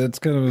 That's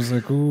kind of was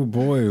like, oh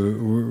boy,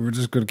 we're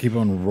just going to keep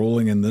on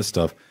rolling in this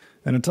stuff.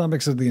 And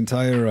Atomic said the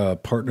entire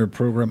partner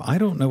program. I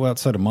don't know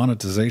outside of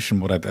monetization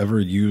what I've ever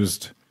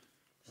used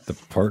the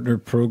partner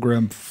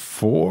program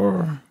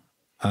for.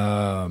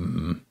 I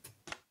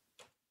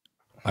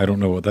don't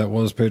know what that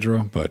was,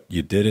 Pedro, but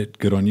you did it.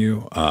 Good on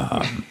you.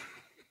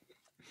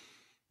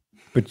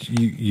 But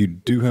you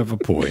do have a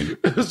point.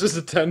 It was just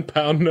a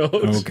 10-pound note.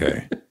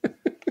 Okay.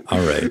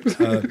 All right.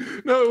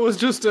 No, it was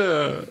just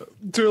to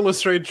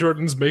illustrate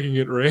Jordan's making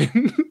it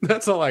rain.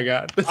 That's all I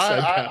got.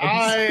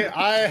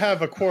 I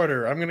have a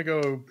quarter. I'm going to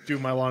go do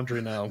my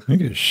laundry now. I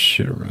get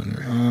shit around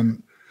there.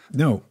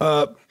 No.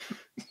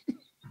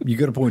 You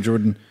got a point,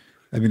 Jordan.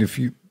 I mean,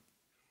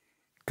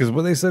 because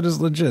what they said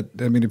is legit.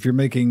 I mean, if you're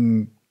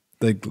making,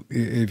 like,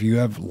 if you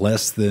have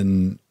less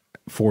than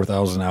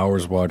 4,000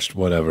 hours watched,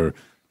 whatever,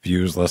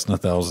 views, less than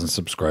 1,000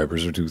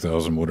 subscribers or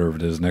 2,000, whatever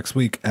it is next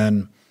week,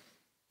 and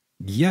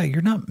yeah,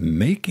 you're not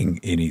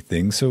making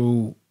anything.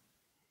 So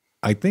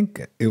I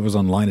think it was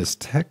on Linus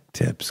Tech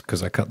Tips,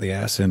 because I cut the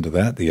ass into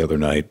that the other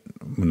night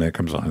when that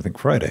comes on, I think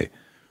Friday,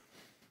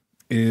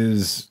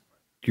 is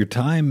your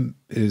time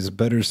is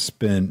better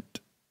spent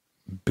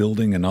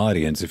building an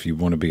audience if you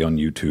want to be on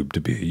YouTube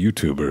to be a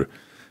YouTuber,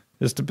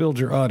 is to build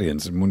your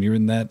audience. And when you're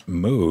in that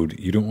mode,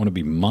 you don't want to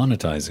be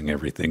monetizing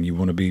everything. You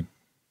want to be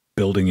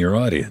building your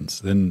audience.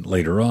 Then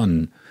later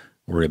on,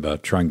 worry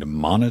about trying to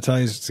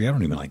monetize. See, I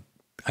don't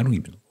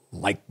even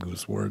like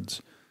those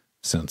words.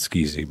 Sounds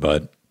skeezy,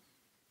 but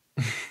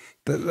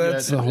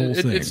That's the whole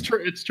thing. It's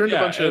turned a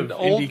bunch of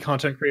indie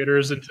content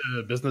creators into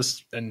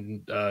business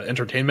and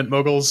entertainment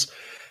moguls,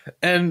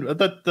 and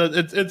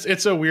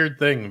it's a weird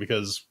thing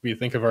because we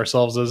think of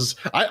ourselves as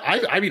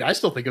I mean I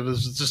still think of it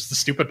as just the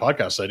stupid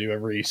podcast I do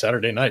every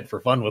Saturday night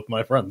for fun with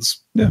my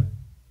friends. Yeah.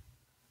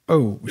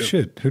 Oh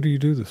shit! Who do you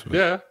do this with?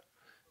 Yeah,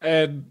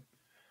 and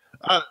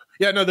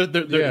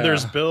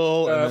there's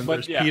Bill and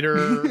there's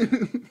Peter.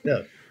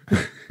 Yeah.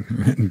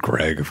 And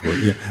Greg, of course.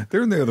 Yeah,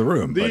 they're in the other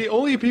room. The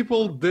only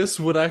people this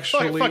would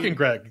actually fucking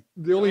Greg.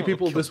 The only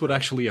people this would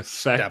actually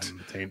affect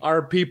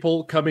are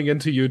people coming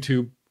into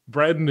YouTube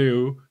brand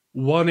new,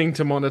 wanting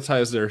to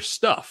monetize their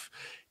stuff,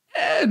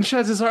 and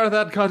chances are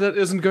that content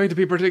isn't going to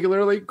be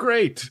particularly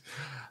great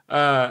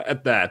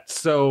at that.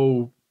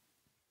 So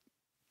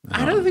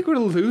I don't think we're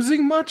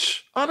losing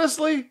much,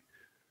 honestly.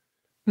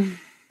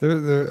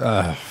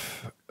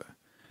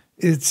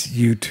 It's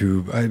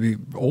YouTube. I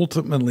mean,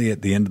 ultimately,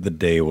 at the end of the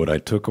day, what I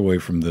took away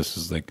from this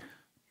is like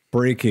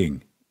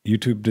breaking.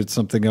 YouTube did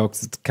something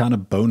else that's kind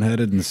of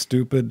boneheaded and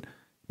stupid.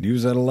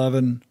 News at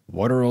 11.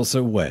 Water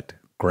also wet.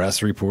 Grass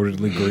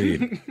reportedly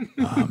green.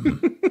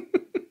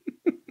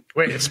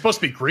 Wait, it's supposed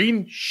to be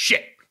green?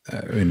 Shit.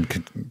 In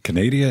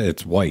Canada,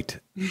 it's white.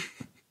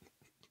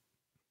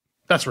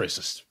 That's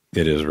racist.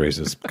 It is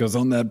racist because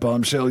on that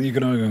bombshell, you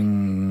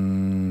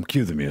can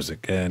cue the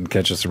music and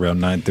catch us around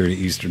 9:30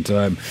 Eastern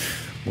time.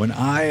 When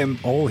I am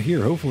all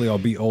here, hopefully I'll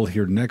be all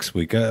here next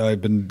week. I've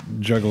been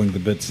juggling the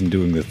bits and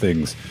doing the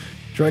things,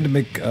 trying to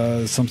make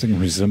something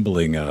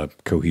resembling a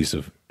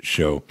cohesive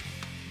show.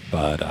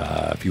 But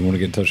if you want to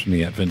get in touch with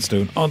me at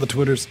Vinstone on the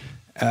Twitters,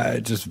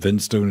 just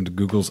Vinstone into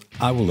Google's.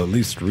 I will at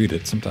least read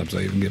it. Sometimes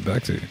I even get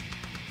back to you.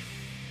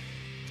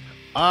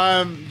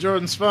 I'm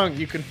Jordan Svung.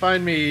 You can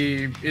find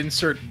me,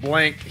 insert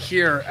blank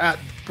here at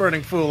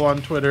Burning Fool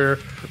on Twitter,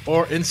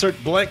 or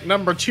insert blank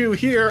number 2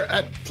 here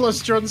at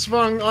plus Jordan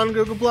Svung on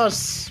Google+.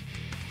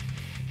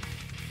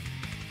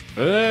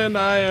 And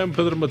I am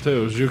Pedro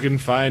Mateos. You can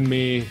find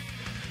me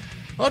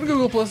on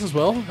Google Plus as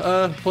well.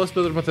 Plus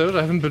Pedro Mateos.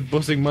 I haven't been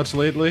posting much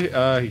lately.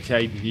 I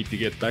need to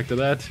get back to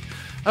that.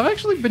 I've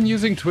actually been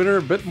using Twitter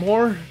a bit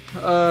more,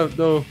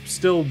 though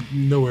still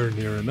nowhere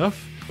near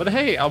enough. But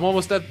hey, I'm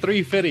almost at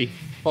 350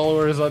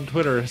 followers on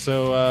Twitter,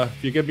 so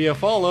if you give me a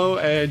follow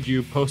and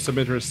you post some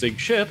interesting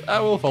shit, I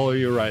will follow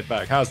you right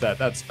back. How's that?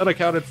 That's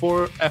unaccounted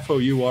for.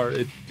 FOUR.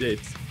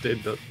 It's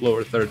in the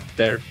lower third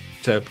there,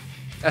 so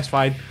that's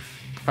fine.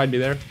 Find me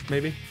there,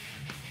 maybe.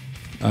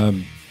 What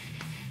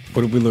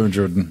did we learn,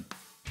 Jordan?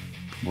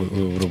 What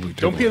did we do?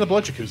 Don't pee in the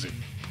blood jacuzzi.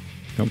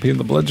 Don't pee in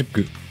the blood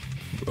jacuzzi.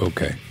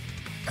 Okay.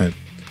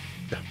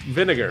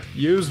 Vinegar.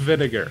 Use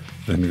vinegar.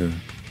 Vinegar.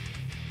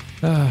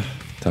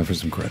 Time for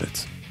some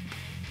credits.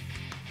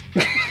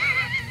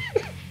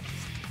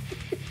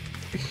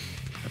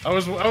 I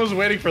was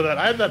waiting for that.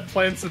 I had that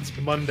planned since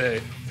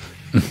Monday.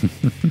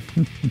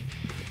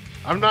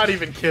 I'm not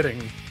even kidding.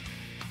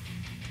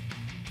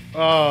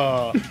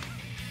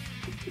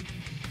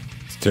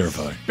 It's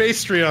terrifying.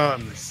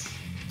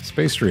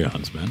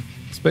 Spacetreons, man.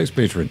 Space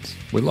patrons.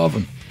 We love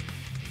them.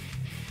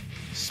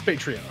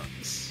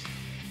 Spatreons.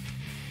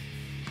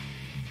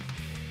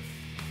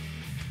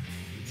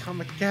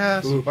 Atomic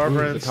Gas.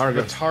 Barbara.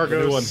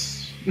 Thetargos.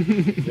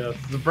 Yeah,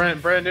 the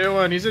brand new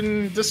one. He's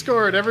in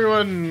Discord.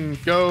 Everyone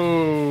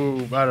go,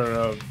 I don't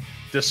know,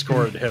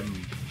 Discord him.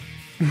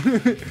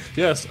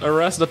 Yes,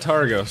 arrest the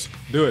Thetargos.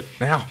 Do it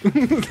now.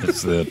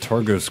 It's the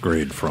Targos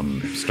grade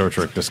from Star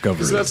Trek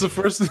Discovery. So that's the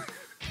first.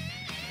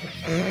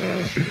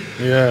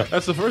 Yeah,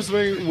 that's the first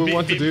thing we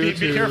want to do.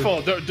 Be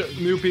careful.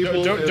 New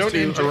people don't inject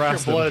your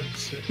blood.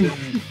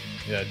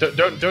 Yeah,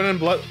 don't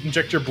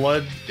inject your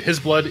blood, his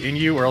blood in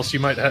you, or else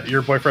you might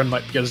your boyfriend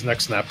might get his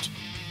neck snapped.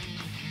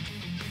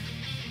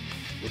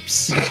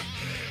 Oops.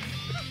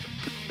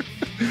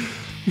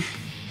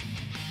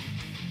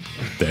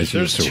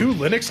 There's 2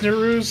 Linux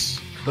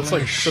Nerus. That's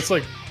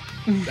like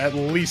at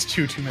least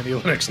too many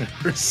Linux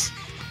Nerus.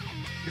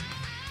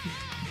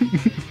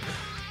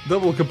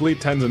 Double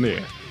complete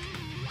Tanzania.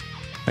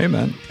 Hey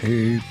man,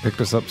 he picked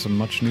us up some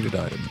much needed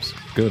items.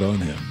 Good on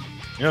him.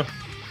 Yeah,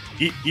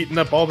 eating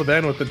up all the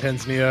bandwidth in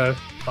Tanzania.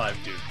 5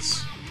 dudes.